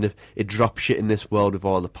just kind of, it drops shit in this world with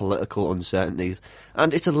all the political uncertainties,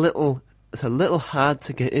 and it's a little hard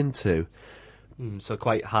to get into. So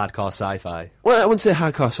quite hardcore sci-fi. Well, I wouldn't say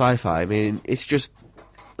hardcore sci-fi. I mean, it's just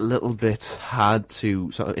a little bit hard to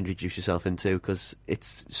sort of introduce yourself into because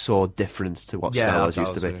it's so different to what Star Wars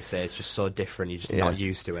used to be. I was going to say, it's just so different. You're just not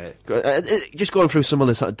used to it. Just going through some of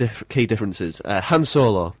the sort of key differences. Han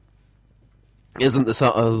Solo isn't the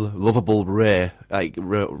sort of lovable Rey, like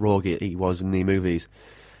rogue he was in the movies.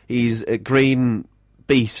 He's a green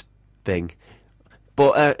beast thing,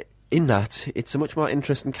 but in that, it's a much more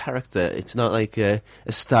interesting character. It's not like a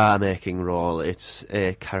star-making role. It's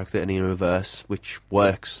a character in a universe which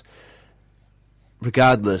works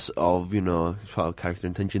regardless of, sort of character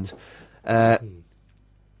intentions.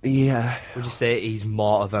 Yeah. Would you say he's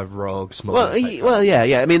more of a rogue smuggler?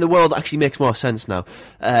 Yeah. I mean, the world actually makes more sense now.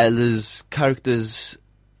 There's characters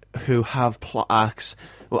who have plot arcs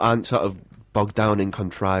who aren't sort of bogged down in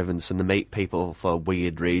contrivance and they meet people for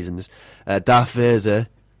weird reasons. Darth Vader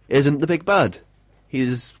isn't the big bad.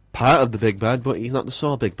 He's part of the big bad, but he's not the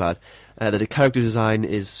sole big bad. The character design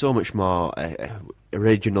is so much more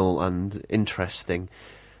original and interesting,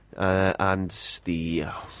 and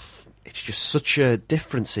it's just such a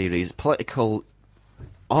different series. Political,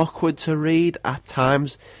 awkward to read at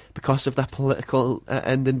times because of that political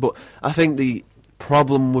ending, but I think the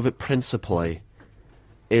problem with it principally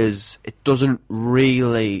is it doesn't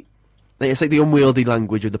really... It's like the unwieldy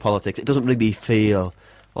language of the politics. It doesn't really feel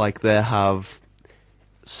like they have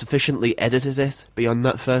sufficiently edited it beyond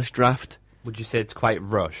that first draft. Would you say it's quite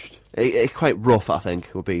rushed? It's quite rough, I think,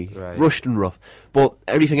 would be. Right. Rushed and rough. But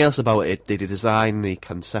everything else about it, the design, the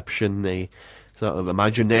conception, the sort of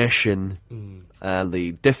imagination,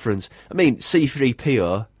 the difference. I mean,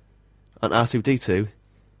 C-3PO and R2-D2,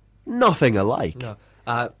 nothing alike. No.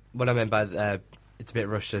 What I meant by it's a bit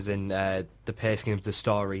rushed as in the pacing of the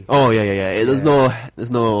story. Oh, yeah. There's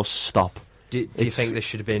no stop. Do you think there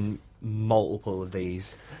should have been multiple of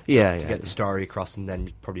these? To get the story across, and then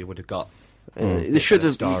you probably would have got. They should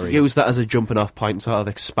have used that as a jumping off point, and sort of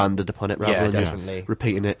expanded upon it rather than definitely. Just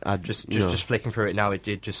repeating it. Just flicking through it now,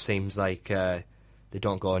 it just seems like they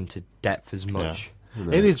don't go into depth as much. Yeah.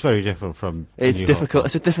 No. It is very different from. It's difficult.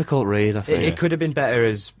 It's a difficult read. I think it could have been better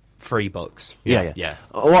as 3 books. Yeah.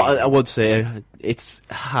 What I would say, it's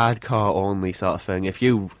hardcore only sort of thing. If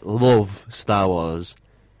you love Star Wars,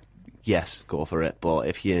 yes, go for it. But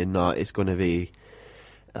if you're not, it's going to be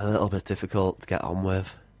a little bit difficult to get on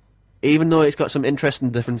with. Even though it's got some interesting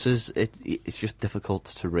differences, it's just difficult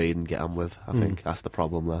to read and get on with. I think that's the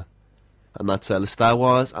problem there. And that's the Star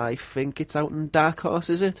Wars. I think it's out in Dark Horse,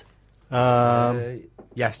 is it?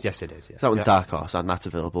 Yes, it is. Yeah. It's out in Dark Horse, and that's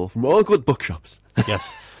available from all good bookshops.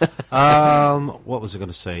 Yes. What was I going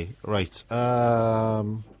to say? Right. Yeah,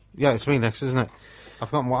 it's me next, isn't it? I've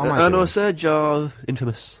forgotten what am I Anno doing? Surge or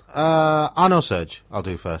Infamous? Anno Surge, I'll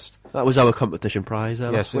do first. That was our competition prize.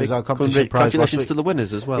 Yes, it was our competition prize. Congratulations to the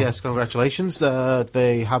winners as well. Yes, congratulations.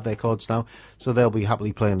 They have their codes now, so they'll be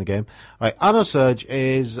happily playing the game. Right, Anno Surge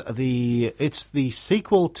is the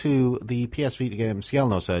sequel to the PS Vita game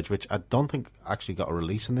Ciel Surge, which I don't think actually got a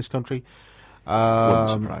release in this country. Wouldn't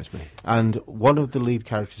surprise me. And one of the lead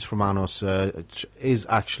characters from Anno Surge is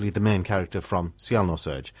actually the main character from Ciel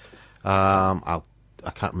Surge. I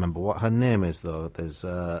can't remember what her name is, though. There's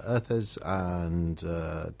Earthers and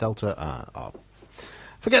Delta.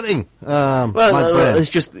 Forgetting. Let's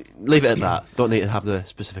just leave it at that. Don't need to have the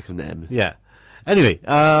specific name. Yeah. Anyway,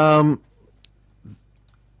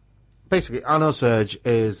 basically, Anno Surge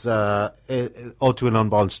is Ode to an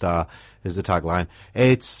Unborn Star is the tagline.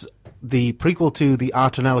 It's the prequel to the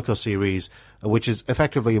Art and Elico series, which is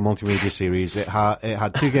effectively a multimedia series. It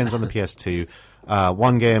had 2 games on the PS2.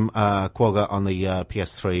 One game, Quagga, on the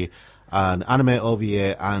PS3, an anime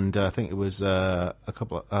OVA, and I think it was a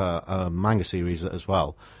couple of manga series as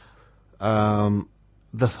well.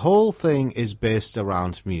 The whole thing is based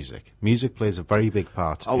around music. Music plays a very big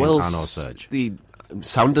part in Anno Surge. The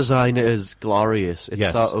sound design is glorious.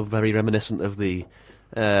 It's sort of very reminiscent of the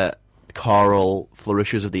choral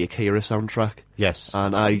flourishes of the Akira soundtrack. Yes.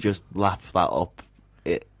 And I just lapped that up.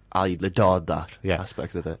 I adored that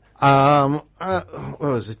aspect of it. What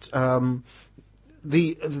was it?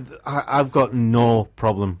 I've got no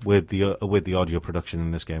problem with the audio production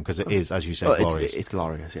in this game because it is, as you said, glorious. It's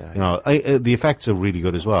glorious, yeah. You know, the effects are really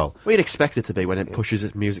good as well. We'd expect it to be when it pushes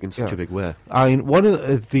its music in such a big way. I mean, one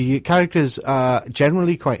of the characters are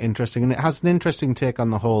generally quite interesting, and it has an interesting take on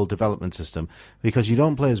the whole development system because you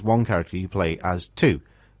don't play as one character, you play as 2.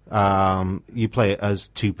 you play it as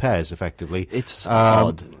two pairs, effectively. It's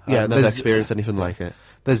odd. Yeah, I've never experienced anything like it.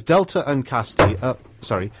 There's Delta and Casti.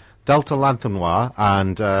 Delta Lanthanois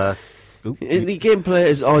and. The gameplay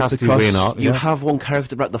is odd Casti because Reynard, you have one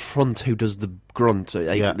character at the front who does the grunt.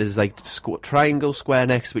 There's like triangle, square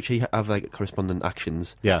next, which have like corresponding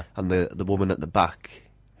actions. Yeah. And the woman at the back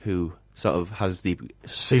who sort of has the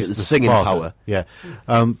She's the singing spotter. power. Yeah.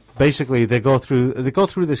 Basically, they go through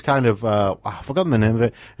this kind of I've forgotten the name of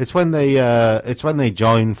it. It's when they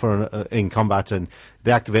join in combat and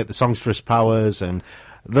they activate the songstress powers. And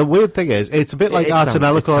the weird thing is, it's a bit like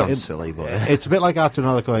Artonelico. It sounds silly, but it's a bit like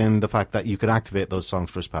Artonelico in the fact that you can activate those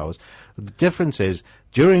songstress powers. The difference is,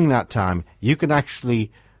 during that time, you can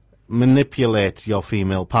actually manipulate your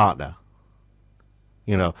female partner.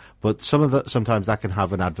 But sometimes that can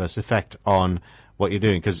have an adverse effect on what you're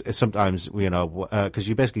doing, because sometimes, because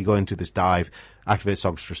you basically go into this dive, activate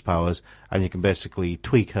songstress powers, and you can basically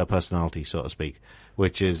tweak her personality, so to speak,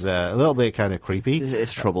 which is a little bit kind of creepy.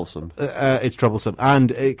 It's troublesome. It's troublesome.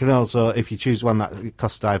 And it can also, if you choose one that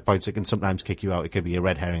costs dive points, it can sometimes kick you out. It could be a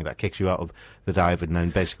red herring that kicks you out of the dive, and then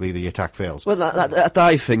basically the attack fails. Well, that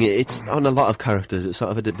dive thing, it's on a lot of characters. It's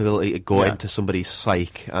sort of an ability to go into somebody's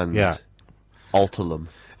psyche and alter them.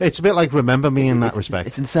 It's a bit like Remember Me in that respect.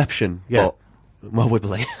 It's Inception, but more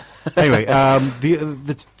wibbly. Anyway,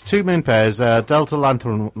 the two main pairs, Delta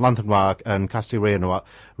Lanthanois and Casti Reynard,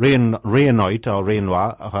 or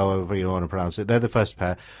Renoir, however you want to pronounce it, they're the first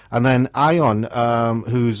pair. And then Ion,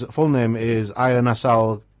 whose full name is Ion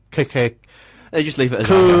Asal Kike. They just leave it as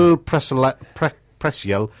Ion.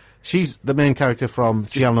 Presiel. She's the main character from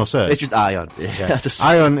Ciel No Surge. It's just Ion.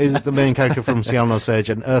 Ion is the main character from Ciel No Surge,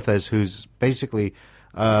 and Earthes, who's basically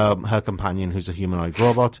her companion, who's a humanoid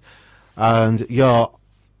robot. And you're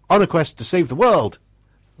on a quest to save the world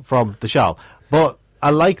from the Shal. But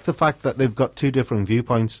I like the fact that they've got two different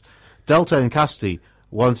viewpoints. Delta and Casti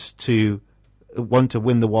want to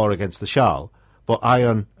win the war against the Shal, but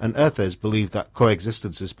Ion and Earthes believe that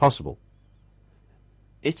coexistence is possible.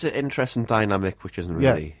 It's an interesting dynamic which isn't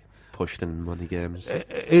really pushed in many games.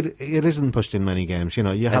 It isn't pushed in many games. You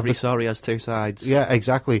have every story has two sides. Yeah,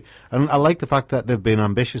 exactly. And I like the fact that they've been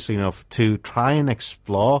ambitious enough to try and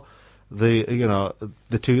explore the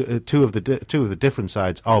two of the different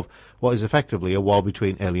sides of what is effectively a war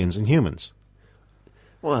between aliens and humans.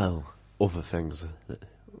 Well, other things.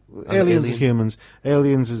 Aliens and humans.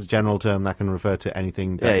 Aliens is a general term that can refer to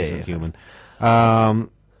anything that isn't human. The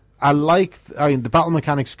battle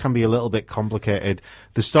mechanics can be a little bit complicated.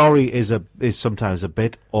 The story is sometimes a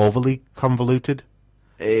bit overly convoluted.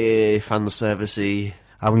 Fan servicey.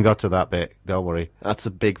 I haven't got to that bit. Don't worry. That's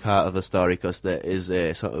a big part of the story because there is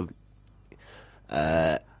a sort of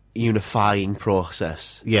unifying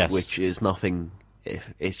process. Yes, which is nothing.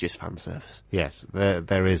 It's just fan service. Yes,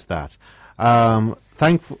 there is that.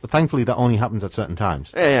 Thankfully, that only happens at certain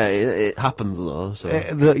times. Yeah, it happens though. So.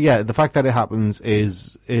 The fact that it happens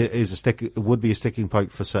would be a sticking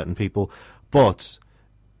point for certain people, but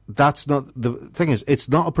that's not the thing. It's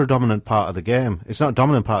not a predominant part of the game. It's not a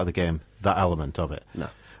dominant part of the game. That element of it. No.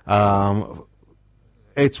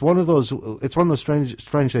 It's one of those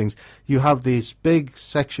strange things. You have this big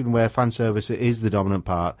section where fan service is the dominant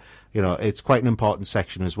part. It's quite an important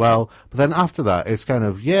section as well. But then after that, it's kind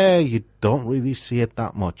of you don't really see it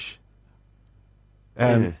that much.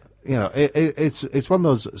 And it's one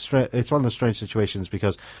of those strange situations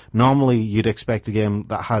because normally you'd expect a game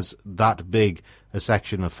that has that big a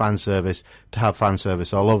section of fan service to have fan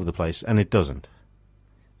service all over the place, and it doesn't.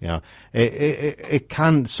 It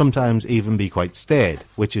can sometimes even be quite staid,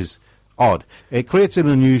 which is odd. It creates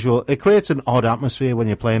an odd atmosphere when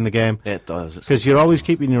you're playing the game. It does, because you're always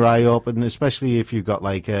keeping your eye open, especially if you've got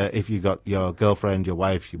your girlfriend, your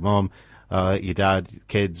wife, your mom, your dad,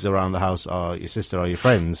 kids around the house, or your sister, or your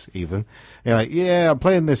friends. Even you're like, I'm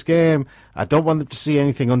playing this game. I don't want them to see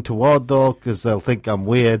anything untoward though, because they'll think I'm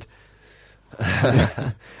weird.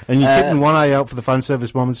 And you're keeping one eye out for the fan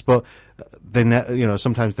service moments, but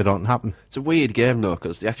sometimes they don't happen. It's a weird game though,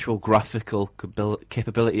 because the actual graphical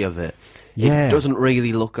capability of it doesn't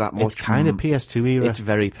really look that much. It's kind of PS2 era. It's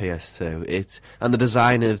very PS2. And the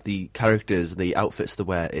design of the characters, the outfits they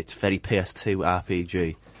wear, it's very PS2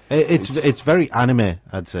 RPG. It's very anime,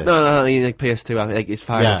 I'd say. No, I mean like PS2. Like it's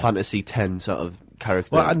Final Fantasy X sort of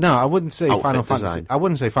character. Well, no, I wouldn't say Final design. Fantasy. I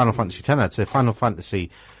wouldn't say Final Fantasy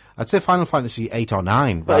X. I'd say Final Fantasy 8 or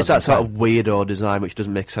 9. But it's that sort of weirdo design which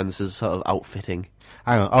doesn't make sense as sort of outfitting.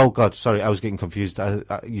 Hang on. Oh, God, sorry, I was getting confused.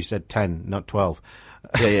 You said 10, not 12.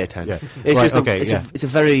 Yeah, 10. Yeah. It's a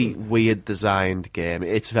very weird designed game.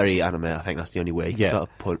 It's very anime, I think that's the only way you can sort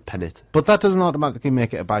of pen it. But that doesn't automatically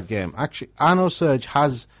make it a bad game. Actually, Anno Surge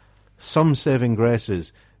has some saving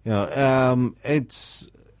graces. It's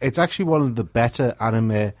actually one of the better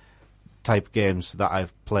anime type games that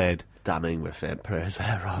I've played. Damning with faint praise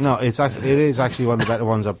there, Rob. No, it is actually one of the better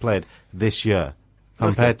ones I've played this year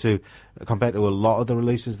compared to a lot of the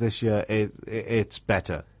releases this year. It's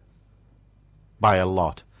better by a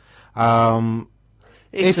lot.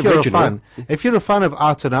 It's if you're original. a fan of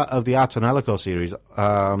the Artonelico series,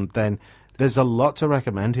 then there's a lot to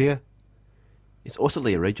recommend here. It's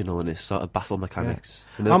utterly original in its sort of battle mechanics.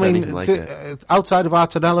 I mean, outside of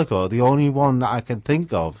Artonelico, the only one that I can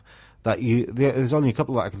think of there's only a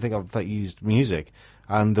couple that I can think of that used music,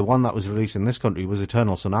 and the one that was released in this country was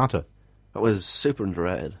Eternal Sonata. That was super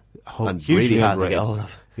underrated. And Hugely really hard to underrated. get hold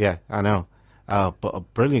of. Yeah, I know. But a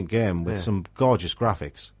brilliant game with some gorgeous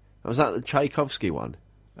graphics. Was that the Tchaikovsky one?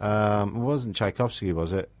 It wasn't Tchaikovsky,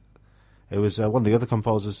 was it? It was one of the other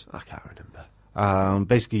composers. I can't remember.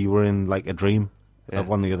 Basically, you were in like a dream of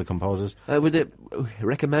one of the other composers. Would it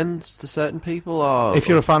recommend to certain people? Or if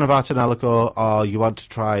you're a fan of Artonelico or you want to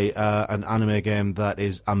try an anime game that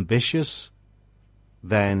is ambitious,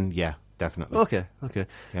 then yeah, definitely. Okay.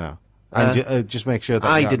 And just make sure that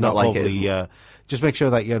I you're did not like overly, it. Just make sure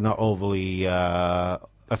that you're not overly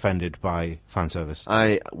offended by fan service.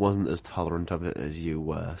 I wasn't as tolerant of it as you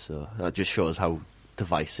were, so that just shows how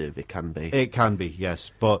divisive it can be. It can be,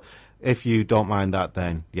 yes, but if you don't mind that,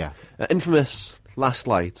 then yeah. Infamous Last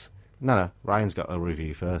Light. No, Ryan's got a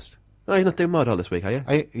review first. Oh, you're not doing Mordor this week, are you?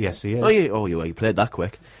 Yes, he is. You played that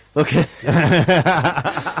quick. Okay.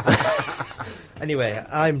 Anyway,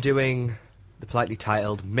 I'm doing the politely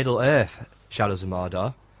titled Middle Earth: Shadows of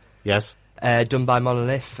Mordor. Yes. Done by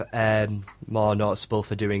Monolith, more noticeable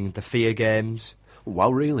for doing the Fear games. Wow,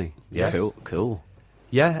 really? Yes. Cool.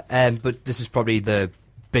 Yeah, but this is probably the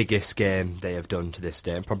biggest game they have done to this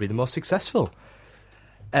day, and probably the most successful.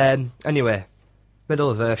 Anyway, Middle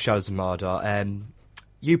of Earth: Shadows of Mordor.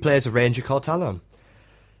 You play as a ranger called Talon,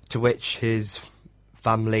 to which his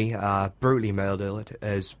family are brutally murdered,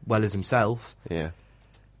 as well as himself. Yeah.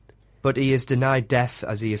 But he is denied death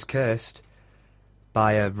as he is cursed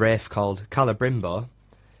by a wraith called Calibrimbo,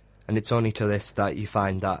 and it's only to this that you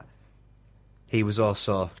find that he was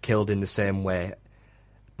also killed in the same way.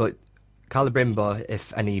 But Calibrimbo,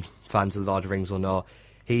 if any fans of Lord of the Rings will know,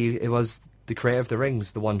 he was the creator of the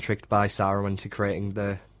rings, the one tricked by Sauron into creating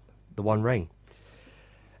the One Ring.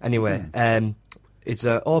 Anyway, it's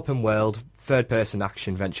an open world, third-person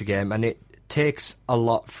action adventure game, and it takes a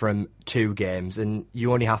lot from two games, and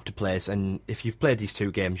you only have to play it, and if you've played these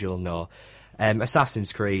two games, you'll know.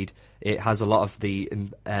 Assassin's Creed, it has a lot of the,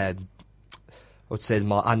 I would say, the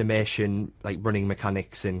more animation, like running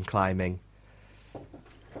mechanics and climbing,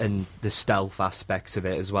 and the stealth aspects of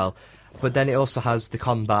it as well. But then it also has the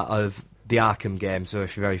combat of the Arkham game, so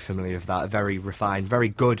if you're very familiar with that, a very refined, very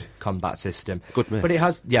good combat system. Good mix. But it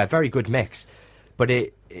has, very good mix. But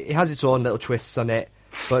it has its own little twists on it.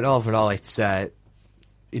 But overall, it's,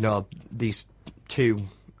 these two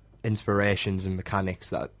inspirations and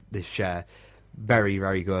mechanics that they share, very,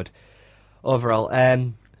 very good. Overall,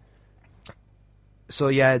 so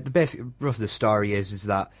yeah, the basic rough of the story is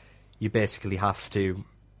that you basically have to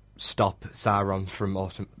stop Sauron from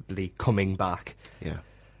ultimately coming back.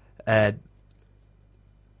 Yeah.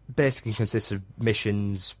 Basically consists of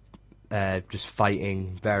missions, just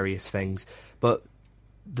fighting various things. But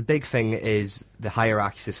the big thing is the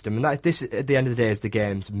hierarchy system, and this, at the end of the day, is the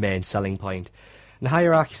game's main selling point. And the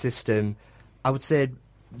hierarchy system, I would say,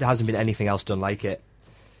 there hasn't been anything else done like it.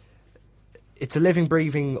 It's a living,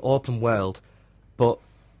 breathing, open world, but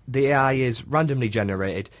the AI is randomly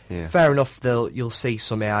generated. Yeah. Fair enough, you'll see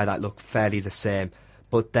some AI that look fairly the same,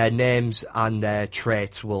 but their names and their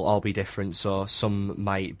traits will all be different. So some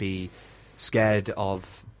might be scared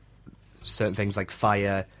of certain things like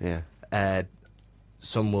fire. Yeah.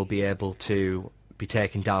 Some will be able to be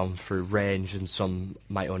taken down through range, and some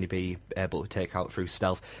might only be able to take out through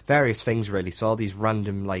stealth. Various things, really. So all these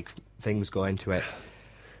random things go into it.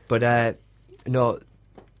 But no,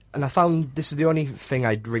 and I found this is the only thing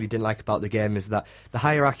I really didn't like about the game, is that the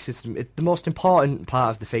hierarchy system, the most important part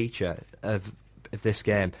of the feature of this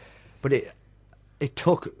game, but it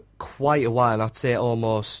took quite a while, and I'd say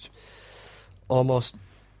almost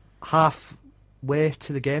halfway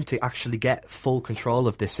to the game to actually get full control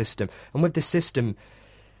of this system. And with this system,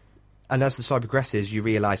 and as the story progresses, you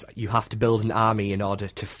realise you have to build an army in order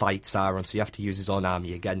to fight Sauron, so you have to use his own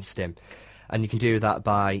army against him. And you can do that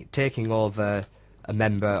by taking over a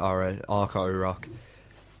member or an orc or a rock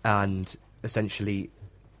and essentially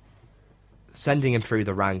sending him through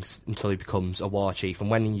the ranks until he becomes a war chief. And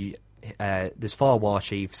when there's 4 war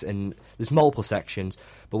chiefs, and there's multiple sections.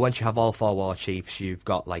 But once you have all 4 war chiefs, you've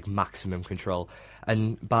got like maximum control.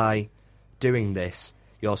 And by doing this,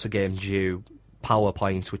 you also gain you power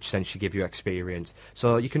points, which essentially give you experience.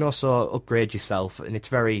 So you can also upgrade yourself, and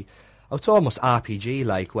it's almost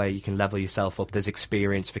RPG-like, where you can level yourself up. There's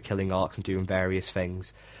experience for killing orcs and doing various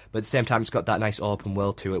things. But at the same time, it's got that nice open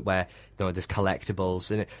world to it, where there's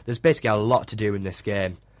collectibles, and there's basically a lot to do in this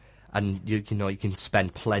game. And you can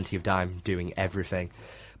spend plenty of time doing everything.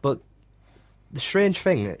 But the strange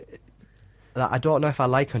thing that I don't know if I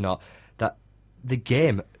like or not, that the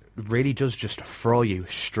game really does just throw you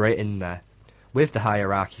straight in there with the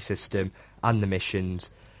hierarchy system and the missions.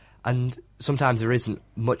 And sometimes there isn't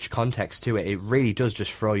much context to it. It really does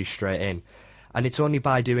just throw you straight in. And it's only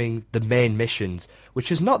by doing the main missions, which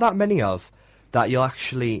is not that many of, that you'll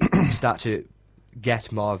actually start to get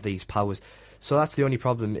more of these powers. So that's the only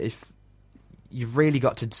problem. If you've really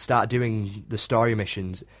got to start doing the story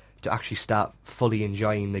missions to actually start fully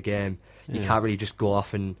enjoying the game, you can't really just go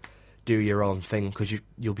off and do your own thing, because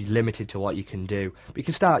you'll be limited to what you can do. But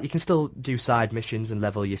you can still do side missions and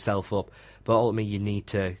level yourself up, but ultimately you need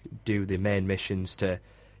to do the main missions to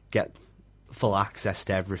get full access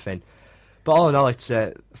to everything. But all in all, it's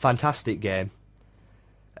a fantastic game.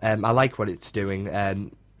 I like what it's doing.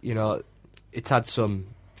 It's had some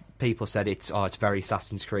people said it's very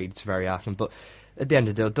Assassin's Creed, it's very Arkham, but at the end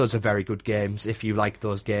of the day, those are very good games. If you like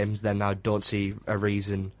those games, then I don't see a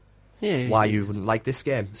reason why you wouldn't like this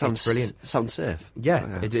game. It's brilliant. Sounds safe.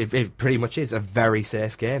 Yeah. It pretty much is a very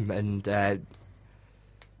safe game, and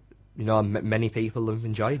many people have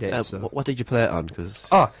enjoyed it. So. What did you play it on?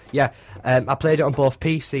 I played it on both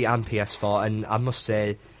PC and PS4, and I must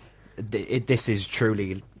say, this is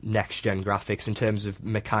truly next-gen graphics in terms of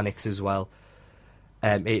mechanics as well.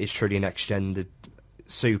 It is truly next-gen,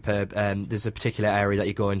 superb. There's a particular area that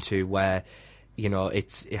you go into where,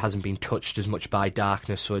 it hasn't been touched as much by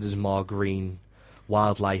darkness, so there's more green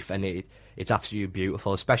wildlife, and it's absolutely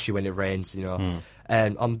beautiful, especially when it rains, on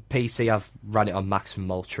PC, I've run it on maximum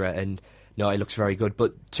ultra, and it looks very good.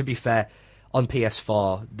 But to be fair, on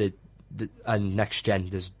PS4 and next gen,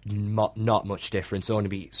 there's not much difference. There'll only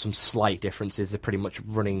be some slight differences. They're pretty much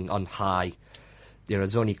running on high.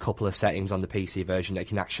 There's only a couple of settings on the PC version that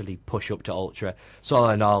can actually push up to ultra. So all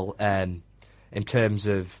in all, in terms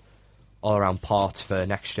of all-around ports for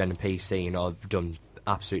next gen and PC, I've done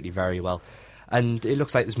absolutely very well. And it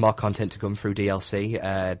looks like there's more content to come through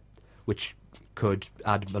DLC, which could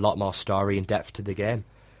add a lot more story and depth to the game.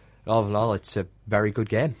 All in all, it's a very good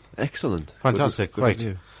game. Excellent. Fantastic. Good Great.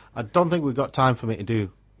 review. I don't think we've got time for me to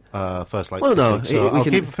do First Light. Well, no. Week, so I'll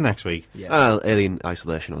keep it for next week. Yeah. Alien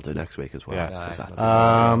Isolation I'll do next week as well.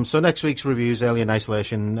 Yeah. So next week's reviews, Alien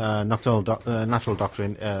Isolation, Natural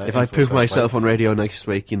Doctrine. If I poop myself on radio next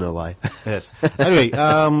week, you know why. Yes. Anyway,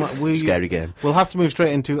 scary game. We'll have to move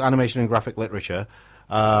straight into animation and graphic literature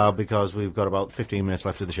because we've got about 15 minutes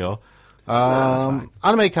left of the show.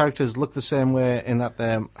 Anime characters look the same way in that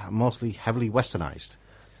they're mostly heavily westernized.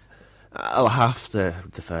 I'll have to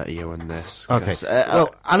defer to you on this. Okay.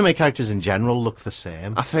 Anime characters in general look the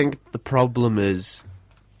same. I think the problem is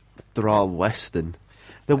they're all Western.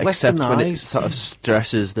 They're except westernized. when it sort of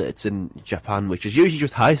stresses that it's in Japan, which is usually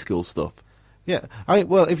just high school stuff. Yeah.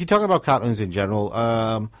 If you're talking about cartoons in general,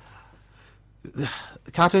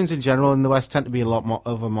 cartoons in general in the West tend to be a lot more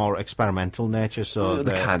of a more experimental nature. So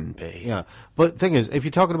they can be. Yeah. But the thing is, if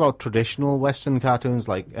you're talking about traditional Western cartoons,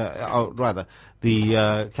 like, or rather,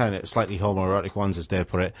 the kind of slightly homoerotic ones, as Dave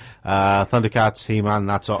put it, Thundercats, He-Man,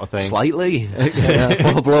 that sort of thing. Slightly?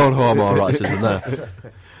 Full-blown homoeroticism there.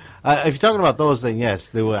 If you're talking about those, then yes,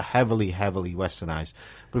 they were heavily, heavily westernized.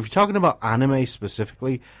 But if you're talking about anime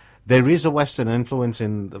specifically, there is a Western influence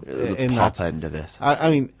in the pop that end of it.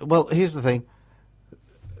 Here's the thing: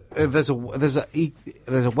 there's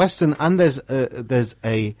a Western and there's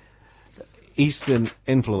a Eastern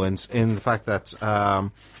influence in the fact that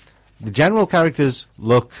the general characters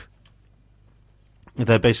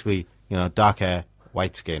they're basically dark hair,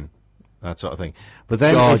 white skin, that sort of thing. But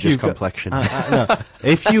then gorgeous complexion.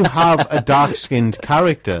 If you have a dark-skinned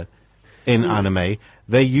character in anime,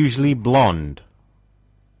 they're usually blonde.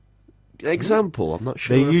 Example, I'm not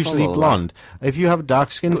sure. They're usually blonde. That. If you have a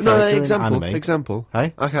dark-skinned character in anime... Example.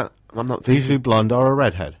 Hey? I can't... I'm not... They're usually blonde or a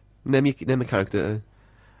redhead. Name a character.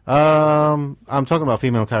 I'm talking about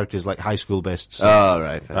female characters like high school-based stuff. Oh,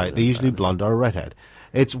 right. Right, they're usually blonde or a redhead.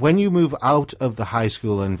 It's when you move out of the high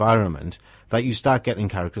school environment that you start getting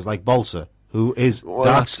characters like Balsa, who is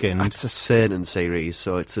dark-skinned. That's a seinen series,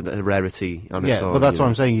 so it's a rarity on its own. Yeah, but that's what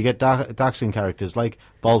I'm saying. You get dark-skinned characters like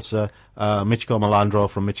Balsa, Michiko Melandro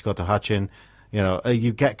from Michiko to Hatchin. You know,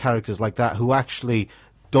 you get characters like that who actually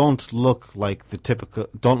don't look the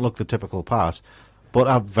typical part, but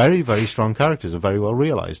are very, very strong characters and very well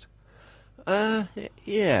realised.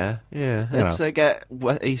 Yeah. It's get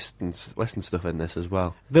Western stuff in this as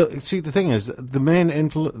well. The thing is, the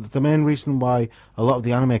main reason why a lot of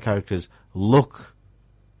the anime characters look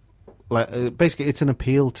like basically it's an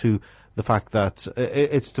appeal to the fact that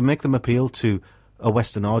it's to make them appeal to a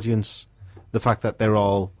Western audience. The fact that they're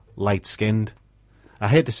all light-skinned. I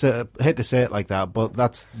hate to say it like that, but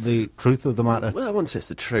that's the truth of the matter. Well, I wouldn't say it's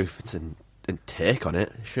the truth. It's an take on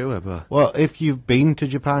it, sure. But if you've been to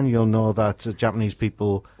Japan, you'll know that Japanese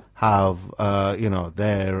people have,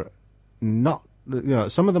 they're not,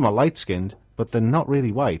 some of them are light-skinned, but they're not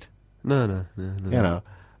really white. No.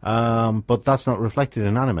 But that's not reflected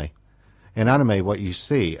in anime. In anime, what you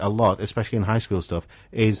see a lot, especially in high school stuff,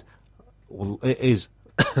 is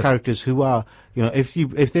characters who are,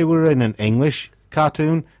 if they were in an English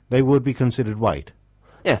cartoon, they would be considered white.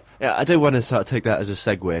 Yeah, I do want to sort of take that as a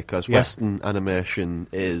segue, because Western animation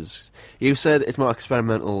is... You said it's more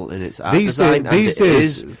experimental in its art design, these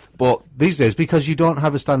days, because you don't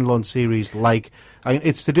have a standalone series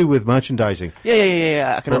it's to do with merchandising.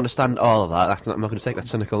 Yeah, I can understand all of that. I'm not going to take that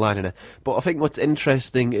cynical line in it. But I think what's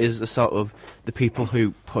interesting is the sort of the people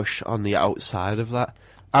who push on the outside of that.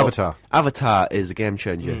 Avatar. Avatar is a game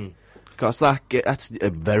changer. Because that's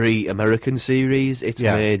a very American series. It's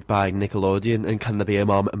made by Nickelodeon and can there be a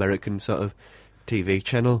more American sort of TV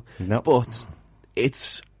channel. Nope. But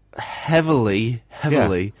it's heavily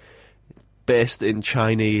based in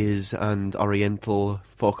Chinese and Oriental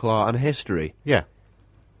folklore and history. Yeah.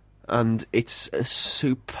 And it's a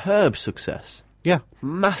superb success. Yeah.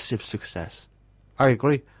 Massive success. I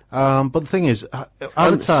agree. But the thing is,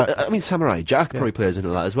 Avatar... Samurai Jack probably plays into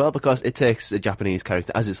that as well, because it takes a Japanese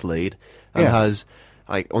character as its lead and has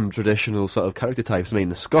untraditional sort of character types. I mean,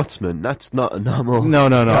 the Scotsman, that's not a normal... No.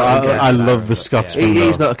 I love the Scotsman.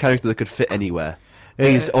 He's not a character that could fit anywhere.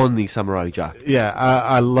 He's only Samurai Jack. Yeah,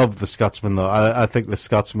 I love the Scotsman, though. I think the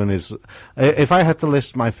Scotsman is... If I had to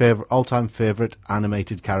list my all-time favourite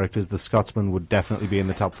animated characters, the Scotsman would definitely be in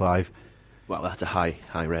the top 5. Well, that's a high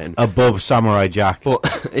rating. Above Samurai Jack.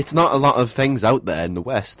 But it's not a lot of things out there in the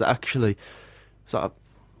West that actually sort of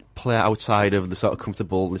play outside of the sort of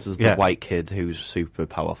comfortable, this is the white kid who's super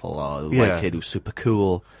powerful, or the white kid who's super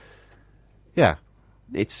cool. Yeah.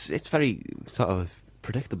 It's very sort of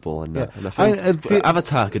predictable, and I think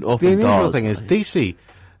Avatar can open doors. The unusual thing is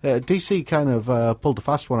DC kind of pulled a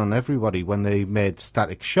fast one on everybody when they made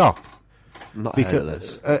Static Shock. Not heard of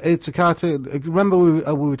this. It's a cartoon. Remember, we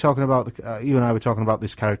were talking about you and I were talking about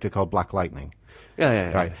this character called Black Lightning.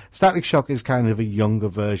 Yeah. Right. Static Shock is kind of a younger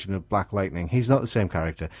version of Black Lightning. He's not the same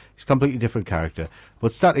character. He's a completely different character.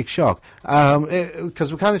 But Static Shock,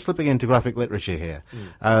 because we're kind of slipping into graphic literature here,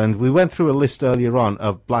 and we went through a list earlier on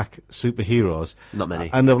of black superheroes. Not many.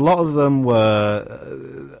 And a lot of them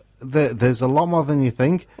were... There's a lot more than you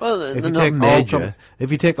think. Well, they're not major.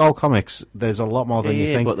 If you take all comics, there's a lot more than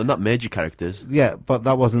you think. But they're not major characters. Yeah, but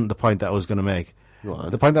that wasn't the point that I was going to make.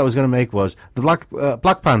 What? The point that I was going to make was the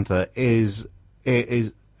Black Panther is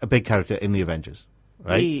a big character in the Avengers,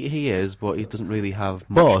 right? He is, but he doesn't really have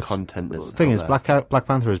much content. The thing is, Black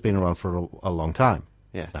Panther has been around for a long time.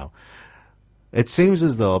 Yeah. Now, it seems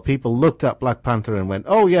as though people looked at Black Panther and went,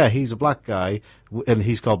 "Oh yeah, he's a black guy, and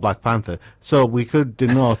he's called Black Panther." So we could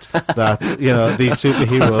denote that these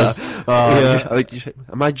superheroes.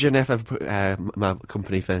 Imagine if my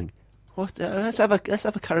company thing. What? Let's have a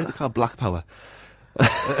character called Black Power.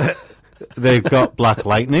 They've got Black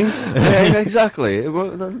Lightning. Yeah, exactly.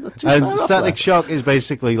 And Static Shock is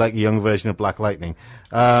basically like a young version of Black Lightning.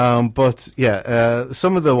 But yeah,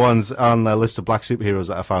 some of the ones on the list of black superheroes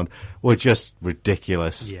that I found were just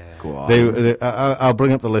ridiculous. Yeah. Go on. I'll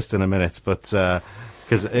bring up the list in a minute, but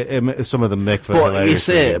because some of them make for hilarious. You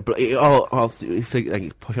say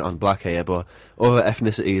push it on black here, but other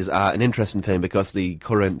ethnicities are an interesting thing because the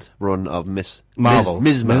current run of Ms. Marvel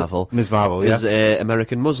is an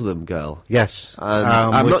American Muslim girl. Yes, and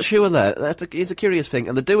I'm not sure that it's a curious thing,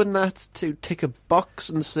 and they're doing that to tick a box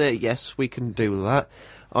and say yes, we can do that,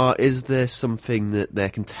 or is there something that they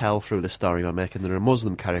can tell through the story by making her a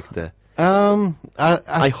Muslim character?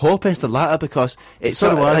 I hope it's the latter, because it's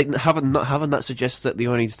sort of like having that suggests that the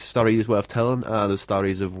only stories worth telling are the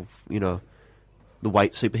stories of the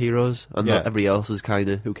white superheroes, and that everybody else is kind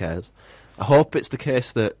of who cares. I hope it's the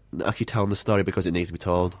case that they're actually telling the story because it needs to be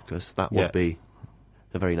told, because that would be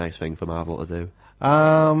a very nice thing for Marvel to do.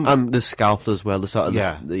 And the Scalped as well, the sort of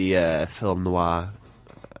the film noir.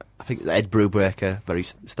 I think Ed Brubaker, very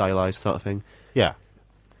stylized sort of thing. Yeah.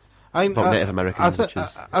 about Native Americans, which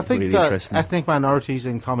is I think really that interesting. ethnic minorities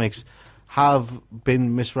in comics have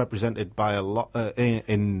been misrepresented by a lot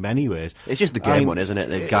in many ways. It's just the game one, isn't it?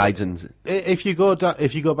 The guides and If you go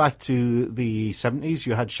back to the 70s,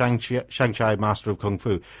 you had Shang-Chi, Master of Kung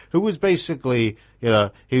Fu, who was basically,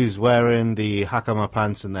 he was wearing the hakama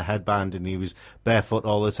pants and the headband, and he was barefoot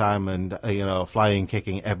all the time, and flying,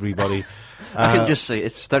 kicking everybody. I can just see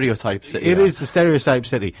it's stereotype city. It is the stereotype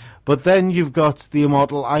city. But then you've got the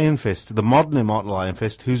Immortal Iron Fist, the modern Immortal Iron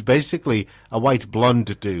Fist, who's basically a white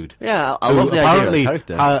blonde dude. Yeah, I love the idea of the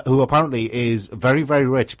character. Who apparently is very, very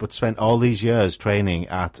rich, but spent all these years training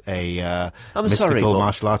at a mystical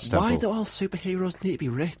martial arts temple. Why do all superheroes need to be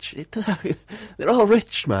rich? They're all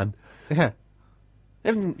rich, man. Yeah.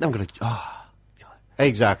 I'm gonna.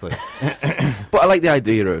 Exactly. But I like the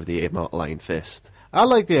idea of the Immortal Iron Fist. I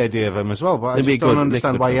like the idea of him as well, but I just don't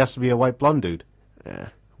understand why he has to be a white blonde dude. Yeah,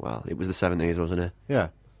 well, it was the 70s, wasn't it? Yeah.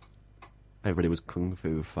 Everybody was kung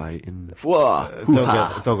fu fighting.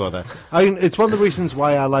 Don't go there. I mean, it's one of the reasons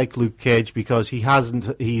why I like Luke Cage, because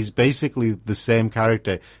he's basically the same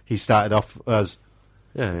character he started off as.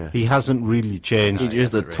 Yeah. He hasn't really changed. He's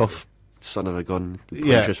just a tough son of a gun,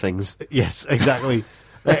 punches things. Yes, exactly.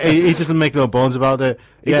 He doesn't make no bones about it.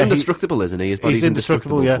 He's indestructible, isn't he? He's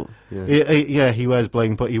indestructible, yeah. He wears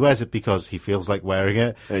bling, but he wears it because he feels like wearing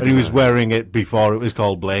it. And he was wearing it before it was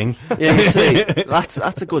called bling. Yeah, you see,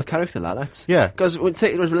 that's a good character, that. Yeah. Because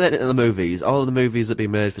it was related to the movies. All the movies that have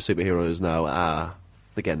been made for superheroes now are,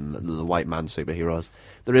 again, the white man superheroes.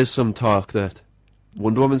 There is some talk that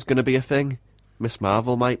Wonder Woman's going to be a thing. Miss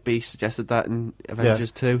Marvel might be suggested that in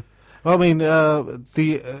Avengers 2. Well, I mean,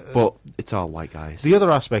 but it's all white guys. The other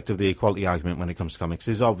aspect of the equality argument when it comes to comics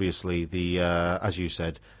is obviously the, as you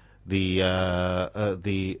said,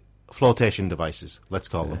 the flotation devices. Let's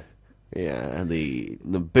call them. Yeah, and the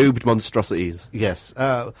boobed monstrosities. Yes,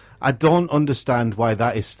 I don't understand why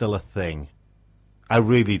that is still a thing. I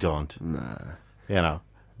really don't. Nah.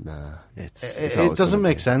 It doesn't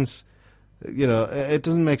make sense. It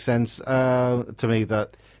doesn't make sense to me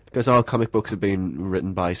that. Because all comic books have been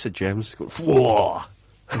written by Sir James. Whoa!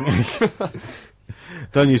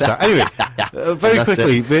 Don't you start. Anyway, very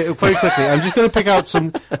quickly. I'm just going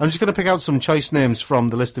to pick out some choice names from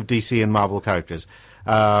the list of DC and Marvel characters.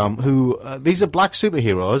 These are black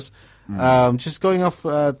superheroes. Just going off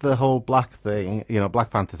the whole black thing, Black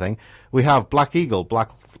Panther thing. We have Black Eagle,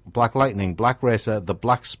 Black Lightning, Black Racer, the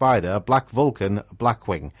Black Spider, Black Vulcan,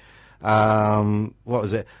 Blackwing. What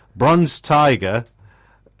was it? Bronze Tiger.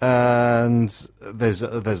 And there's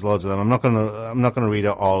loads of them. I'm not gonna read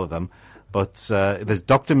out all of them, but there's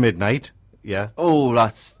Dr. Midnight. Yeah. Oh,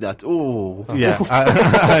 that's. Oh. Yeah.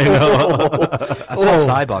 I know. I saw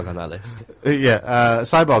Cyborg on that list. Yeah,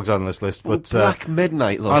 Cyborg's on this list, but Black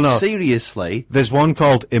Midnight. Look, oh, no. Seriously. There's one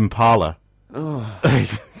called Impala. Oh.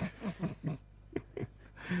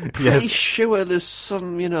 Yes. Sure, there's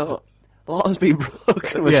some. A lot has been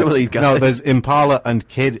broken with some of these guys. No, there's Impala and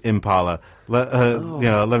Kid Impala.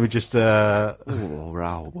 Let me just. Oh,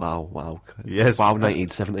 wow. Yes. Wow,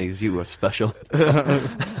 1970s, you were special.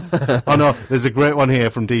 Oh, no, there's a great one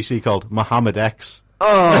here from DC called Muhammad X.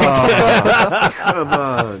 Oh, come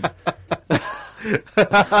on.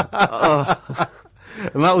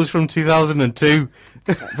 And that was from 2002.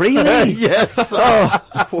 Really? Yes. Oh,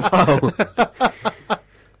 wow.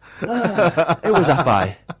 Who was that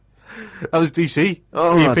by? That was DC.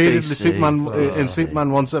 Oh, he appeared in DC. the Superman in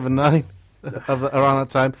Superman 179 around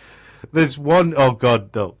that time. There's one. Oh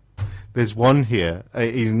God, no. There's one here. I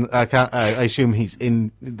assume he's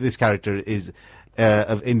in. This character is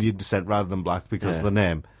of Indian descent rather than black because of the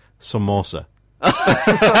name Samosa.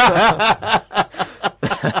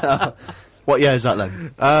 What year is that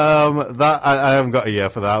then? That I haven't got a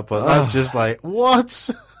year for that, but that's just like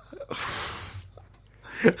what.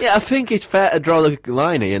 Yeah, I think it's fair to draw the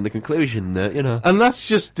line here in the conclusion that, And that's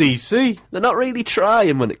just DC. they're not really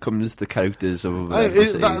trying when it comes to characters of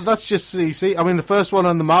that's just DC. I mean, the first one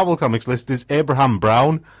on the Marvel Comics list is Abraham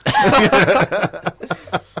Brown.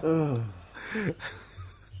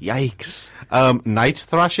 Yikes. Night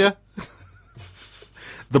Thrasher.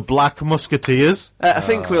 The Black Musketeers. I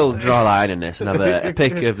think we'll draw a line in this and have a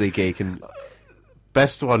pick of the geek and...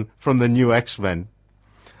 Best one from the new X-Men.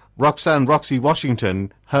 Roxy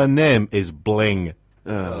Washington, her name is Bling.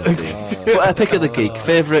 But a pick of the geek.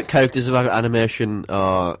 Favourite characters of animation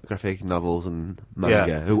or graphic novels and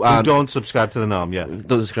manga who don't subscribe to the norm, don't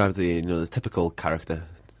subscribe to the typical character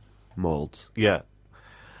moulds. Yeah.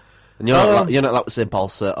 And you're not allowed to say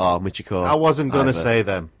Balsa or Michiko. I wasn't going to say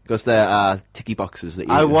them. Because there are ticky boxes that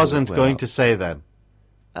you... I wasn't going to say them.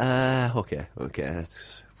 Okay.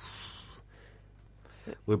 That's...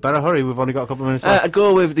 We better hurry. We've only got a couple of minutes left. I'd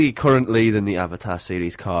go with the current lead in the Avatar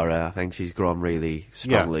series, Korra. I think she's grown really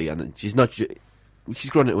strongly, and she's not. She's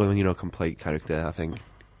grown into a complete character. I think.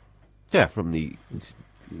 Yeah, from the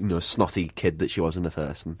snotty kid that she was in the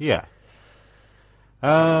first. And yeah.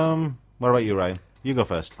 What about you, Ryan? You go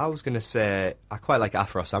first. I was going to say I quite like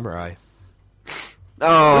Afro Samurai.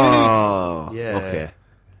 Oh, really? Yeah. Okay.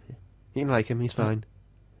 You can like him. He's fine.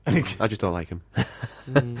 I just don't like him.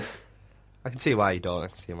 I can see why you don't. I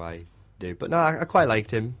can see why you do. But no, I quite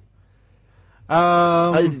liked him.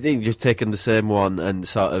 I think just taking the same one and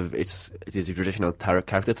sort of it is a traditional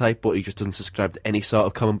character type, but he just doesn't subscribe to any sort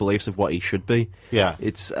of common beliefs of what he should be. Yeah.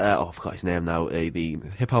 It's I forgot his name now. The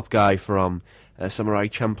hip hop guy from Samurai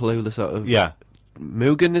Champloo, the sort of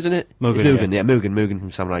Mugen, isn't it? Mugen, yeah, Mugen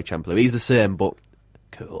from Samurai Champloo. He's the same, but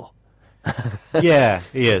cool. Yeah,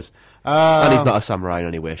 he is. And he's not a samurai in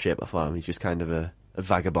any way, shape, or form. He's just kind of a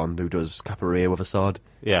vagabond who does capoeira with a sword.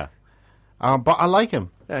 Yeah. But I like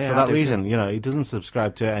him for that reason. Too. He doesn't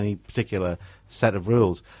subscribe to any particular set of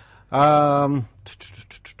rules. I am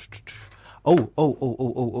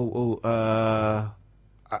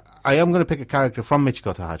going to pick a character from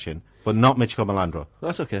Michiko Tahachin, but not Michiko Melandro.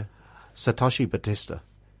 That's okay. Satoshi Batista.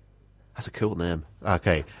 That's a cool name.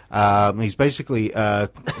 Okay. He's basically a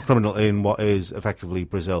criminal in what is effectively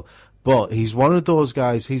Brazil. But he's one of those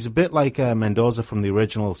guys, he's a bit like Mendoza from the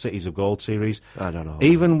original Cities of Gold series. I don't know.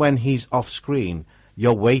 Even when he's off screen,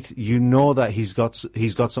 you know that he's got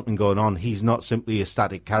something going on. He's not simply a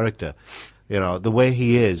static character. The way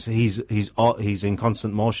he is, he's in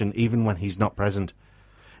constant motion even when he's not present.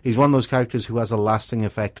 He's one of those characters who has a lasting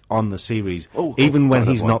effect on the series, even when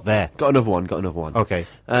he's not there. Got another one. Okay.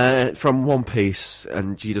 From One Piece,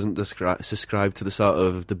 and she doesn't subscribe to the sort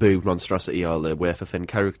of the boob monstrosity or the wafer-thin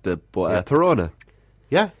character, but Perona.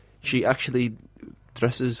 Yeah. She actually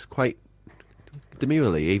dresses quite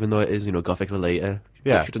demurely, even though it is, gothic later.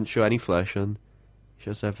 Yeah. She doesn't show any flesh, and she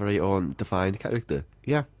has a very own defined character.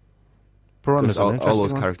 Yeah. Perona's all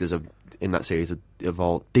those characters have in that series have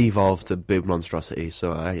devolved to boob monstrosity,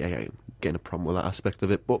 so I ain't getting a problem with that aspect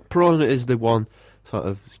of it. But Perona is the one sort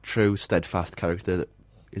of true, steadfast character that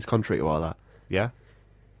is contrary to all that. Yeah.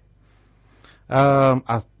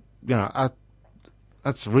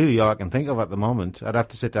 That's really all I can think of at the moment. I'd have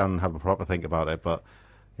to sit down and have a proper think about it, but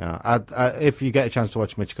if you get a chance to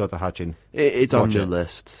watch Michiko Tahachin, it's on the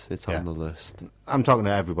list. It's on the list. I'm talking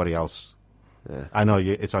to everybody else. Yeah. I know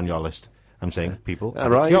it's on your list. I'm saying people.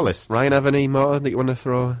 Ryan, your list. Ryan, have any more that you want to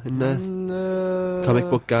throw in there? No. Comic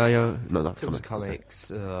book guy? No, not comics.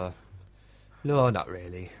 No, not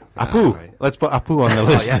really. Apu. Right. Let's put Apu on the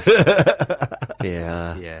list.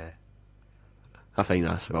 Yes. Yeah. I think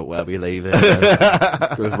that's about where we leave it.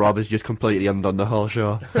 Because Rob has just completely undone the whole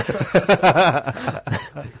show.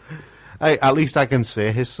 Hey, at least I can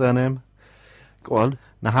say his surname. Go on.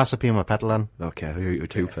 Nahasapima Petalan. Okay, you're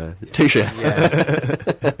too fair. Touche.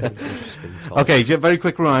 Okay, very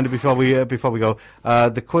quick reminder before we go.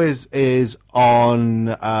 The quiz is on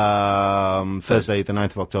Thursday, the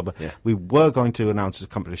 9th of October. Yeah. We were going to announce a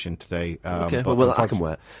competition today. Okay, well, I can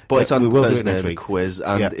wait. But it's on Thursday, the quiz,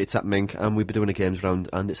 and it's at Mink, and we'll be doing a games round,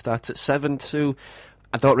 and it starts at 7 to...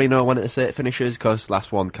 I don't really know when it finishes, because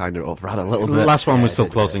last one kind of overran a little bit. The last one was still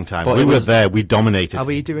closing time. But we were there, we dominated. Are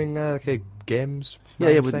we doing games?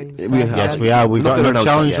 Yeah, yes, we are. We've got a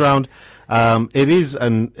challenge round. It is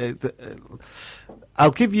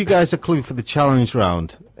I'll give you guys a clue for the challenge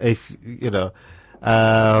round. If you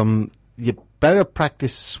better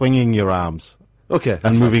practice swinging your arms. Okay,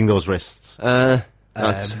 and moving those wrists.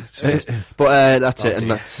 That's it, and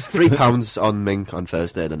that's £3 on Mink on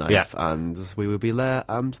Thursday the 9th, and we will be there,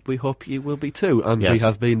 and we hope you will be too. And we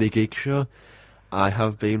have been the Geek Show. I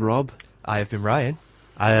have been Rob. I have been Ryan.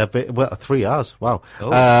 I have been 3 hours. Wow.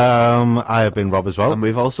 Oh. I have been Rob as well, and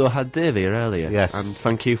we've also had Dave here earlier. Yes, and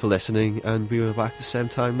thank you for listening. And we will be back the same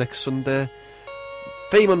time next Sunday.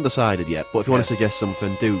 Theme undecided yet, but if you want to suggest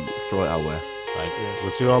something, do throw it our way. Right. Yeah.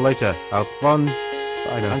 We'll see you all later. Have fun. Bye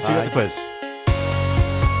now. And see you at the quiz.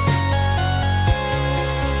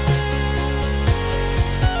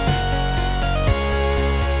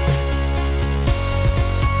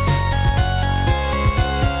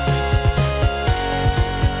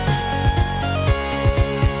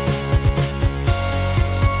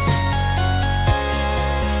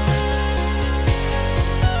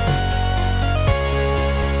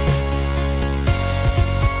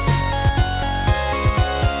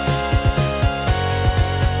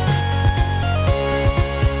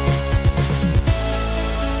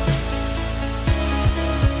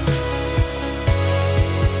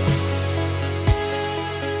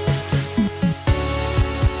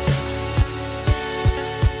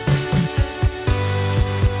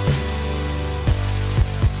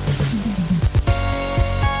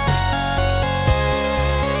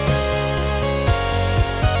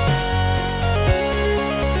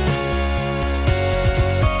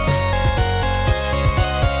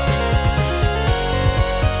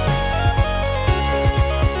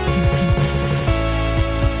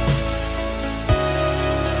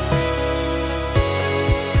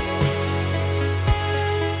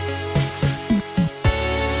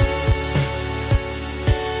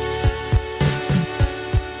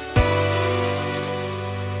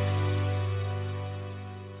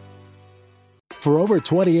 For over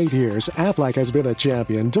 28 years, Aflac has been a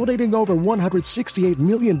champion, donating over $168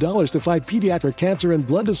 million to fight pediatric cancer and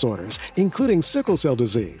blood disorders, including sickle cell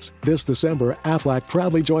disease. This December, Aflac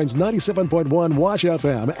proudly joins 97.1 Wash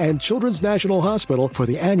FM and Children's National Hospital for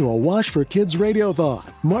the annual Wash for Kids Radiothon.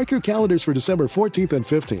 Mark your calendars for December 14th and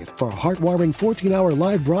 15th for a heartwarming 14-hour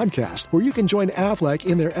live broadcast where you can join Aflac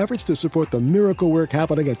in their efforts to support the miracle work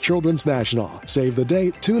happening at Children's National. Save the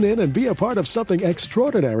date, tune in, and be a part of something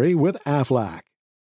extraordinary with Aflac.